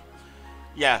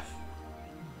 yeah.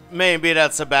 Maybe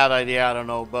that's a bad idea, I don't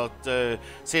know, but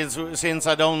since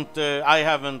I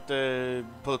haven't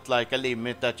put like a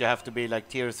limit that you have to be like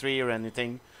tier 3 or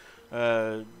anything,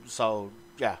 so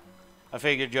yeah, I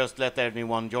figured just let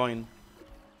anyone join.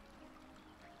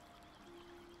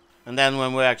 And then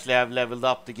when we actually have leveled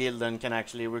up the guild and can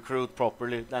actually recruit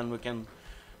properly, then we can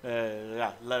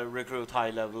recruit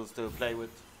high levels to play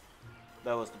with.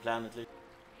 That was the plan at least.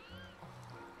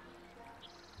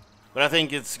 But I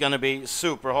think it's gonna be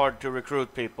super hard to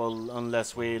recruit people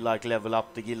unless we like level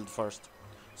up the guild first.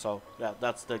 So yeah,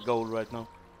 that's the goal right now.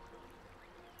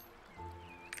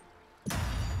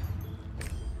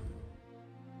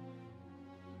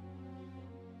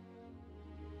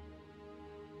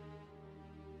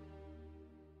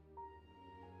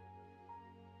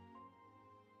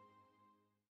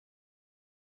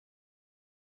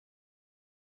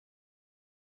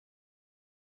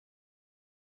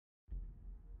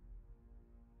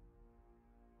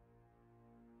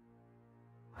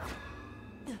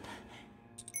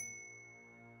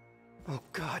 Oh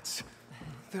gods,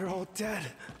 they're all dead.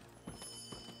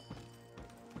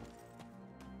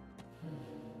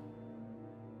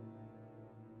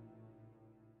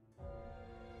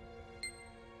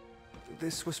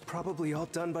 This was probably all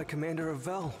done by Commander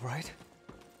Avell, right?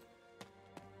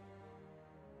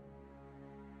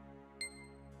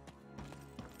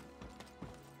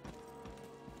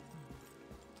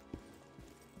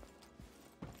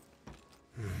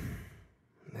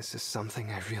 This is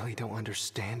something I really don't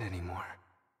understand anymore.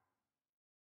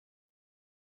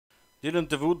 Didn't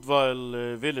the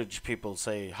Woodvile village people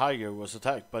say Higer was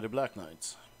attacked by the Black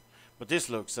Knights? But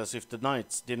this looks as if the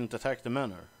Knights didn't attack the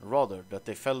manor, rather that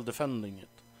they fell defending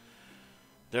it.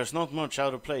 There's not much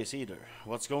out of place either.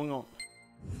 What's going on?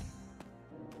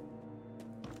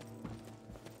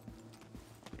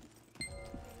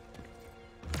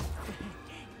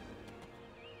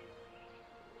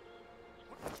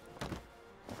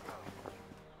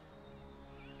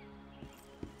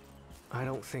 I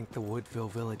don't think the Woodville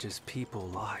village's people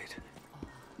lied.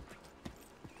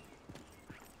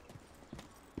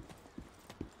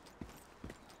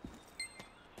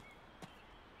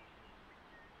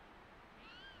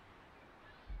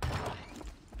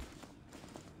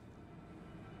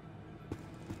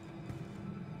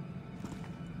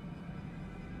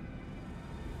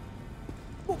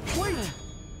 Oh, wait!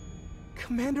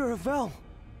 Commander Avell!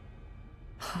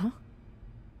 Huh?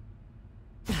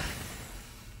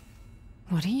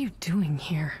 What are you doing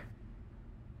here?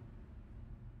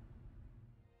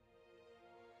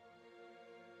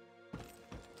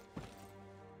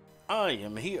 I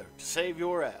am here to save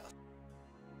your ass.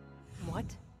 What?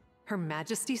 Her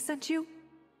Majesty sent you?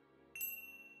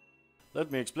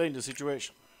 Let me explain the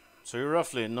situation. So you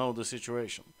roughly know the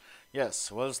situation.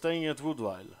 Yes, while staying at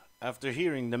Woodvile, after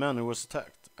hearing the manor was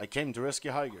attacked, I came to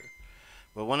rescue Higer.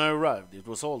 But when I arrived, it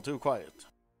was all too quiet.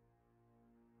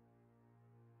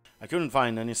 I couldn't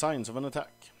find any signs of an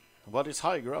attack. What is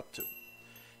Higer up to?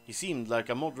 He seemed like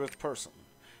a moderate person.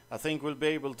 I think we'll be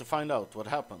able to find out what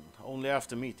happened only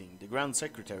after meeting the Grand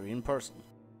Secretary in person.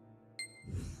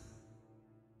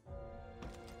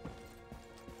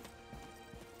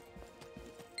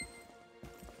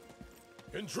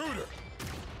 Intruder!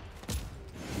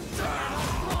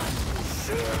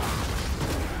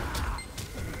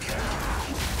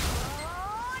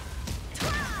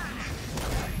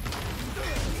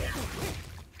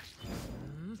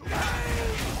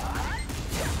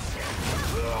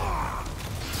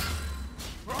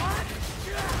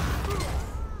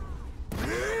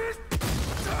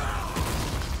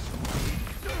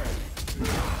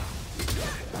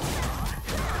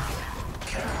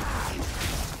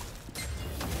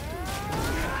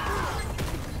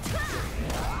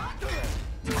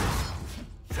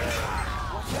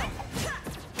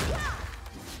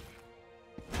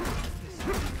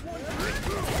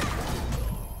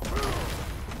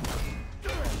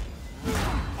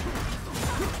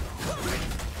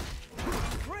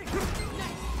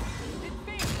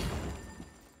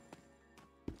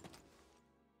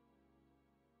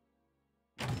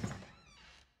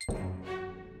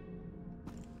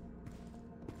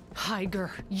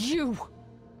 Higer, you!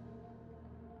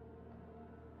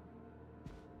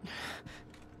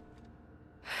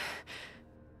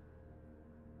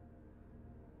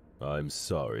 I'm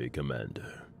sorry,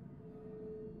 Commander.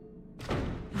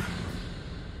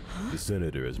 The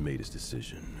Senator has made his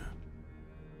decision.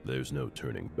 There's no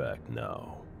turning back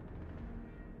now.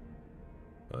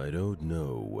 I don't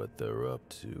know what they're up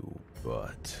to,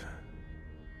 but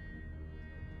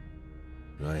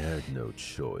I had no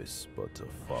choice but to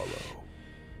follow.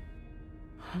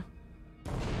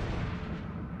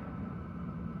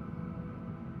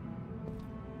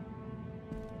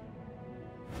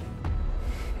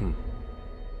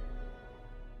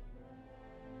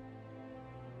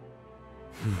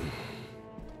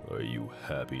 Are you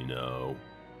happy now?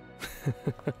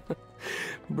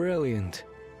 Brilliant.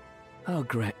 I'll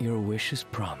grant your wish as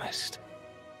promised.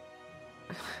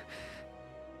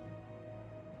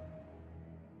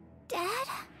 Dad?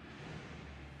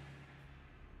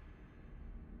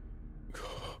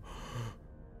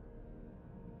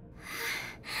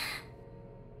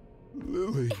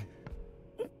 Lily.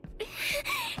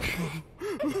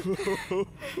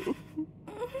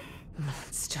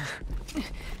 Monster.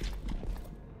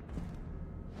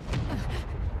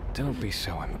 Don't be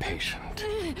so impatient.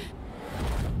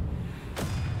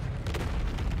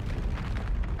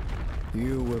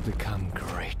 You will become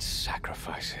great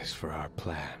sacrifices for our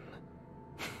plan.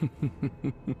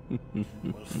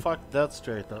 Well, fuck that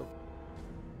straight up.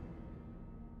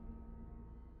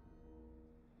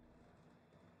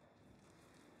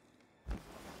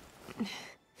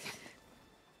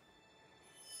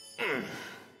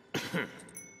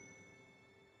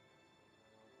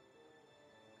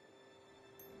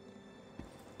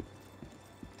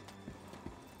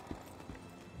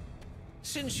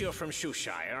 Since you're from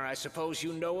Shoeshire, I suppose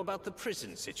you know about the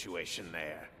prison situation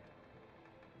there.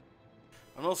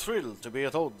 I'm not thrilled to be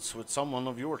at odds with someone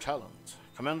of your talent.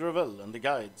 Commander Revell and the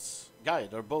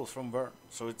guide are both from Vern,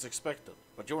 so it's expected,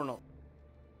 but you're not.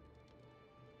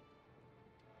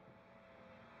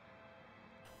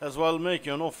 As well, make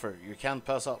you an offer you can't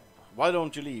pass up. Why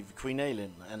don't you leave Queen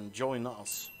Aylin and join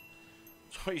us?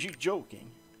 Are you joking?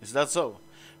 Is that so?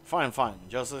 Fine, fine,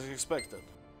 just as expected.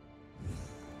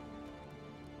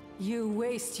 You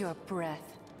waste your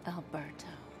breath, Alberto.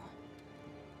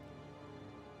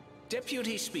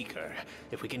 Deputy Speaker,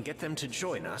 if we can get them to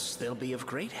join us, they'll be of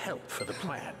great help for the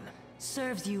plan.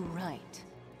 Serves you right,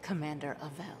 Commander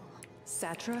Avell.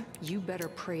 Satra, you better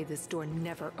pray this door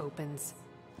never opens.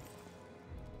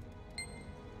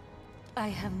 I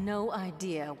have no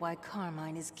idea why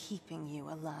Carmine is keeping you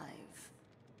alive.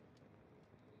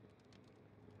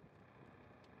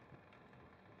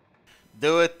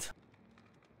 Do it.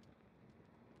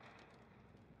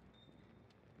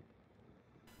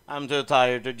 I'm too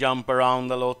tired to jump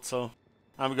around a lot, so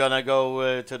I'm gonna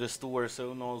go to the store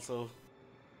soon also.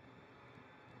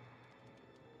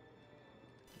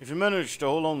 If you manage to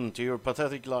hold on to your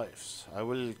pathetic lives, I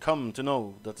will come to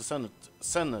know that the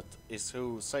Senate is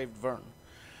who saved Vern.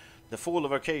 The fall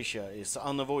of Acacia is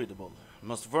unavoidable.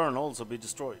 Must Vern also be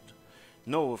destroyed?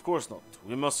 No, of course not.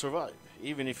 We must survive,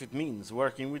 even if it means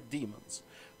working with demons.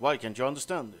 Why can't you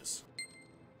understand this?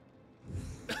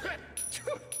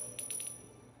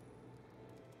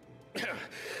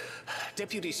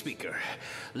 Deputy Speaker,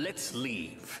 let's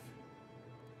leave.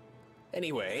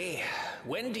 Anyway,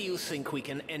 when do you think we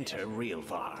can enter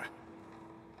Realvar?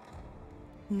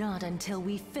 Not until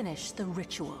we finish the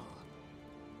ritual.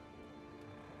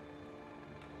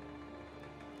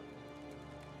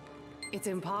 It's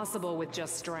impossible with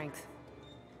just strength.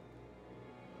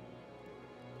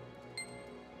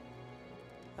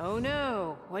 Oh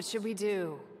no, what should we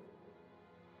do?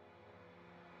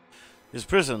 This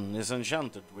prison is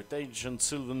enchanted with ancient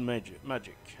sylvan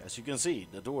magic. As you can see,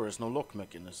 the door has no lock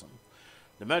mechanism.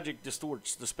 The magic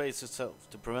distorts the space itself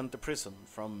to prevent the prison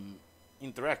from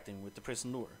interacting with the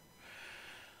prison door.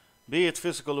 Be it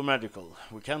physical or magical,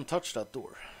 we can't touch that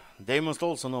door. They must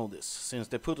also know this, since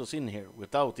they put us in here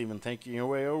without even taking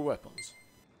away our weapons.